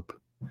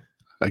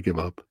give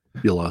up.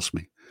 You lost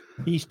me.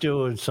 He's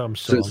doing some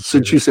song.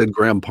 Since you said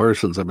Graham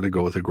Parsons, I'm going to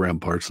go with a Graham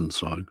Parsons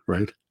song,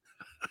 right?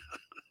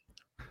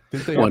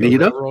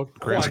 Juanita?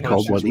 It's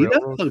called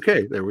Juanita?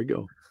 Okay, there we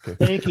go.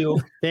 Okay. Thank you.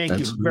 Thank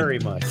you very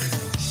much.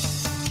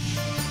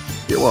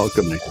 You're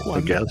welcome, I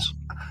guess.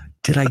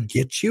 Did I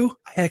get you?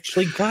 I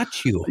actually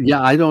got you.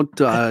 Yeah, I don't.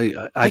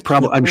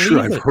 I'm sure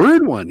I've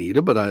heard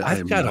Juanita, but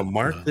I've got to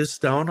mark this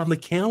down on the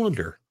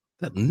calendar.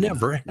 That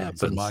never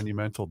happens. It's a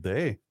monumental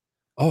day.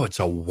 Oh, it's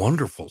a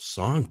wonderful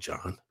song,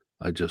 John.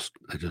 I just,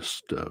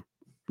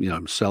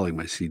 I'm selling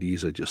my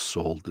CDs. I just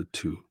sold the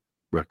 2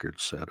 record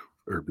set,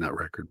 or not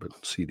record, but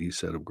CD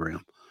set of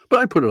Graham. But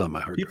I put it on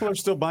my hard People drive. are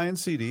still buying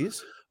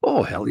CDs?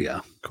 Oh, hell yeah.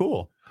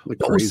 Cool. Like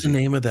what crazy. was the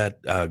name of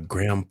that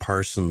Graham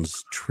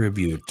Parsons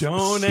tribute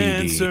Don't CD?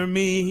 answer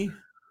me.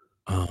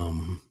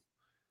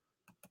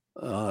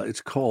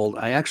 It's called,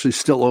 I actually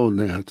still own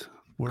that.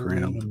 We're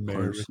Graham an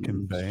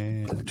American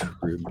Parsons band.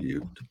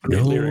 tribute.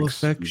 No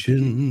lyrics.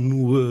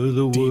 affection were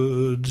the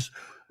words.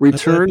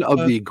 Return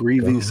of the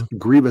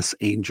Grievous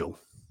Angel.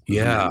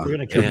 Yeah. We're going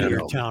to come to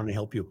your town and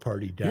help you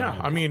party down.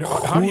 Yeah, I mean,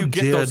 how do you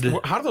get those?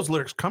 How do those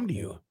lyrics come to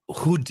you?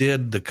 Who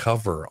did the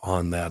cover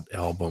on that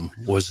album?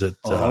 Was it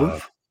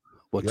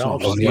What's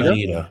Ralph on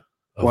Juanita?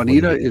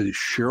 Juanita is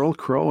Sheryl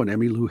Crow and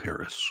Emmylou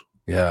Harris.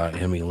 Yeah,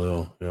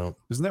 Emmylou. Yeah.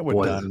 Isn't that what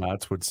Boy. Don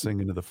Knotts would sing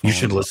into the phone? You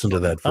should listen to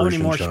that How many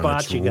version, more John.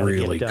 spots It's you gotta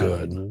really get done?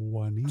 good.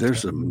 Juanita.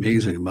 There's an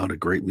amazing amount of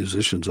great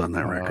musicians on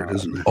that record,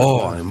 isn't there? Oh,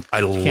 I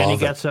love Kenny it.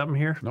 got something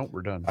here? Nope,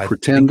 we're done. I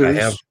Pretenders. think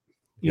I have.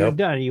 You're Yep.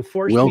 done. You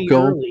forced me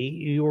Wilco. early.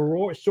 You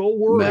were so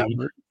worried.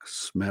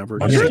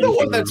 Mavericks. You're the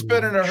one that's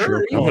been in a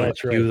hurry. I'm going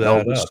to cue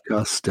that Elvis up.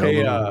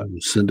 Costello, Hey,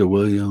 Cinda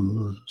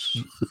Williams,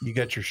 You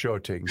got your show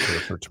taken care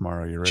of for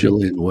tomorrow. You ready?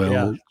 Jillian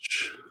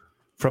Welch.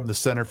 From the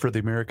Center for the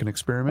American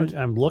Experiment.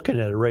 I'm looking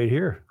at it right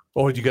here.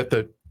 Oh, you got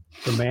the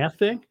math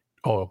thing?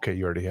 Oh, okay.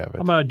 You already have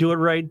it. I'm going to do it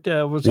right.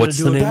 What's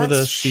the name of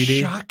the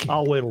CD? Shocking.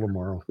 I'll wait till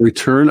tomorrow.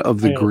 Return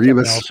of the I know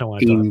Grievous something else I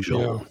wanna talk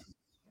Angel. about.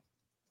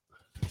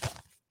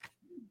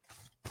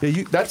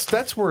 Yeah,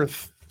 that's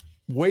worth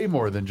way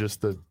more than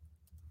just the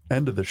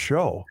end of the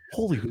show.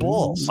 Holy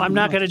balls. I'm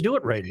not going to do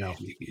it right now.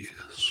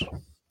 Yes.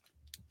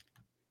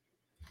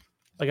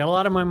 I got a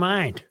lot on my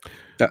mind.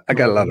 I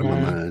got a lot on my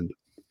mind.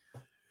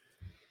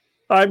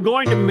 I'm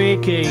going to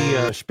make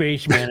a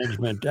space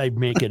management. I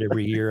make it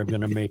every year. I'm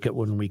going to make it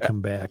when we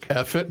come back.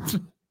 F it.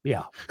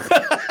 Yeah.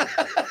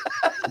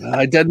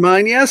 I did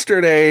mine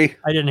yesterday.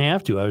 I didn't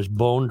have to. I was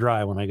bone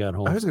dry when I got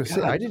home. I was going to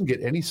say, I didn't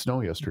get any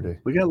snow yesterday.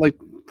 We got like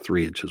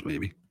 3 inches,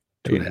 maybe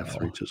 2.5,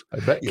 3 inches. I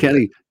bet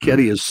you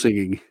Kenny is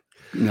singing.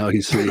 Now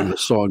he's singing the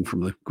song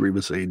from the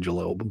Grievous Angel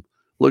album.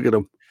 Look at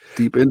him,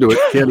 deep into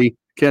it.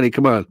 Kenny,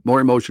 come on, more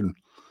emotion.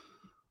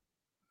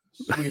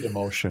 Sweet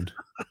emotion.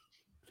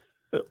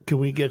 Can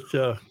we get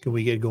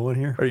going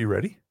here? Are you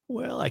ready?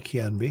 Well, I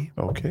can be.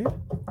 Okay.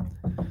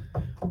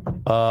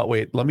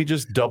 Wait, let me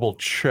just double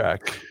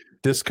check.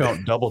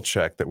 Discount double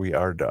check that we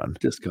are done.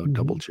 Discount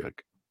double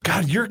check.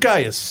 God, your guy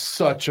is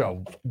such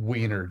a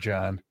wiener,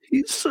 John.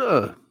 He's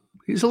a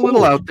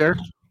little out there.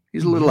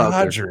 He's a little out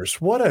there. Rogers,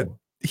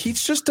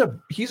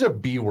 he's a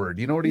B word.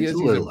 You know what he is?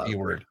 He's a B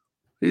word.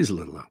 He's a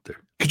little out there.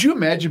 Could you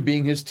imagine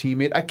being his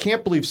teammate? I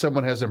can't believe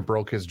someone hasn't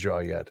broke his jaw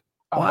yet.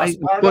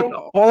 But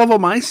all of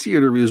them I see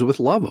interviews with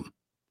love him,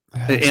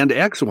 and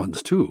ex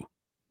ones too.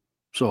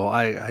 So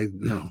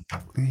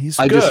he's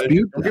I good.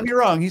 dispute. Don't get me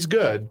wrong, he's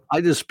good.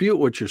 I dispute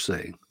what you're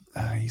saying.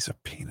 He's a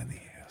pain in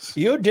the ass.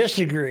 You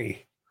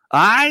disagree.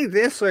 I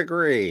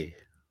disagree.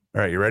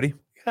 All right, you ready?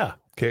 Yeah.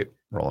 Okay,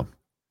 rolling.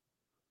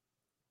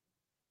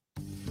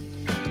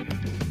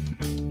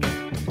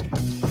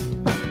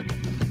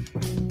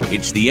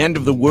 It's the end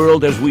of the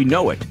world as we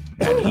know it,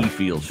 and he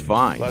feels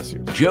fine. Bless you.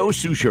 Joe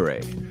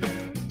Souchere.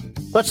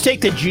 Let's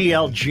take the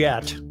GL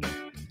jet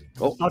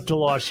out to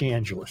Los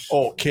Angeles.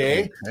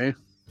 Okay.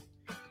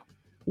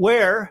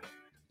 Where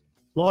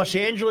Los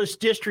Angeles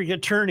District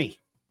Attorney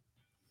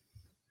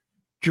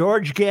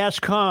George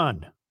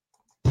Gascon.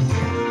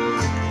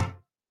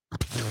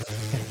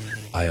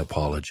 I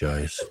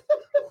apologize.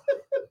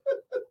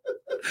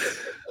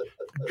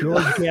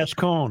 George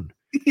Gascon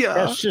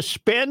Yeah. has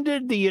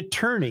suspended the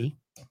attorney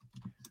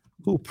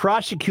who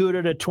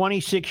prosecuted a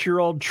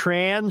 26-year-old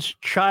trans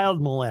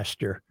child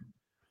molester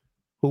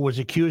who was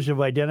accused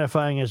of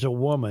identifying as a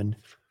woman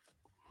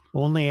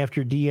only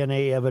after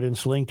DNA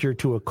evidence linked her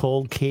to a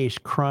cold case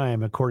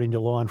crime, according to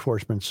law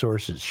enforcement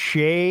sources.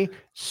 Shay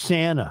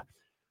Santa,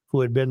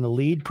 who had been the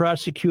lead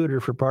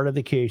prosecutor for part of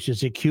the case,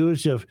 is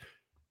accused of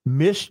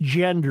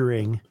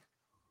misgendering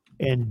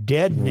and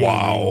dead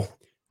naming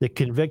the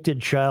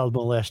convicted child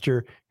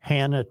molester,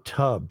 Hannah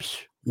Tubbs.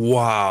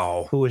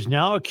 Wow. Who is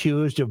now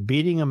accused of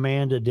beating a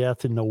man to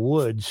death in the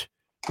woods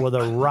with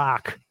a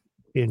rock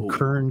in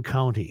Kern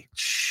County.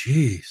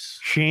 Jeez.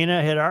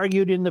 Shayna had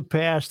argued in the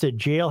past that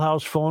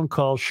jailhouse phone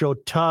calls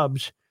showed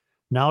Tubbs,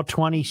 now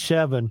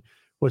 27,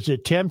 was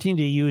attempting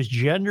to use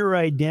gender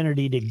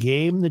identity to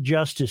game the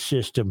justice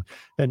system,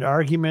 an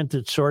argument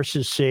that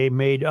sources say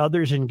made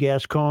others in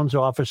Gascon's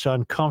office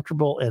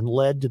uncomfortable and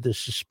led to the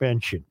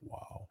suspension.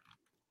 Wow.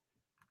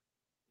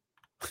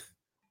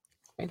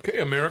 Okay,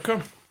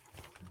 America,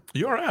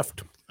 you're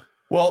effed.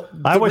 Well,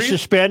 I was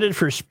suspended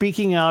for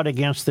speaking out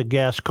against the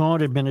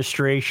Gascon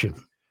administration.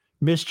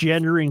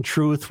 Misgendering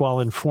truth while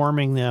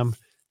informing them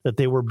that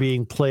they were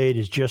being played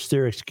is just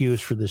their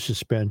excuse for the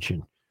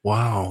suspension.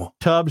 Wow.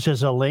 Tubbs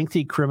has a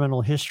lengthy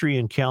criminal history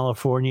in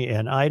California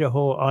and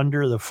Idaho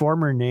under the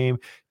former name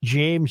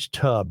James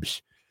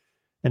Tubbs,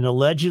 and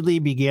allegedly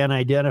began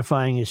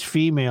identifying as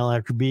female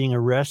after being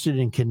arrested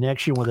in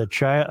connection with a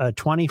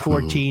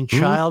 2014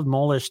 child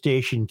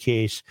molestation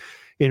case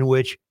in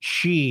which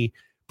she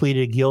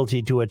pleaded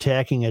guilty to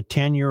attacking a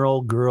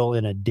 10-year-old girl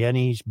in a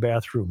Denny's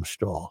bathroom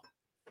stall.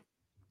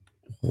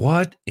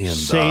 What in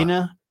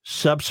Sena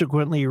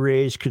subsequently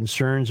raised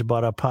concerns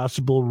about a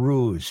possible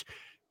ruse.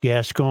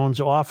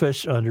 Gascon's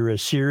office, under a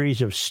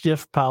series of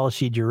stiff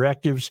policy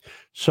directives,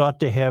 sought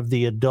to have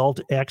the adult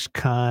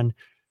ex-con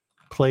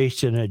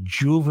placed in a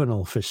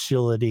juvenile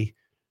facility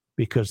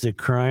because the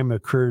crime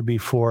occurred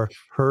before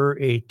her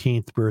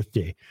 18th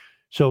birthday.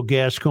 So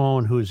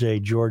Gascon, who's a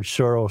George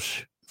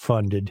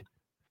Soros-funded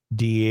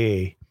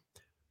DA,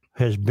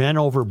 has bent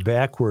over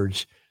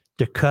backwards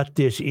to cut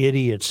this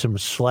idiot some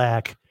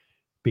slack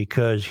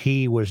because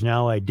he was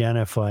now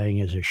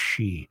identifying as a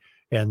she.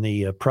 And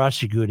the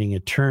prosecuting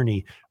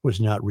attorney was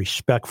not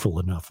respectful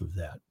enough of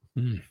that.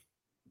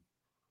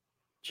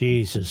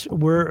 Jesus,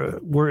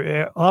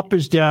 we're up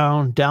is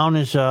down, down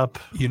is up.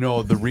 You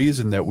know, the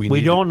reason that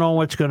we don't know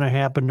what's going to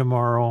happen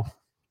tomorrow.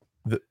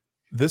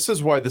 This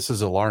is why this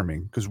is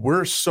alarming, because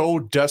we're so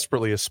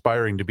desperately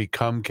aspiring to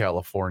become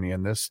California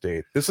in this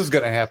state. This is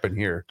going to happen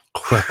here.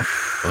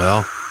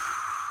 Well,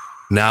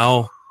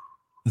 now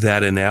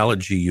that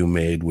analogy you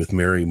made with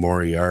Mary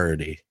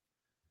Moriarty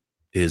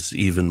is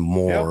even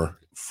more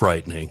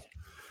frightening.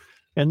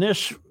 And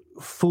this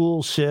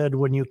fool said,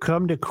 when you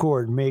come to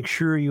court, make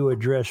sure you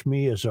address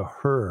me as a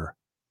her.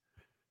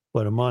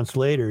 But a month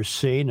later,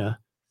 Sena,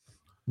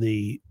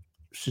 the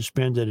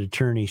suspended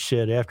attorney,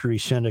 said after he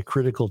sent a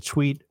critical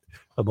tweet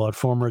about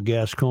former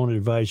Gascon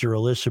advisor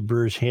Alyssa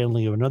Burr's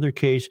handling of another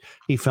case,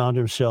 he found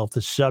himself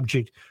the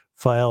subject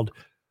filed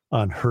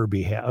on her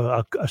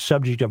behalf, a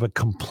subject of a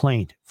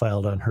complaint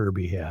filed on her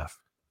behalf.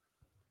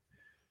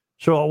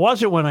 So it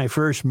wasn't when I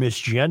first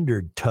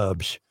misgendered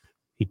Tubbs,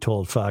 he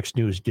told Fox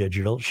News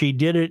Digital. She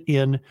did it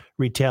in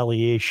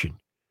retaliation.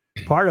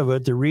 Part of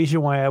it, the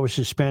reason why I was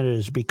suspended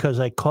is because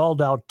I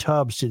called out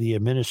Tubbs to the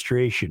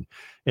administration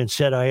and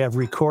said I have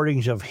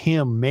recordings of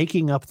him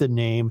making up the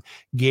name,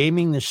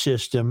 gaming the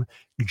system,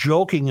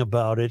 joking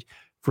about it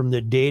from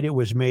the date it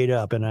was made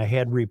up. And I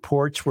had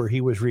reports where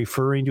he was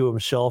referring to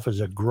himself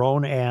as a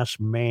grown-ass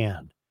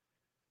man.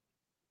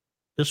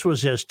 This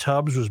was as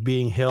Tubbs was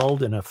being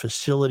held in a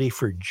facility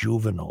for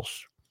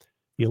juveniles.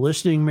 You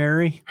listening,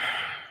 Mary?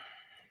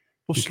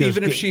 Well,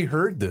 even if she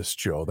heard this,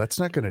 Joe, that's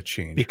not going to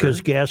change. Because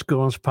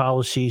Gascon's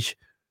policies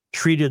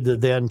treated the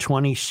then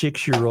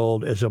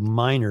 26-year-old as a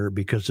minor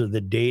because of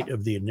the date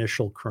of the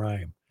initial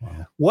crime.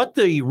 Wow. What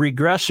the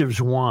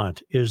regressives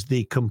want is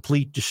the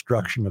complete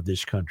destruction of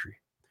this country.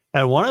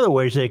 And one of the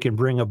ways they can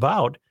bring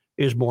about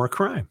is more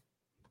crime.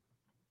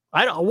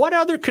 What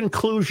other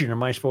conclusion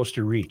am I supposed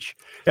to reach?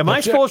 Am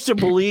I supposed to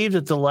believe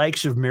that the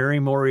likes of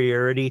Mary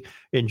Moriarty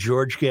and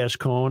George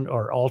Gascon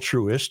are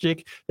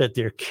altruistic, that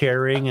they're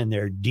caring and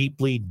they're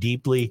deeply,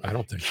 deeply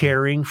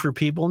caring for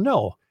people?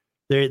 No.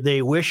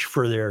 They wish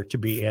for there to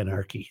be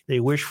anarchy. They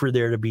wish for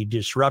there to be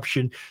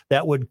disruption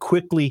that would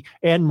quickly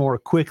and more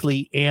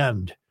quickly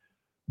end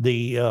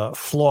the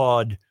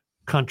flawed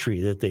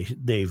country that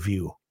they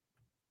view.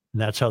 And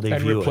that's how they view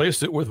it. And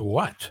replace it with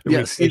what?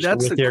 Yes,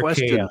 that's the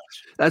question. Chaos.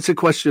 That's a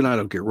question I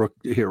don't get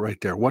here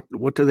right there.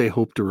 What do they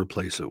hope to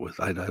replace it with?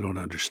 I don't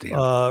understand.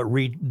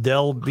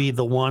 They'll be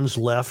the ones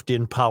left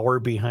in power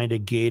behind a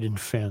gated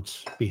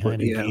fence.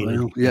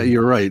 Yeah,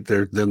 you're right.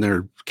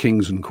 They're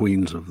kings and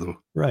queens of the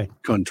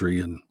country,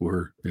 and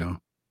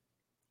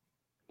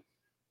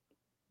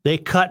they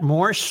cut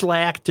more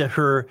slack to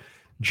her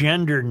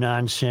gender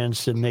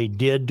nonsense than they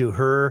did to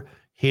her,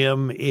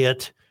 him,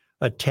 it.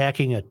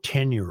 Attacking a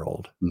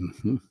 10-year-old.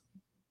 Mm-hmm.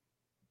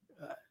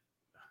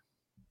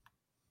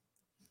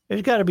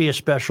 There's got to be a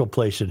special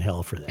place in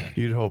hell for that.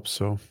 You'd hope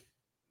so.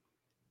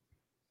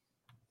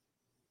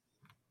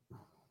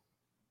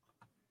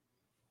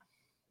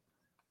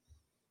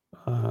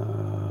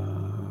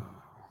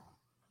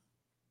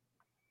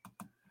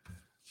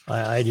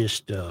 I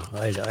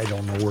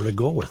don't know where to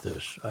go with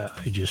this. I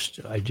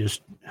just.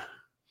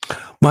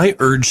 My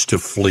urge to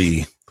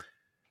flee.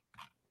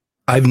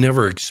 I've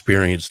never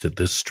experienced it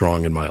this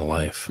strong in my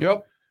life.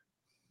 Yep.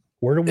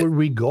 Where would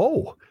we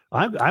go?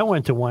 I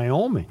went to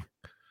Wyoming.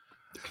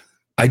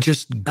 I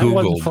just Googled. That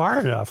wasn't far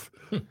enough.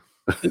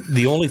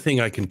 The only thing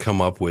I can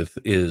come up with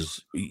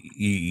is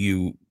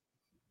you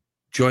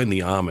join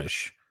the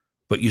Amish,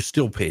 but you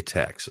still pay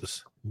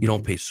taxes. You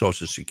don't pay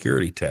Social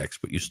Security tax,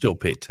 but you still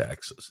pay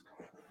taxes.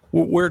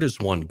 Where does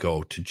one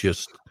go to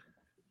just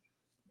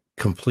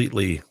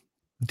completely...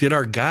 Did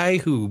our guy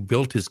who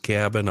built his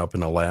cabin up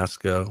in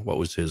Alaska, what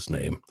was his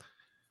name?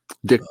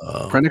 Dick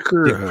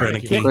Preniker?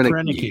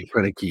 Dick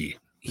Prenicky.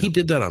 He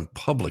did that on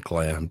public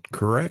land,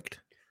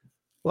 correct?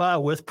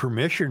 Well, with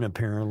permission,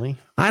 apparently.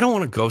 I don't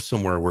want to go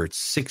somewhere where it's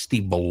 60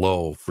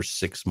 below for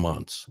 6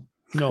 months.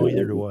 No,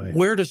 either do I.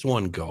 Where does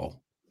one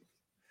go?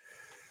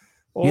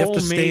 You have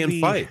to stay and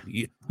fight.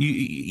 You,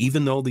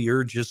 even though the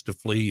urge is to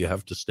flee, you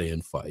have to stay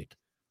and fight.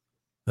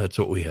 That's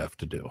what we have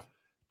to do.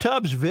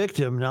 Tubbs'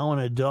 victim, now an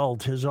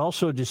adult, has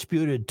also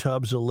disputed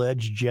Tubbs'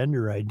 alleged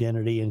gender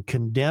identity and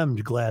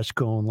condemned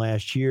Glasgow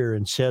last year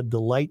and said the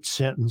light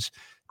sentence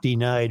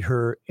denied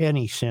her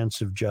any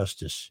sense of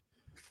justice.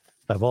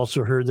 I've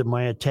also heard that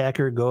my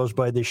attacker goes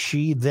by the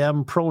she,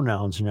 them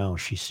pronouns now,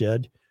 she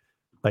said.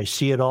 I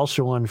see it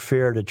also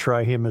unfair to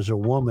try him as a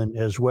woman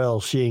as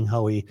well, seeing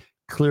how he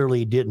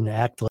clearly didn't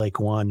act like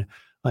one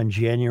on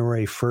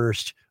January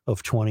 1st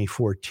of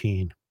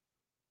 2014.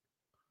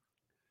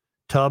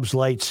 Tubbs'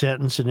 light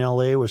sentence in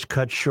L.A. was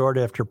cut short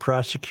after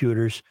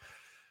prosecutors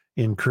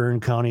in Kern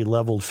County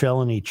leveled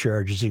felony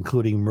charges,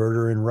 including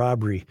murder and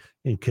robbery,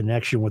 in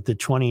connection with the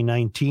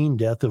 2019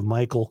 death of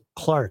Michael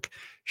Clark.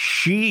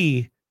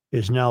 She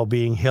is now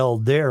being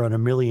held there on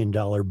 $1 million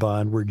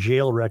bond, where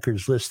jail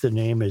records list the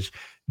name as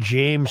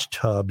James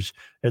Tubbs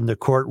and the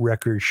court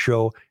records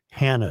show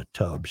Hannah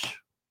Tubbs.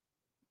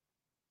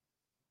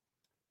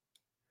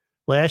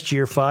 Last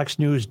year, Fox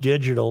News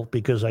Digital,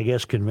 because I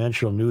guess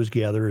conventional news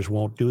gatherers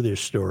won't do this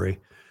story,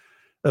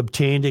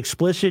 obtained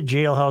explicit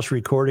jailhouse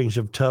recordings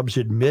of Tubbs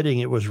admitting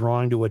it was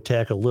wrong to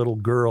attack a little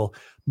girl,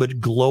 but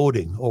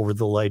gloating over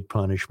the light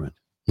punishment.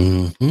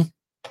 Mm-hmm.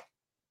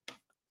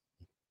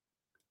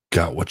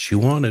 Got what you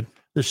wanted.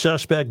 The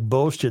suspect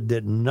boasted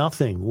that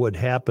nothing would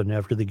happen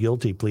after the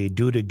guilty plea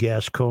due to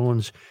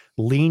Gascon's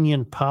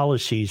lenient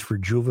policies for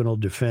juvenile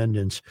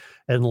defendants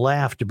and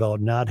laughed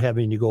about not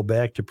having to go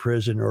back to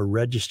prison or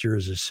register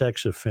as a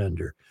sex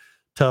offender.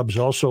 Tubbs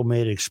also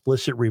made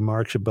explicit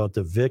remarks about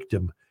the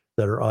victim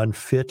that are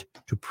unfit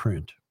to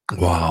print.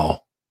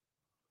 Wow.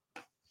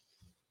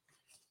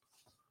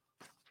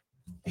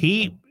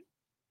 He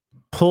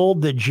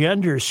pulled the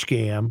gender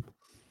scam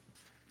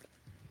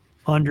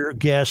under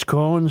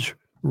Gascon's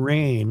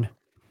reign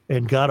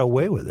and got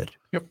away with it.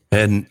 Yep.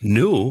 And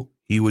knew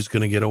he was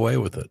going to get away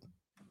with it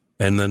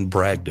and then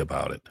bragged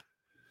about it.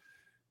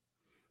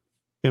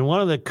 In one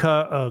of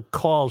the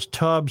calls,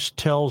 Tubbs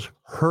tells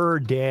her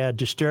dad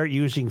to start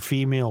using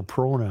female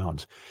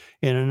pronouns.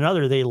 In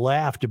another, they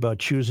laughed about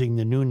choosing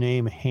the new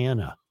name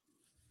Hannah.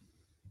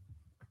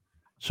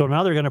 So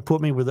now they're going to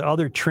put me with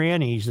other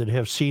trannies that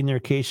have seen their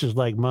cases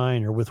like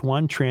mine, or with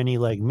one tranny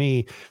like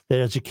me that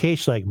has a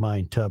case like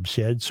mine, Tubbs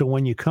said. So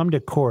when you come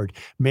to court,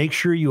 make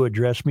sure you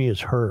address me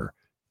as her.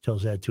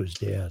 Tells that to his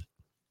dad.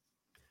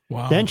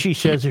 Wow. Then she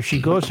says if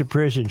she goes to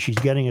prison, she's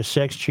getting a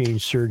sex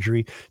change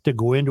surgery to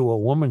go into a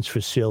woman's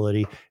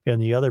facility.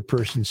 And the other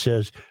person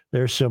says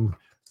there's some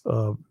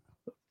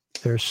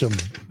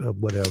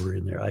whatever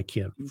in there. I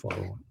can't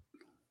follow it.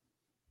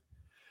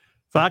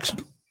 Fox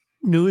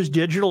News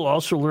Digital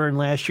also learned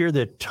last year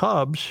that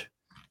Tubbs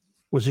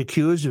was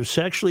accused of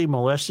sexually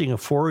molesting a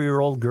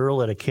 4-year-old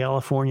girl at a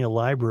California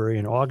library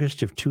in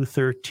August of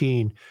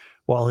 2013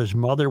 while her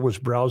mother was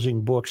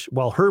browsing books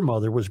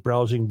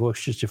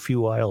just a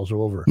few aisles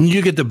over.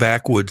 You get the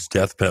backwoods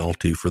death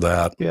penalty for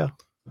that. Yeah.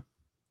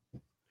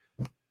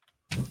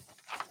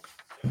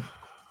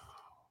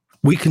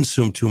 We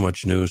consume too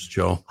much news,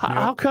 Joe.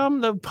 How come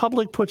the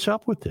public puts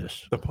up with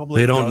this? The public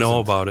They don't know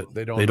about it.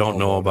 They don't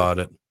know about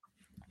it.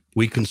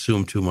 We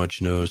consume too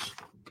much news.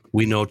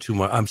 We know too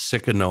much. I'm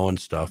sick of knowing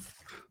stuff.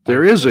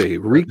 There is a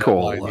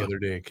recall. The other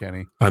day,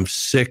 Kenny. I'm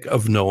sick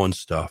of knowing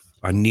stuff.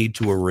 I need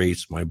to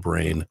erase my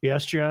brain.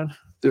 Yes, John?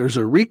 There's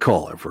a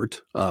recall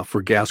effort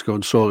for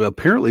Gascon. So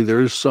apparently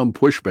there is some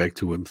pushback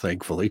to him,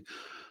 thankfully.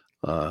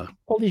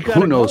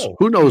 Who knows? Go.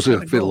 Who knows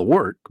if it'll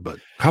work? But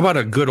how about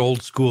a good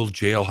old school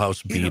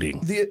jailhouse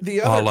beating, the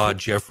a other, la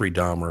Jeffrey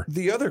Dahmer?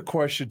 The other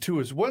question too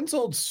is, when's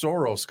old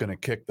Soros going to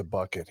kick the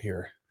bucket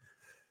here?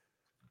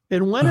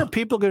 And when are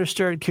people going to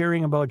start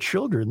caring about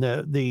children?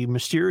 The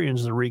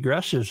Mysterians, the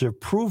regressives, have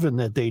proven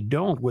that they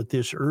don't with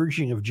this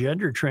urging of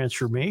gender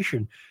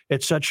transformation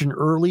at such an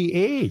early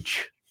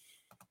age.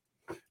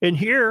 And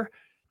here,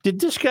 did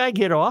this guy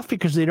get off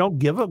because they don't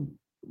give a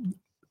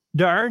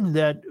darn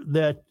that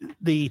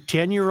the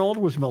 10-year-old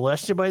was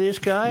molested by this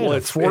guy, Well,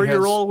 and a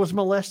 4-year-old was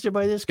molested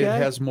by this guy?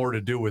 It has more to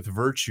do with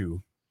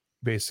virtue,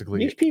 basically.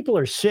 These people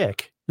are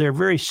sick. They're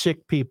very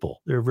sick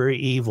people. They're very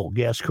evil.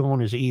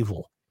 Gascon is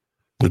evil.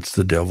 It's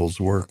the devil's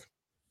work.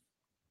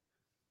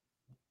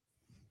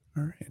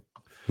 All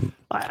right.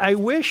 I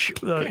wish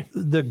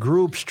the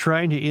groups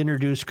trying to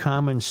introduce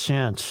common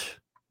sense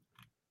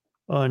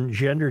on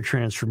gender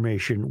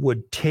transformation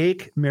would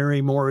take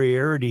Mary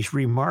Moriarty's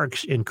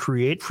remarks and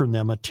create from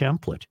them a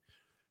template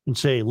and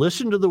say,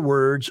 listen to the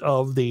words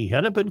of the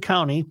Hennepin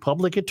County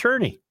public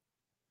attorney.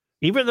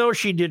 Even though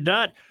she did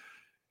not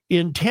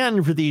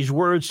intend for these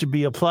words to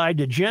be applied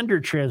to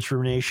gender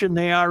transformation,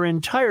 they are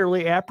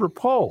entirely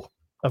apropos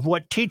of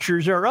what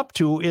teachers are up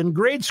to in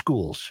grade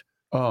schools.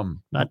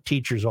 Not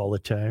teachers all the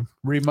time.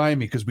 Remind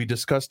me, because we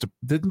discussed,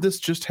 didn't this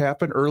just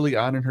happen early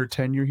on in her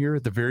tenure here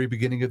at the very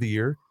beginning of the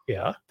year?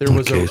 Yeah. There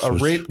was a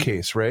rape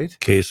case, right?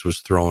 Case was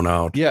thrown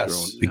out.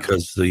 Yes.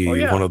 Because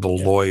one of the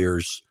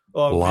lawyers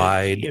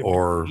lied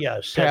or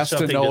passed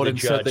a note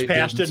and said they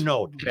passed didn't. A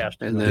note.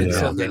 And then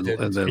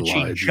and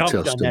lied. she jumped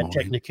on that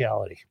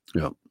technicality.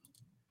 Yeah.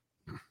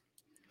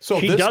 So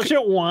she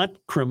doesn't want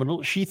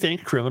criminals. She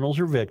thinks criminals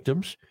are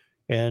victims,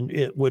 and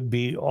it would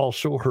be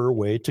also her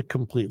way to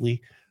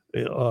completely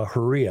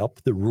hurry up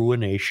the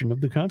ruination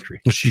of the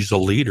country. She's a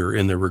leader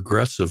in the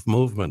regressive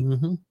movement.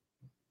 Mm-hmm.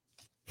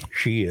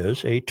 She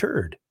is a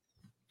turd.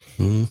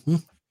 Mm-hmm.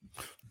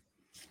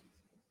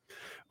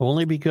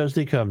 Only because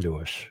they come to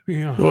us.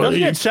 Yeah. Well,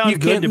 doesn't it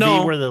sound good to be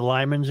no. where the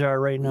Lymans are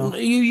right now?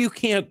 You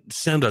can't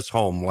send us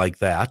home like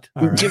that.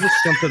 Right. Give us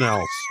something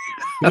else.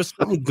 Give us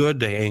something good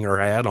to hang our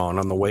hat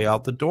on the way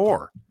out the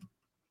door.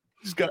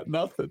 He's got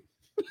nothing.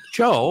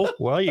 Joe.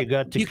 Well, you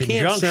got the You can't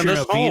conjunction send us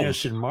of home.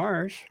 Venus and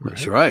Mars.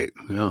 That's right.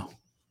 Yeah.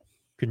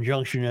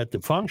 Conjunction at the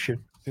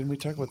function. Didn't we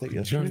talk about that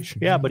yesterday?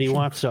 Yeah, but he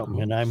wants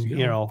something. And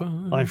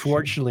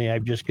unfortunately,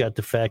 I've just got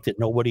the fact that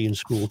nobody in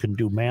school can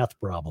do math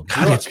problems.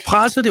 God, it's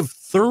positive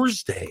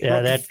Thursday. Yeah,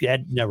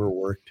 that never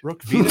worked.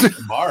 Rook, Venus,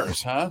 and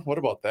Mars, huh? What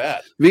about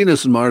that?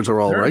 Venus and Mars are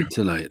all right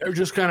tonight. They're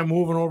just kind of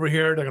moving over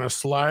here. They're going to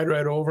slide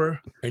right over,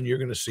 and you're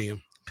going to see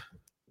them.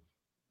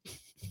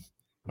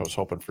 I was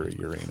hoping for a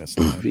Uranus.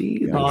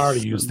 Venus I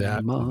already used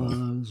that.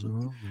 Mars are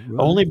all right.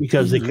 Only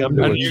because they come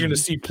to And us. you're going to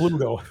see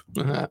Pluto.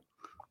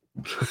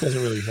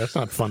 That's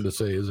not fun to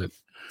say, is it?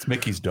 It's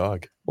Mickey's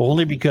dog.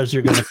 Only because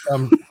they're going to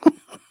come.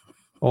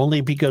 Only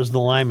because the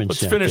Lyman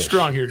Let's sent finish us.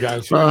 strong here,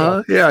 guys.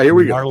 Yeah, here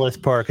we go.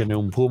 Marloth Park in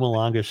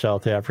Mpumalanga,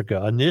 South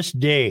Africa. On this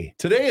day,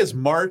 Today is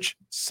March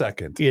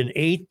 2nd. in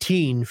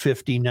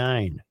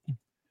 1859,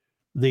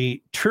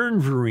 the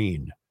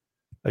Turnverein,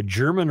 a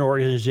German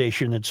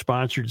organization that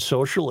sponsored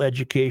social,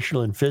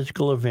 educational, and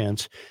physical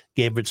events,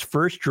 gave its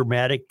first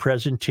dramatic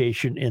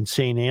presentation in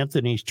St.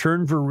 Anthony's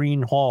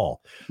Turnverein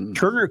Hall.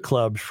 Turner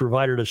clubs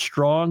provided a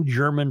strong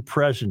German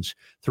presence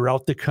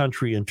throughout the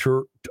country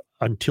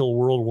until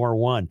World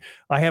War I.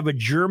 I have a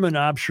German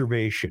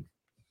observation.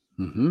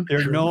 Mm-hmm.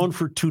 They're known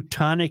for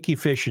Teutonic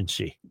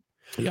efficiency.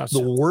 Yes.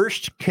 The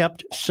worst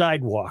kept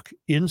sidewalk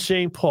in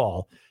St.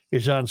 Paul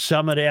is on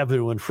Summit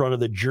Avenue in front of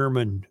the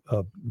German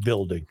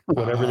building,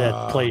 whatever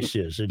that place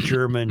is, a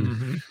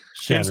German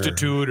center,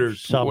 Institute or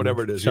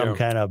whatever it is. some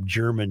kind of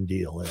German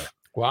deal there.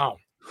 Wow.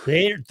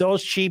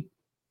 Those cheap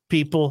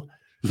people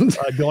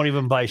don't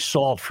even buy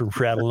salt from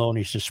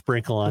Fratelloni's to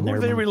sprinkle on Who there.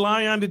 do they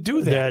rely on to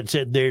do that? That's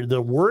it. They're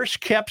the worst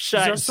kept Is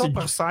that side. so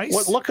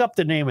precise? Look up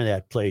the name of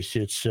that place.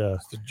 It's The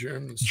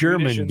German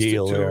German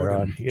deal Institute there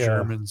and on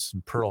Germans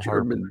and Pearl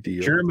Harbor. German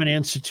deal. German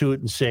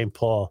Institute in St.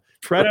 Paul.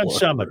 It's right on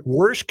Summit.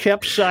 Worst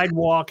kept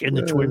sidewalk in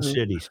the Twin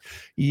Cities.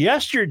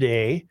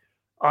 Yesterday,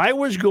 I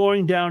was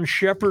going down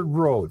Shepherd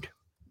Road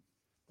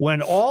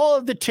when all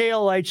of the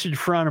taillights in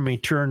front of me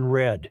turned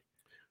red.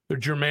 The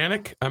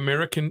Germanic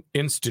American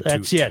Institute.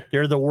 That's it.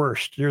 They're the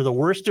worst. They're the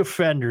worst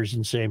offenders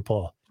in St.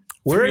 Paul.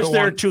 Where is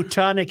their 301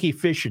 Teutonic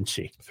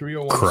efficiency?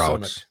 301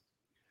 Krauts.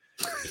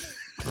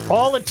 Summit.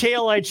 All the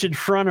taillights in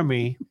front of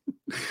me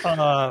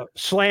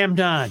slammed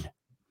on,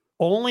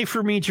 only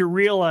for me to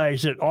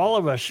realize that all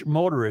of us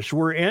motorists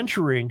were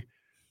entering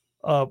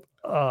a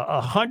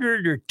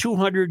 100 or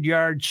 200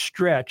 yard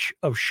stretch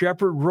of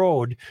Shepherd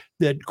Road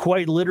that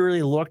quite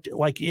literally looked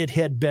like it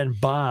had been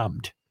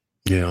bombed.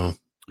 Yeah.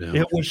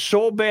 It was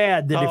so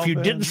bad that if you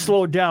didn't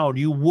slow down,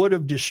 you would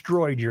have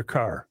destroyed your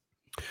car.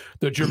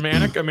 The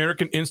Germanic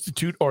American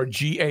Institute, or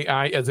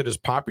GAI as it is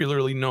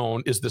popularly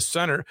known, is the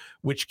center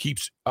which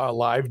keeps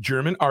alive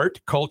German art,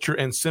 culture,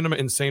 and cinema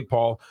in St.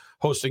 Paul,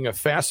 hosting a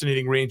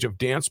fascinating range of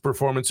dance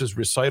performances,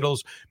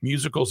 recitals,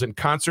 musicals, and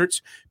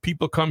concerts.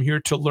 People come here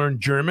to learn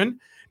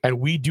German, and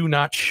we do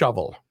not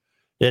shovel.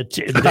 That's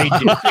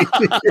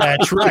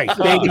right.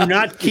 They do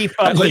not keep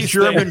up the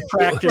German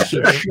practice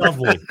of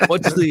shoveling.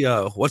 What's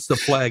the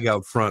flag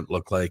out front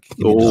look like?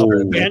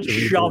 Bench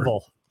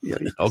shovel. Yeah.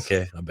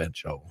 Okay, a bench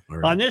shovel. All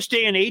right. On this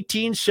day in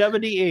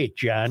 1878,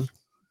 John,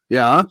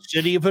 Yeah. the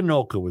city of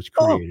Anoka was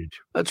created.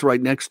 That's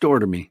right next door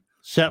to me.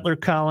 Settler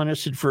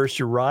colonists had first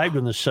arrived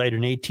on the site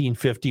in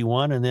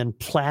 1851 and then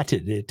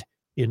platted it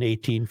in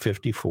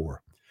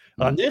 1854.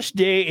 On this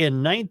day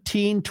in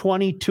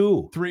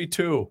 1922,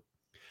 3-2.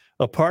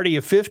 a party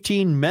of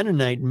 15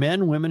 Mennonite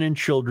men, women, and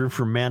children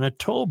from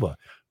Manitoba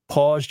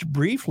paused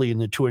briefly in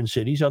the Twin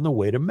Cities on the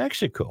way to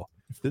Mexico.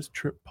 If this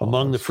trip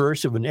Among the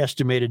first of an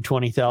estimated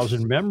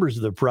 20,000 members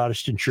of the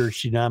Protestant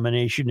church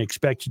denomination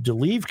expected to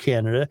leave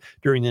Canada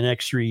during the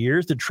next 3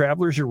 years, the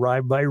travelers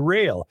arrived by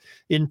rail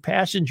in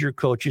passenger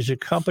coaches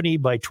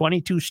accompanied by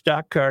 22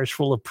 stock cars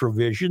full of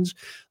provisions,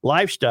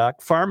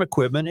 livestock, farm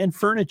equipment, and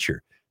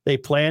furniture. They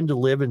planned to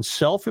live in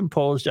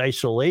self-imposed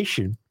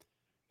isolation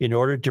in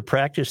order to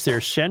practice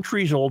their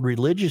centuries-old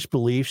religious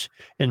beliefs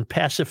and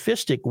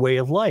pacifistic way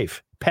of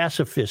life. This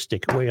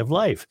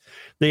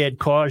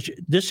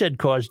had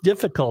caused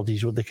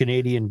difficulties with the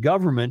Canadian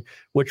government,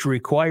 which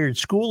required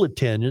school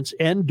attendance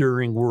and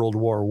during World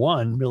War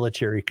I,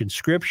 military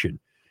conscription.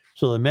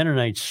 So the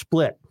Mennonites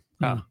split.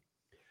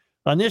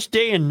 On this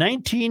day in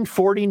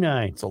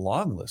 1949, It's a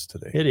long list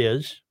today. it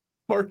is,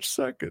 March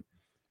 2nd.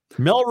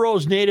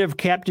 Melrose native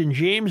Captain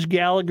James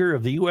Gallagher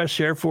of the U.S.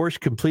 Air Force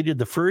completed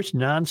the first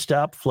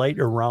nonstop flight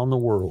around the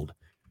world.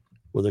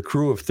 With a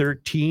crew of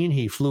 13,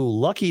 he flew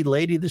Lucky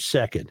Lady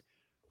II,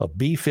 A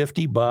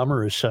B-50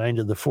 bomber assigned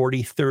to the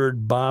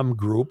 43rd Bomb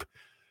Group,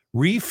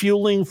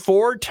 refueling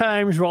 4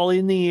 times while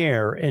in the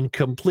air and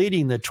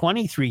completing the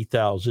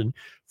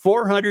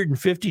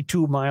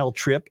 23,452-mile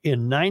trip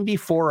in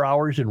 94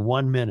 hours and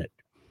 1 minute.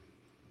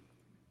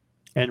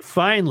 And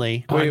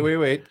finally...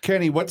 Wait.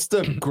 Kenny, what's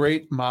the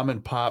great mom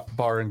and pop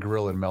bar and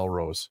grill in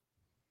Melrose?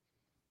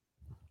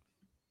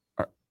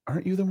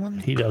 Aren't you the one?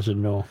 He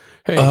doesn't know.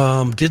 Hey,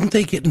 didn't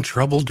they get in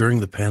trouble during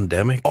the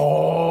pandemic?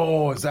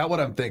 Oh, is that what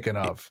I'm thinking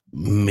of?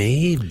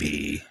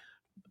 Maybe.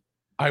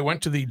 I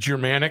went to the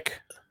Germanic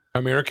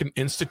American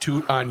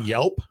Institute on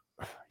Yelp.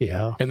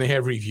 Yeah. And they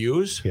have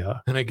reviews. Yeah.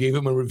 And I gave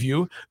them a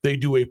review. They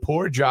do a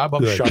poor job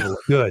of shoveling.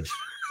 Good.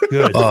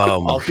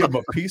 I'll give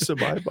them a piece of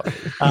my body.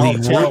 I'll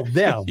tell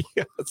them.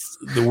 Yes.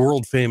 The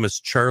world famous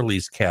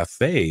Charlie's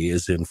Cafe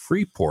is in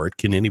Freeport.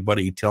 Can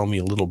anybody tell me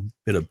a little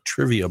bit of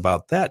trivia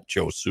about that,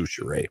 Joe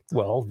Souchere?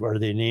 Well, are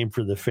they named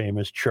for the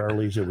famous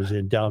Charlie's that was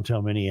in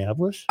downtown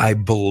Minneapolis? I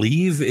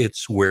believe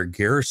it's where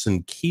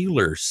Garrison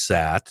Keillor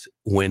sat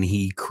when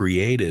he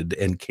created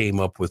and came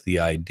up with the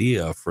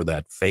idea for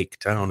that fake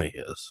town of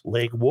his.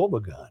 Lake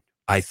Wobegon.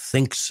 I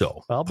think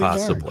so, I'll be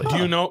possibly. Do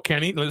you know,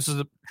 Kenny, this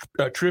is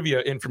a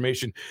trivia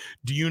information.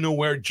 Do you know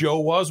where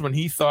Joe was when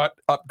he thought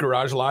up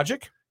Garage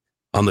Logic?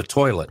 On the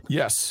toilet.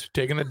 Yes,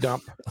 taking a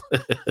dump.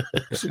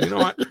 So you know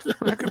what?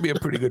 That could be a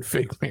pretty good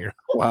fake mayor.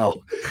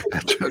 Wow.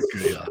 That took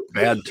a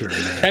bad turn.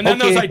 And then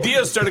those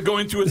ideas started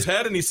going through his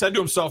head, and he said to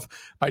himself,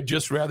 I'd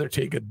just rather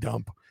take a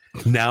dump.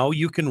 Now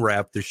you can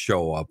wrap the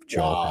show up, Joe.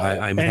 Wow.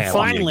 I'm and happy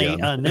finally,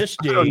 again. on this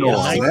day, I don't know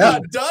We're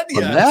that. not done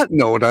On yet. that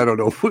note, I don't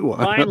know if we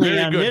want. finally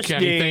Very on good, this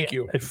Kenny. day, Thank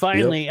you.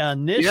 finally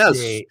on this Yes,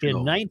 day Joe. in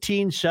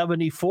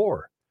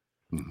 1974,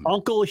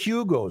 Uncle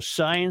Hugo's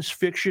science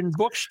fiction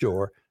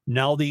bookstore,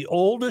 now the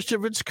oldest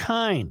of its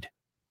kind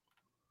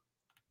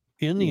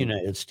in the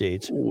United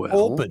States, Well,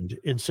 opened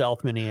in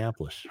South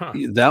Minneapolis.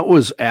 that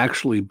was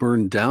actually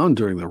burned down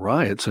during the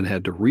riots and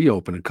had to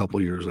reopen a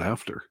couple years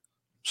after.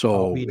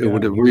 So I'll be it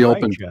would have darned. You're right,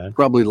 reopened John.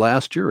 probably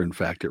last year. In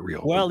fact, it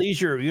reopened. Well,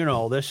 these are,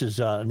 this is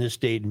on this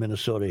date in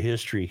Minnesota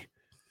history.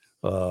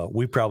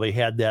 We probably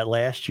had that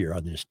last year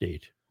on this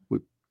date.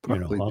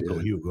 Probably Uncle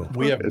did. Hugo.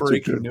 We have It's a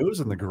breaking good news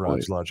in the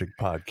Garage point. Logic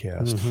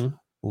podcast. Mhm.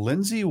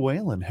 Lindsay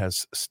Whalen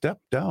has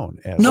stepped down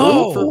as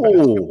No. for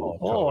basketball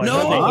Oh, I coach.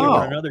 thought they gave Wow.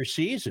 her another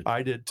season.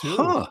 I did too.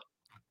 Huh.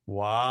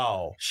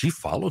 Wow. She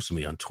follows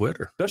me on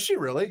Twitter. Does she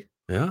really?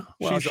 Yeah,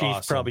 Well, She's she's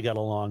awesome. probably got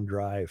a long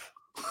drive.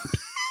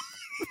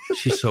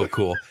 she's so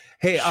cool.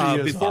 Hey, She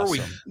is before we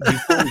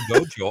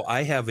go, Joe,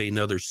 I have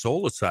another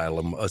Soul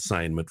Asylum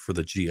assignment for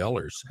the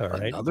GLers. All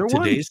right. Another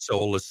one. Today's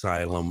Soul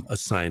Asylum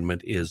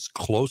assignment is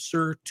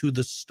Closer to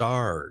the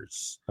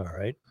Stars. All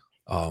right.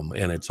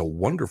 And it's a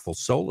wonderful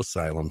Soul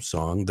Asylum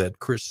song that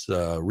Chris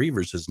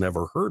Reavers has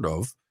never heard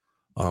of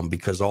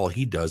because all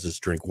he does is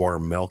drink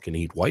warm milk and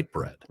eat white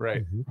bread.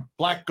 Right.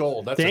 Black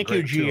Gold. That's a Thank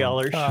you, great tune.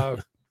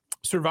 GLers.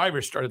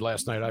 Survivor started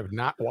last night. I've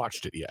not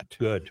watched it yet.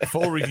 Good.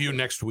 Full review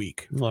next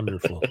week.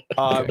 Wonderful.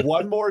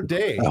 One more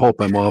day. I hope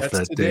I'm off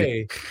That's that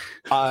day.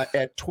 today.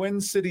 At Twin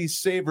Cities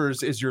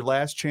Savers is your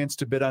last chance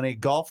to bid on a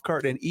golf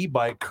cart and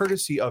e-bike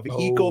courtesy of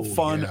Eagle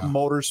Fun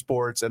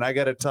Motorsports. And I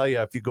got to tell you,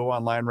 if you go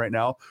online right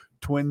now,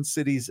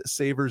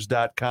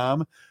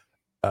 TwinCitiesSavers.com,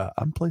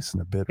 I'm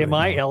placing a bid. Am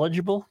right I now.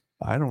 eligible?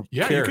 I don't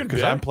Yeah, you care can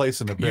because bid. I'm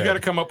placing a bid. You got to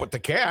come up with the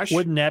cash.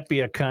 Wouldn't that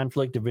be a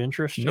conflict of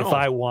interest No. if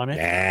I won it?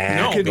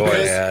 Nah, can go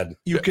bid. ahead.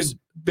 You can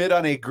bid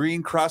on a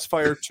green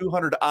Crossfire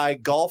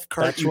 200i golf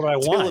cart That's what I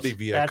want. utility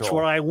vehicle. That's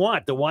what I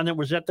want. The one that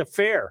was at the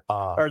fair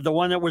or the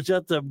one that was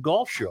at the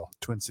golf show.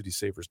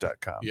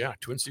 TwinCitiesSavers.com. Yeah,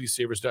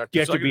 TwinCitiesSavers.com. Do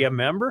you have to be a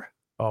member?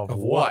 Of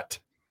what?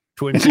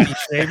 Twin Cities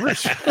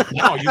Savers?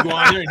 No, you go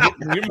on there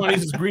and your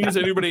money's as green as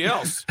anybody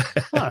else.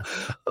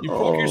 You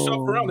poke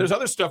yourself around. There's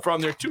other stuff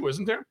around there too,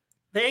 isn't there?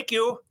 Thank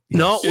you.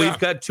 No, Yeah. we've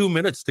got 2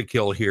 minutes to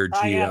kill here,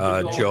 I have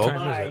to go. Joe.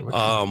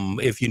 Bye.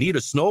 If you need a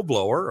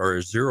snowblower or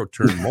a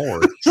zero-turn mower,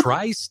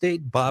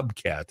 Tri-State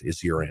Bobcat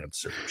is your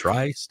answer.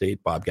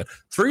 Tri-State Bobcat.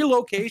 3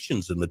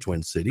 locations in the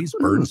Twin Cities: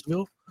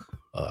 Burnsville,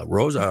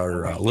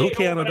 Little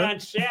Canada, on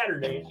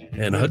Saturdays.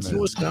 and Hudson,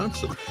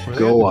 Wisconsin.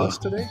 Go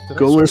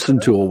listen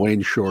to a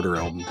Wayne Shorter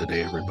album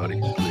today,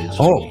 everybody. Please.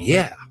 Oh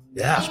yeah.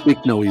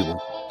 Speak no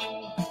evil.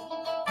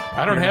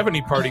 I don't have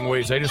any parting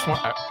ways. I just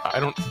want. I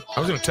don't. I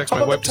was going to text How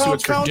my about wife the to see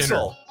what's for town dinner.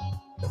 council?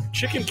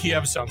 Chicken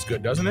Kiev sounds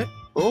good, doesn't it?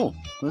 Oh,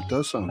 that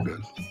does sound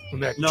good.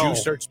 When that No.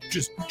 juice starts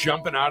just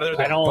jumping out of there.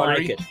 I That don't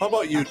buttery. like it. How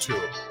about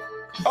YouTube?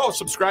 Oh,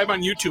 subscribe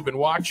on YouTube and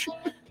watch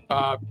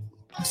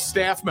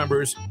staff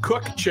members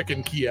cook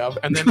chicken Kiev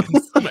and then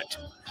consume it.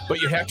 But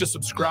you have to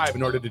subscribe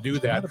in order to do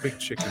that. Not a big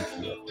chicken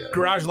Kiev guy.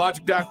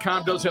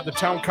 GarageLogic.com does have the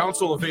town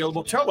council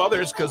available. Tell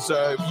others because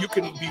you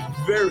can be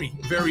very,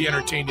 very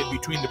entertained in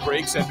between the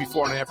breaks and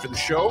before and after the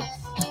show.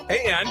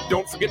 And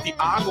don't forget the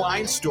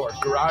online store,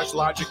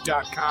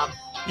 GarageLogic.com.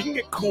 You can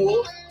get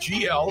cool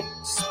GL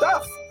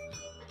stuff.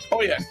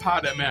 Oh, yeah, and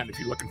PodMN if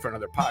you're looking for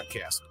another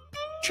podcast.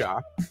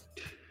 Cha.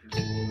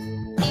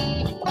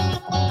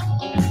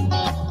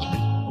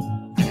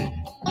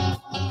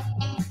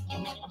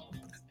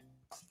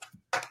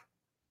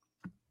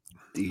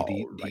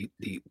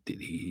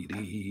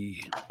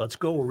 Let's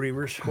go,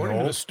 Reavers. According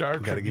to the Star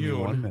Gotta give me 1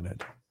 Tribune,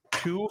 minute.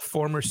 2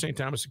 former St.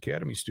 Thomas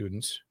Academy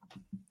students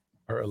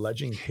are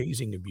alleging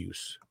hazing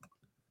abuse.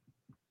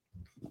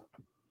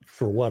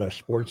 For what, a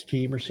sports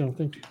team or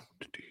something?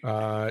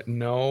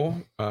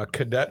 No,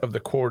 cadet of the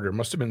quarter.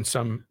 Must have been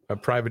some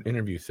private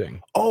interview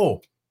thing.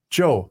 Oh,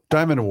 Joe,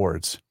 Diamond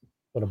Awards.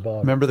 What about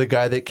Remember the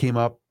guy that came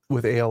up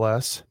with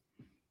ALS?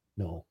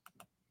 No,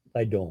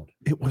 I don't.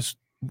 It was,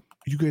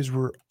 you guys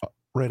were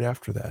right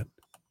after that.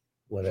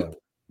 Whatever.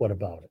 What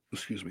about it?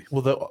 Excuse me.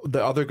 Well,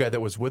 the other guy that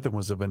was with him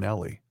was a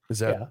Vanelli. Is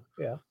that?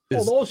 Yeah.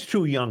 Is- those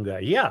 2 young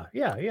guys. Yeah.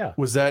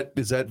 is that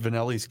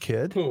Vanelli's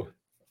kid? Who?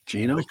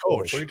 Gino? The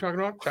coach. What are you talking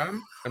about?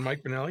 Tom and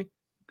Mike Benelli?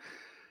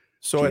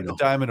 So at the Gino.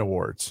 Diamond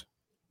Awards,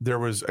 there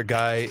was a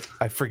guy,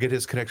 I forget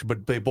his connection,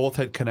 but they both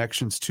had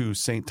connections to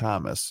St.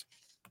 Thomas.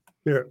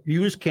 Here,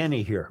 use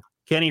Kenny here.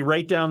 Kenny,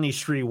 write down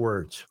these 3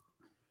 words.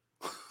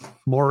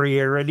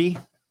 Moriarty,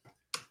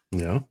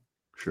 Yeah.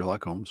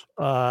 Sherlock Holmes.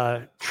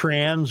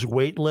 trans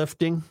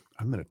weightlifting,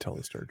 I'm going to tell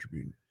the Star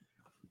Tribune.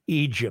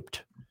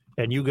 Egypt.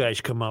 And you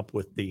guys come up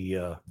with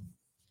the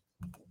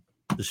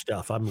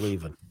stuff. I'm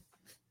leaving.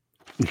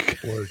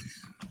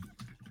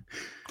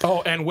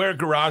 Oh, and where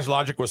Garage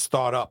Logic was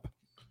thought up.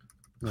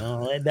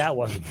 No, that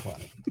wasn't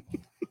funny.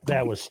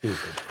 That was stupid.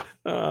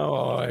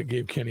 Oh, I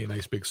gave Kenny a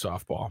nice big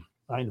softball.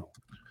 I know.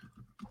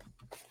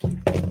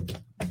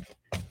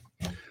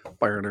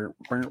 All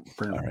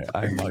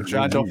right,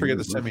 John, don't forget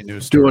to send me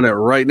news. Doing it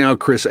right now,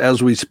 Chris,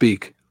 as we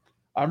speak.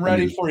 I'm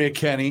ready for you,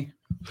 Kenny.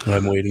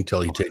 I'm waiting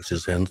till he takes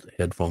his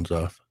headphones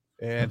off.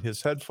 And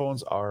his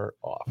headphones are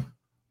off.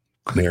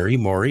 Mary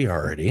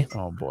Moriarty.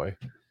 Oh, boy.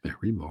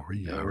 Mary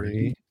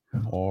Moriarty.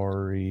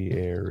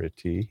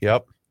 Moriarty.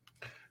 Yep.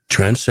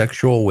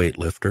 Transsexual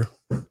weightlifter.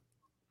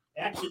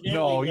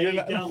 No, you're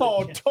not.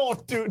 No,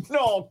 don't do.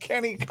 No,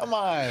 Kenny, come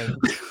on.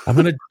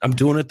 I'm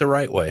doing it the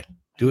right way.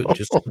 Do it.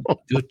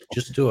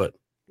 Just do it.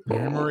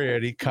 Mary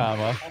Moriarty,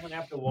 comma. I'm gonna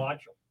have to watch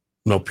them.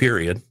 No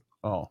period.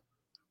 Oh,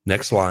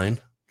 Next line.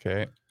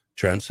 okay.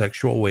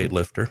 Transsexual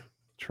weightlifter.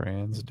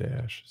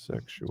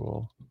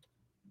 Trans-sexual.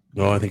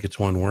 No, I think it's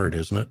one word,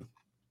 isn't it?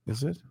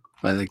 Is it?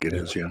 I think it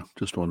is, yeah.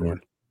 Just one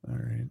word. All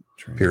right.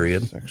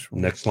 Period. Transsexual.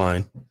 Next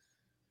line.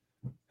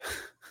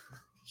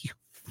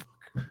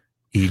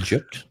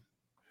 Egypt.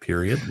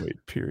 Period.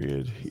 Wait,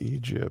 period.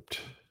 Egypt.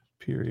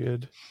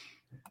 Period.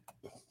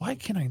 Why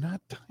can I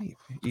not type?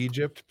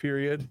 Egypt.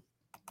 Period.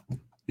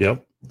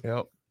 Yep.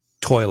 Yep.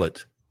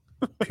 Toilet.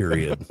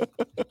 Period.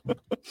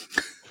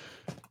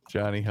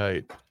 Johnny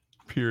Heidt.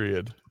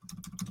 Period.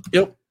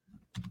 Yep.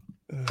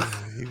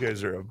 You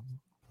guys are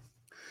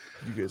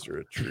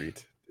a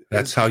treat.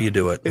 That's how you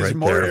do it. Is right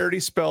Moriarty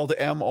spelled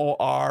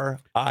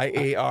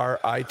Moriarity?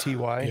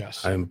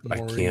 Yes. I can't.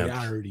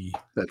 Moriarty.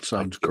 That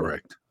sounds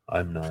correct.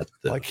 I'm not.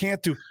 Well, I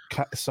can't do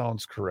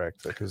sounds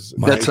correct because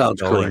That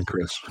sounds correct,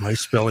 Chris. My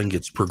spelling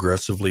gets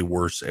progressively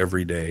worse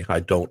every day.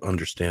 I don't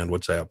understand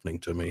what's happening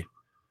to me.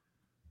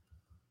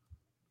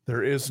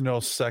 there is no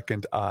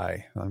second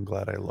I. I'm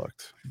glad I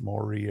looked.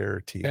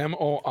 Moriarty.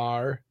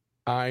 Moriarty.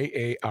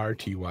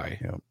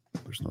 Yep.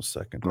 There's no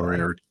second I.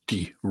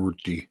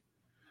 Moriarty.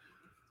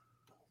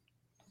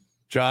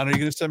 John, are you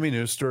going to send me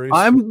news stories?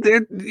 I'm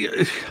there.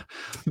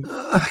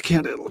 I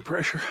can't handle the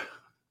pressure.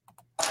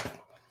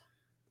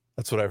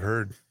 That's what I've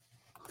heard.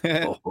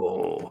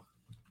 Oh.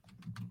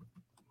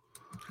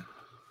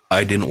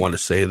 I didn't want to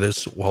say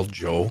this while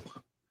Joe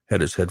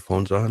had his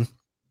headphones on.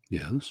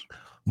 Yes.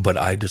 But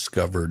I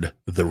discovered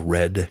the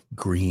red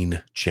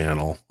green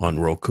channel on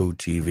Roku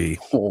TV.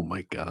 Oh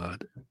my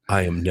God.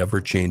 I am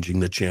never changing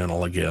the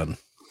channel again.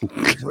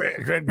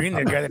 Red Green,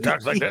 the guy that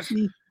talks like this?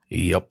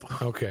 Yep.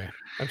 Okay.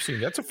 I've seen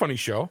that's a funny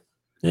show.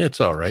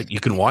 It's all right. You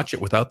can watch it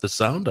without the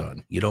sound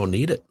on. You don't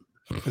need it.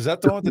 Is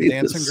that the one with the Need the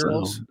dancing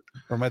girls? sound.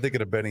 Or am I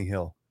thinking of Benny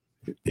Hill?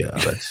 Yeah,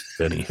 that's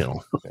Benny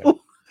Hill. Okay.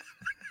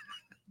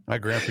 My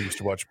grandpa used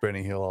to watch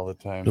Benny Hill all the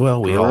time.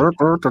 Well, we all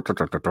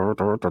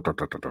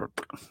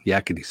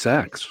Yakety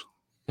sax.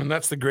 And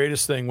that's the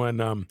greatest thing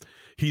when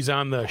he's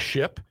on the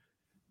ship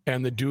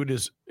and the dude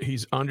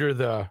he's under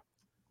the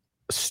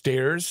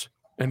stairs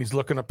and he's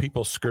looking at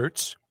people's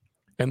skirts.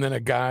 And then a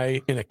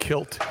guy in a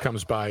kilt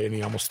comes by and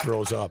he almost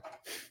throws up.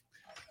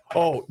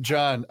 Oh,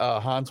 John,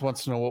 Hans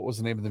wants to know what was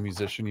the name of the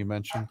musician you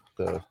mentioned,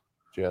 the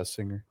jazz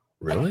singer.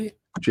 really?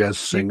 Jazz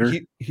singer.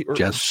 He-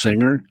 Jazz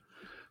singer.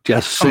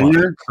 Jazz Come on,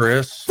 singer.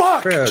 Chris.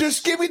 Fuck! Chris.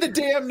 Just give me the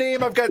damn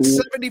name. I've got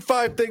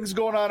 75 things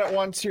going on at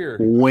once here.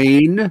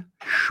 Wayne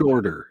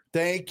Shorter.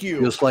 Thank you.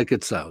 Just like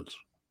it sounds.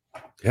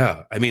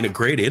 Yeah, I mean, a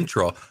great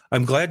intro.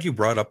 I'm glad you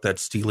brought up that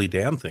Steely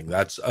Dan thing.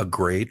 That's a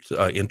great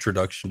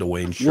introduction to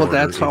Wayne Shorter. Well,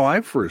 that's how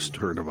I first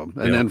heard of him.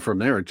 And then from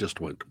there, it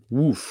just went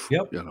woof.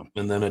 Yep. You know.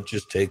 And then it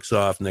just takes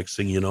off. Next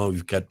thing you know,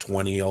 you've got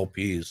 20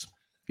 LPs.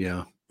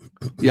 Yeah.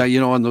 Yeah, you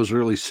know, on those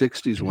early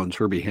 60s ones,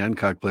 Herbie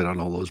Hancock played on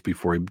all those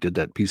before he did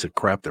that piece of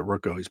crap that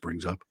Rook always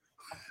brings up.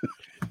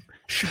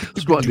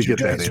 Just wanted to get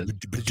that in.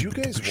 Did you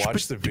guys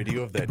watch the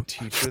video of that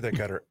teacher that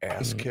got her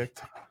ass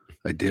kicked?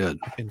 I did.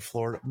 in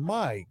Florida.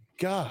 My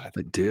God.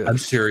 I did. I'm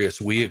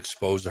serious. We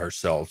expose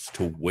ourselves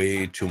to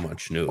way too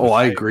much news. Oh,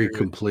 I agree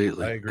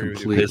completely. I agree with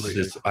you.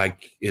 completely.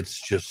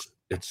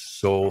 It's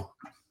so,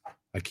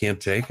 I can't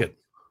take it.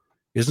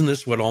 Isn't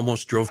this what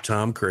almost drove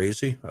Tom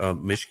crazy?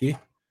 Mishki?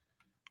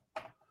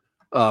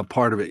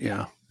 Part of it,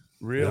 yeah.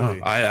 Really?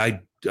 Yeah,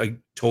 I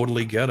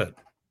totally get it.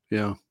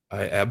 Yeah.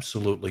 I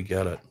absolutely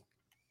get it.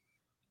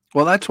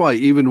 Well, that's why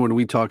even when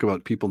we talk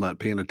about people not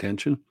paying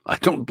attention, I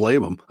don't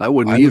blame them. I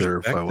wouldn't either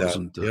if I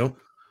wasn't. Yep.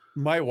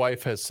 My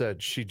wife has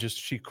said she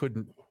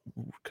couldn't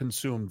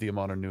consume the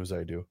amount of news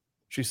I do.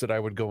 She said I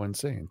would go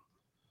insane.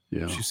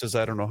 Yeah. She says,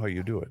 I don't know how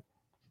you do it.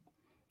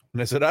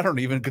 And I said, I don't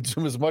even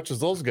consume as much as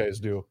those guys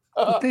do.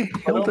 What the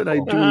hell did I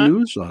do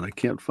news on? I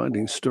can't find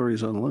any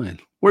stories online.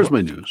 Where's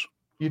my news?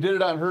 You did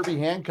it on Herbie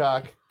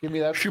Hancock. Give me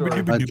that story.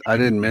 I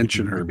didn't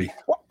mention Herbie.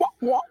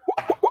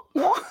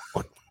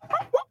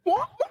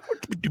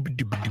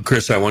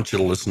 Chris, I want you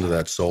to listen to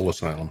that Soul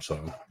Asylum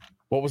song.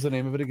 What was the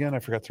name of it again? I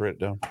forgot to write it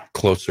down.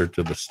 Closer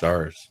to the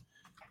Stars.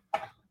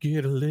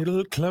 Get a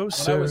little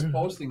closer. When I was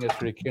posting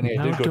yesterday, Kenny, I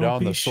Now did go don't down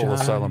be the Soul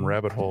shy. Asylum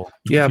rabbit hole.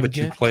 Yeah, can but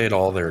you get played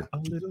all their, A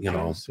little you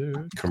know,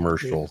 closer.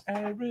 commercial.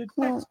 Arid,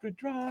 extra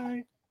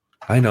dry.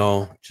 I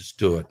know. Just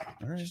do it.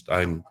 All right. Just,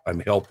 I'm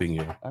helping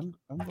you. I'm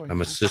going I'm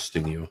to.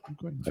 assisting you. I'm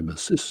going to. I'm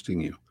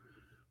assisting you.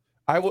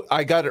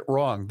 I got it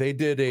wrong. They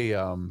did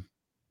a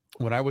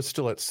when I was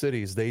still at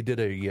Cities, they did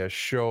a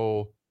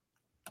show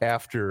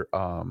after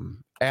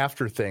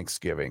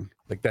Thanksgiving,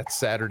 like that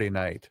Saturday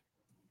night.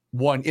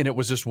 And it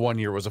was just 1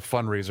 year. It was a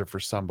fundraiser for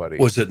somebody.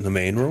 Was it in the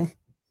main room?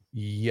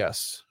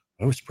 Yes.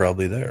 I was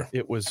probably there.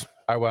 It was,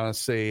 I want to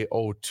say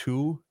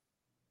 02.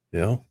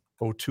 Yeah.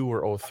 02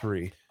 or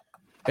 03.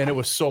 And it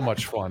was so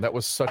much fun. That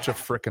was such a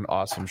freaking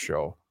awesome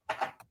show.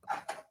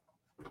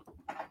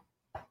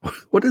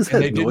 What is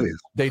And that noise?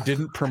 They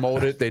didn't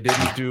promote it. They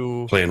didn't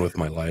do. Playing with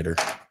my lighter.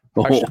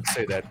 I shouldn't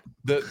say that.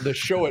 The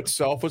show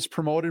itself was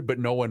promoted, but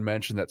no one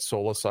mentioned that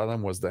Soul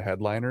Asylum was the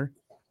headliner.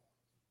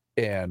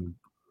 And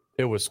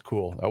it was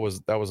cool. That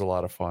was a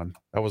lot of fun.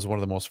 That was one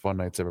of the most fun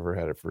nights I've ever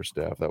had at First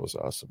Staff. That was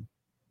awesome.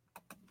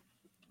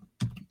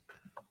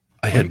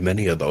 I had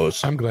many of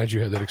those. I'm glad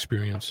you had that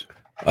experience.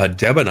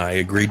 Deb and I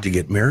agreed to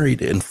get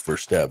married in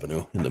First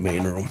Avenue in the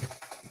main room.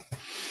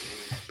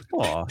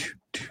 Aw.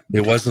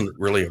 It wasn't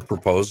really a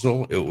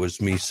proposal. It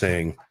was me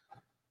saying,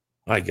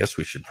 I guess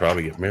we should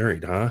probably get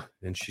married, huh?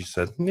 And she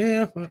said,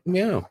 yeah,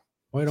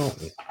 why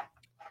don't we?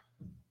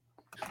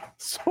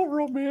 So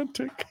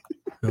romantic.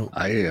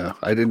 I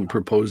didn't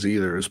propose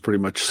either. It's pretty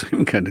much the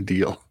same kind of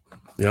deal.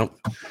 Yep.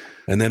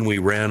 And then we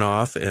ran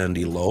off and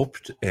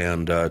eloped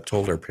and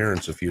told our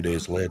parents a few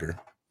days later.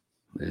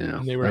 Yeah.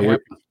 And they were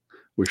happy.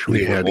 Wish We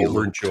we had were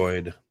eloped.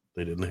 overjoyed.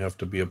 They didn't have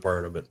to be a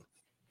part of it.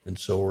 And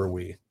so were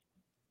we.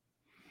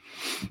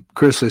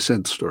 Chris, I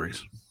sent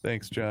stories.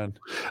 Thanks, John.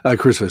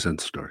 Chris, I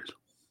sent stories.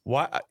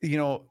 Why,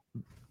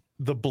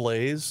 the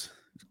Blaze,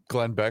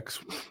 Glenn Beck's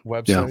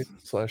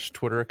website /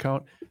 Twitter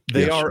account,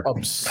 they are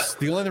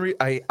the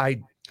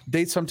only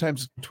they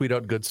sometimes tweet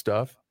out good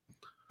stuff,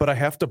 but I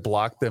have to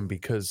block them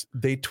because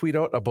they tweet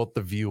out about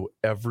the View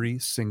every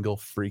single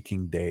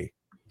freaking day,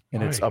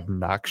 and it's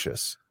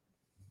obnoxious.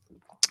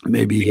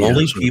 Maybe the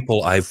only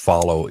people I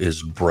follow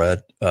is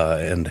Brett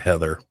and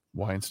Heather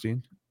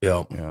Weinstein.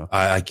 Yeah.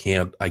 I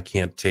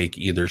can't take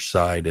either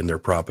side in their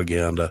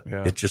propaganda.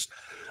 Yeah. It just,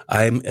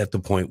 I'm at the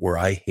point where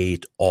I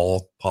hate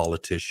all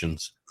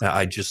politicians.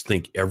 I just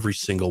think every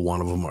single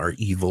one of them are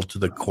evil to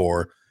the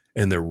core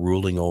and they're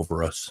ruling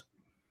over us.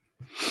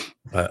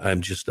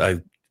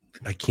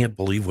 I can't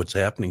believe what's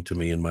happening to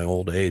me in my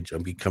old age.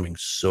 I'm becoming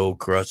so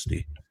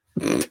crusty.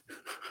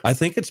 I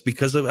think it's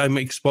because I'm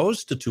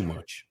exposed to too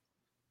much.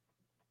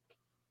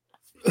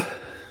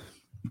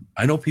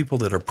 I know people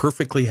that are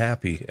perfectly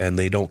happy and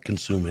they don't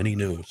consume any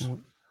news.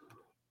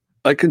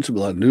 I consume a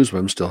lot of news, but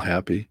I'm still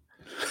happy.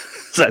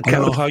 I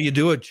don't know how you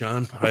do it,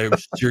 John. I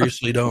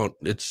seriously don't.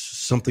 It's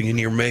something in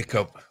your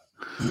makeup.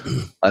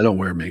 I don't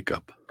wear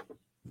makeup.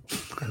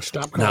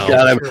 Stop. No.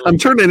 God, I'm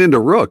turning into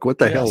Rook. What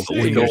the hell?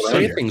 When you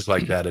say things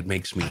like that, it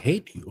makes me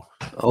hate you.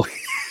 Oh,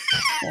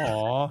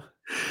 Aw.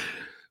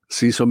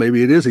 See, so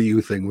maybe it is a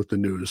you thing with the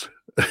news.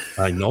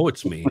 I know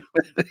it's me.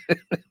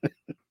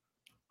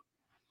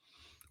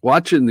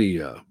 Watching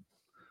the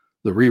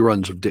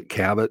reruns of Dick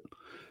Cavett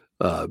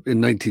in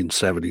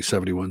 1970,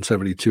 71,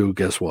 72,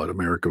 guess what?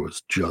 America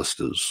was just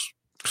as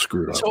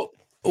screwed up. So,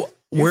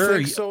 Where are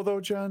you? So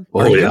though, John?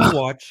 Oh, Are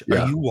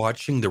yeah. you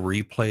watching the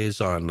replays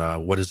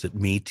on what is it,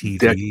 Me TV?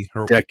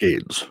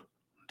 Decades.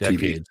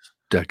 Decades.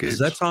 Decades. Because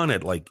that's on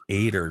at like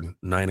 8 or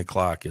 9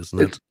 o'clock, isn't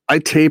it? I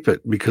tape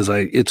it because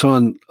it's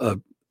on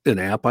an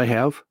app I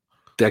have.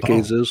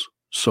 Decades is.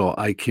 So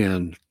I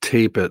can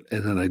tape it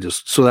and then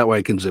so that way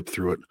I can zip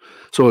through it.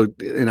 So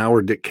an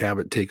hour Dick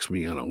Cavett takes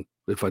me,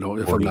 if I'm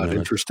not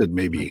interested,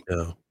 maybe,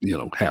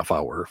 half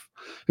hour.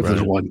 If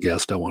there's one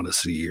guest I want to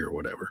see or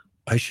whatever.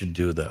 I should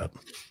do that.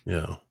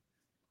 Yeah.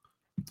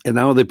 And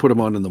now they put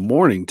them on in the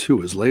morning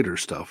too, as later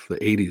stuff, the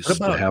 80s,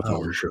 the half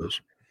hour shows.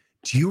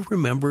 Do you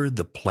remember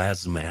the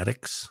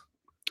Plasmatics?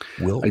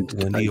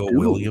 Wendy O. do.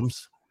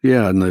 Williams.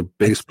 Yeah, and the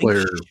bass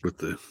player with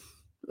the.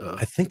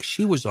 I think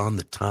she was on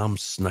the Tom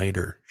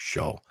Snyder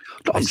show.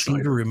 I seem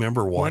to Snyder.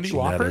 remember Wendy watching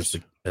that Whoppers?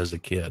 as a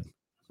kid.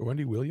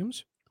 Wendy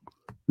Williams?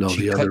 No,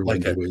 She the cut other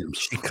like Wendy a Williams.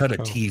 she cut a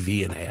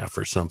TV in half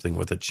or something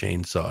with a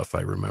chainsaw, if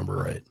I remember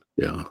right.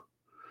 Yeah.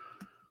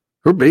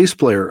 Her bass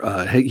player,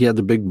 he had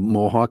the big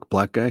mohawk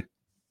black guy.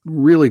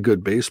 Really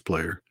good bass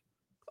player.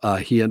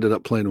 He ended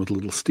up playing with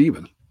Little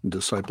Steven in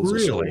Disciples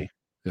of Soul. Really?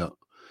 Yeah.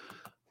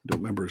 Don't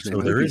remember his name.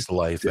 So I there think is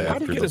life How after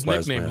did he get the his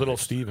nickname, plasmatic. Little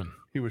Steven?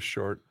 He was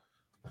short.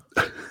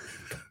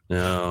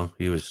 No,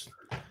 he was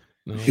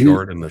No.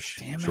 short in the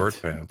Damn it. short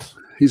pants.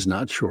 He's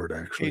not short,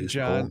 actually. Hey, He's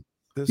John. tall.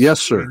 This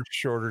Yes, sir.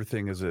 shorter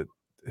thing is it?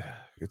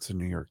 It's a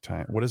New York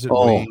Times. What does it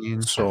Oh,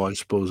 mean? so I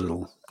suppose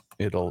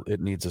It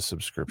needs a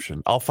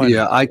subsubscription. I'll find.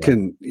 Yeah, a I different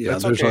one. can. Yeah,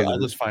 That's there's okay. other, I'll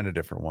just find a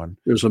different one.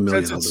 there's a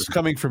million Since it's other.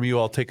 coming from you,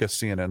 I'll take a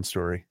CNN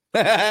story.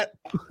 That's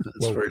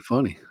very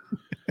funny.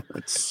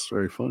 That's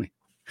very funny.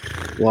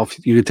 Well,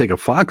 if you could take a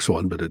Fox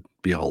one, but it'd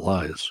be all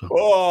lies. So.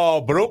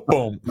 Oh,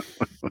 boom.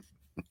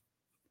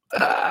 All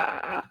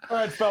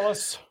right,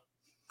 fellas.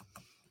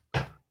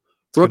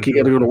 Brooke, you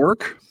got to go to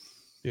work?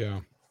 Yeah.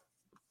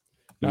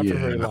 Not for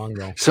very long,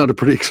 though. Sounded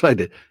pretty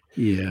excited.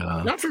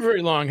 Yeah. Not for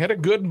very long. Had a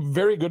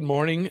very good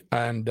morning,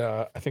 and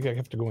I think I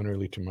have to go in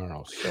early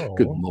tomorrow. So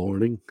Good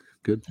morning.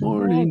 Good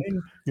morning.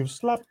 You've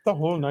slept the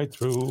whole night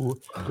through.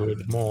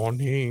 Good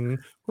morning.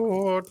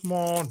 Good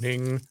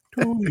morning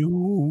to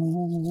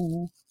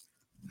you.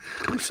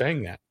 Who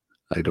sang that?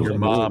 I don't Your know.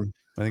 mom.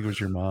 I think it was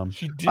your mom.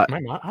 She did. My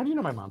mom. How do you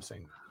know my mom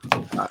sang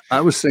that? I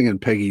was singing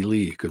Peggy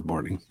Lee. Good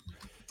morning.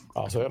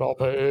 I said, "Oh,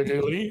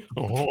 Peggy Lee,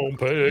 oh,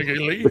 Peggy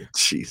Lee,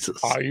 Jesus.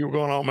 are you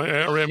gonna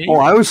marry me?" Oh,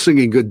 I was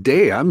singing Good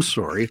Day. I'm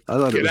sorry. I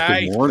thought it was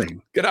G'day. Good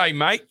Morning. G'day,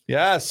 mate.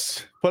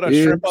 Yes. Put a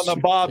shrimp on the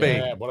bobby.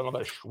 Yeah, what about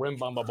the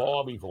shrimp on the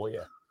barbie for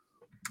you?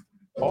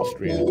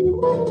 Austrian.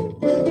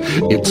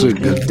 It's a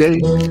good day.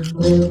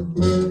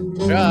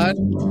 John,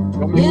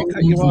 don't make me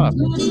cut you off.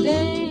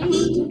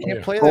 You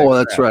can't play that. Oh,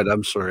 that's crap. right.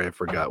 I'm sorry. I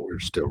forgot we're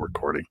still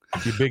recording.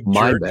 You big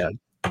My jerk. bad.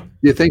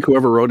 You think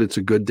whoever wrote It's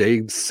a Good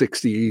Day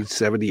 60,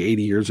 70,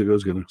 80 years ago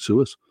is going to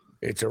sue us?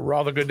 It's a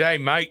rather good day,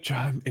 mate.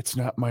 John, it's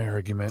not my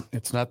argument.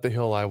 It's not the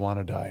hill I want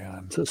to die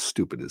on. It's the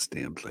stupidest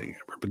damn thing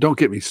ever. But don't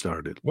get me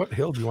started. What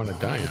hill do you want to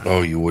die on?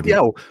 Oh, you wouldn't.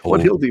 Yeah.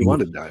 What oh, hill do you want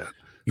to die on?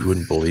 You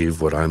wouldn't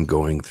believe what I'm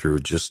going through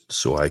just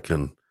so I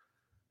can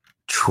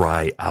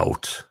try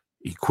out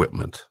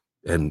equipment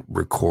and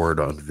record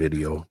on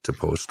video to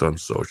post on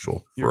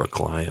social for a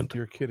client.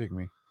 You're kidding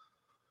me.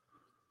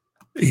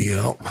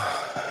 Yeah.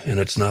 And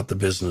it's not the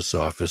business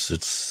office.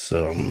 It's,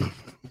 Yep.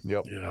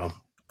 yeah.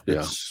 Yeah.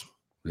 It's,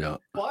 Yeah.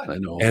 What? I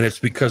know. and it's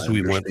because I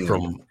we went understand.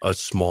 from a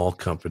small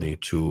company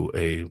to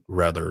a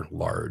rather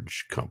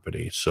large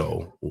company.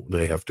 So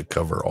they have to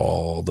cover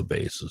all the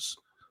bases.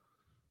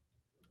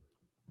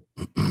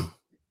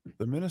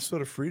 The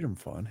Minnesota Freedom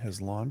Fund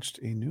has launched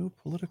a new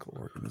political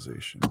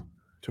organization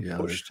to Yeah,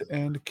 push to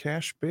end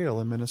cash bail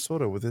in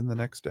Minnesota within the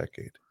next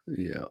decade.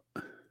 Yeah.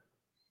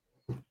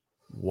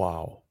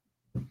 Wow.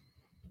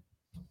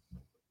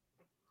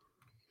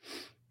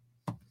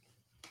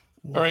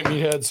 All right,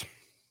 meatheads.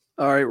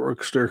 All right,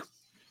 Rookster.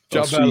 Ciao,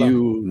 I'll see Bella.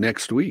 you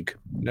next week.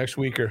 Next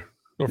weeker.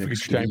 Don't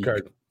Next forget your time week.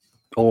 card.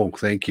 Oh,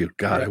 thank you.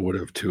 God, Yeah. I would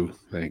have too.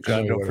 Thanks.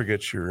 John, you don't would.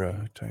 forget your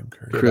time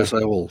card. Chris,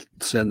 I will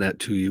send that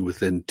to you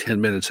within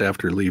 10 minutes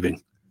after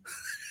leaving.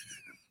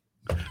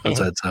 How's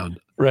that sound?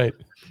 Right.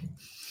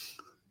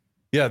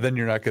 Yeah, then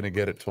you're not going to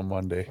get it till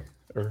Monday.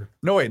 Or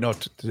no, wait, no,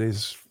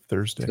 today's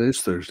Thursday.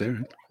 Today's Thursday,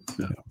 right?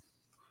 Yeah.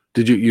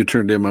 Did you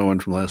turned in my one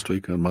from last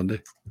week on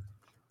Monday?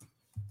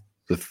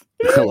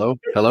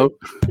 Hello?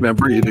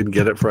 Remember you didn't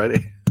get it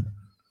Friday?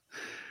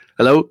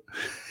 Hello?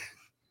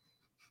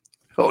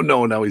 Oh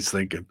no, now he's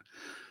thinking.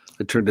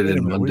 I turned it Wait a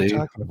in minute, what are Monday. you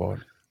talking about?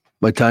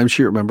 My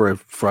timesheet, remember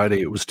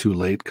Friday it was too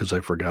late because I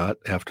forgot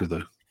after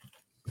the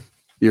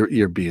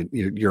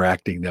you're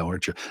acting now,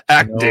 aren't you?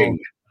 Acting.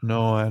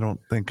 No, I don't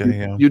think I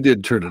am. You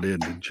did turn it in,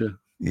 didn't you?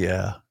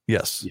 Yeah.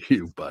 Yes.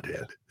 You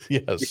butthead.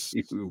 Yes.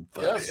 You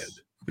butthead.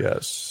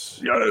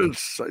 Yes.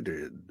 Yes, I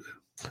did.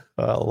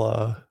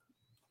 I'll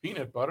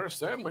Peanut butter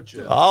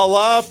sandwiches. a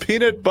la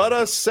peanut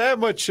butter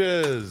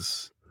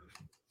sandwiches.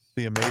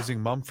 The amazing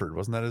Mumford,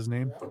 wasn't that his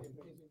name?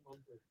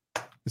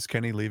 Is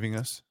Kenny leaving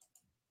us?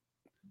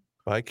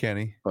 Bye,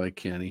 Kenny. Bye,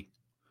 Kenny.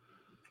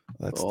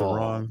 That's the Oh.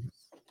 wrong.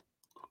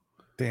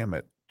 Damn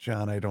it,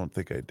 John. I don't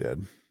think I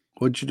did.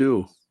 What'd you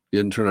do? You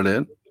didn't turn it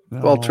in? No.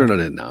 Well, I'll turn it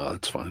in now.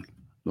 That's fine.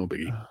 No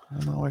biggie.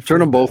 No, I Turn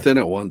them forgot. both in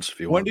at once if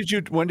you When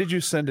want. did you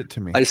send it to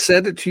me? I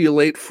sent it to you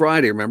late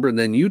Friday, remember? And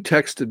then you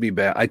texted me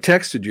back. I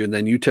texted you, and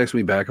then you texted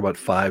me back about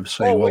 5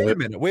 saying, Oh, well, wait a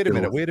minute. wait a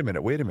minute. You wait a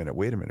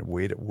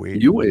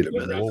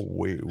minute. Oh,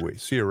 wait.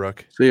 See you,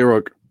 Rook. See you,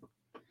 Rook.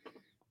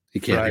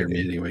 You can't hear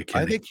Friday. me anyway,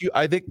 Kenny.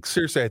 I think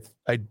seriously,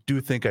 I do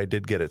think I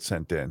did get it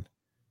sent in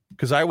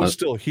because I was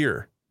still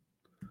here.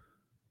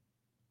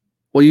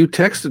 Well, you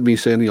texted me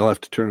saying you'll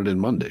have to turn it in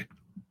Monday.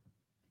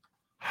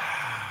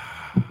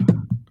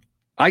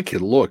 I can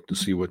look to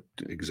see what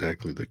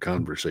exactly the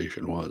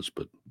conversation was,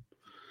 but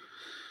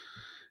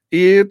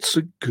It's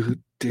a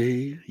good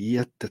day.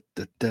 Yeah.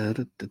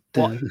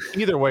 Well,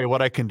 either way,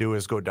 what I can do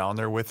is go down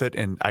there with it,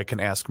 and I can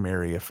ask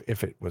Mary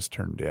if it was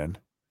turned in.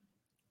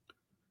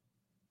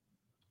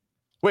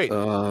 Wait,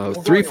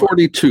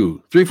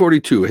 342.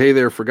 342. Hey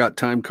there, forgot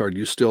time card.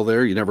 You still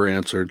there? You never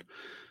answered.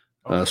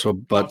 So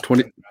about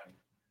 20.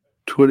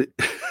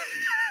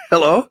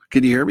 Hello?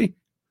 Can you hear me?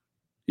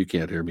 You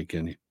can't hear me,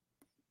 can you?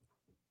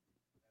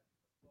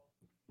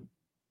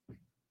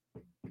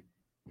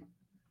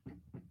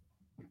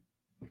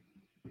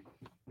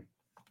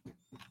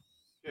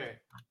 Okay.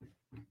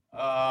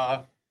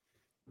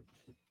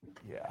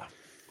 Yeah.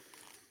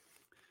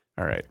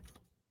 All right.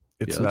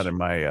 It's not in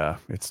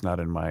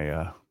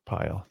my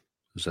pile.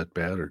 Is that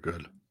bad or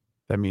good?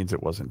 That means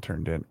it wasn't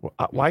turned in.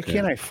 Why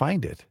can't I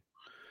find it?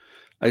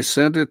 I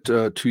sent it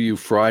to you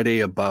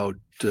Friday about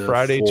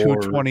Friday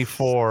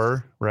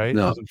 2/24, right?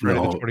 No, Was it Friday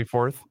the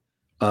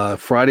 24th?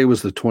 Friday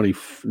was the 20.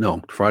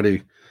 No,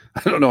 Friday.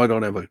 I don't know. I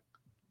don't have a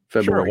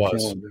February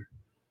was. calendar.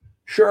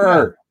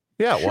 Sure.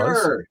 Yeah, it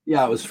was.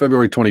 Yeah, it was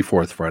February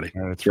 24th, Friday.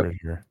 All right, it's right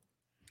here.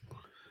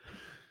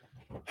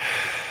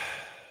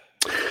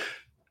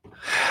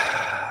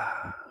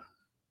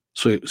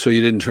 So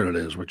you didn't turn it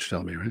in, is what you're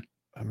telling me, right?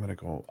 I'm gonna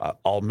go.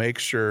 I'll make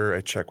sure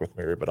I check with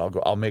Mary, but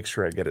I'll make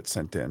sure I get it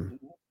sent in.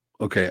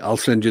 Okay, I'll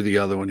send you the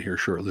other one here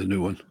shortly. The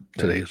new one.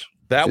 Today's.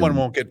 That one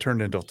won't get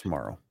turned in until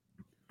tomorrow.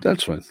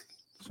 That's fine.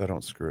 So I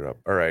don't screw it up.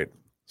 All right.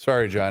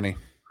 Sorry, Johnny.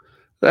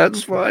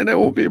 That's fine. I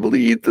won't be able to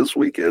eat this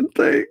weekend.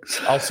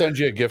 Thanks. I'll send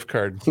you a gift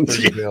card.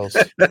 30 bills.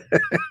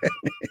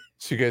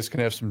 So you guys can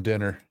have some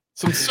dinner.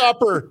 Some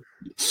supper.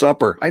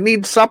 Supper. I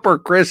need supper,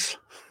 Chris.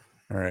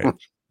 All right.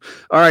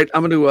 All right.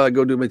 I'm going to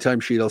go do my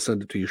timesheet. I'll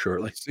send it to you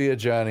shortly. See you,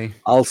 Johnny.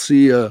 I'll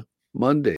see you Monday.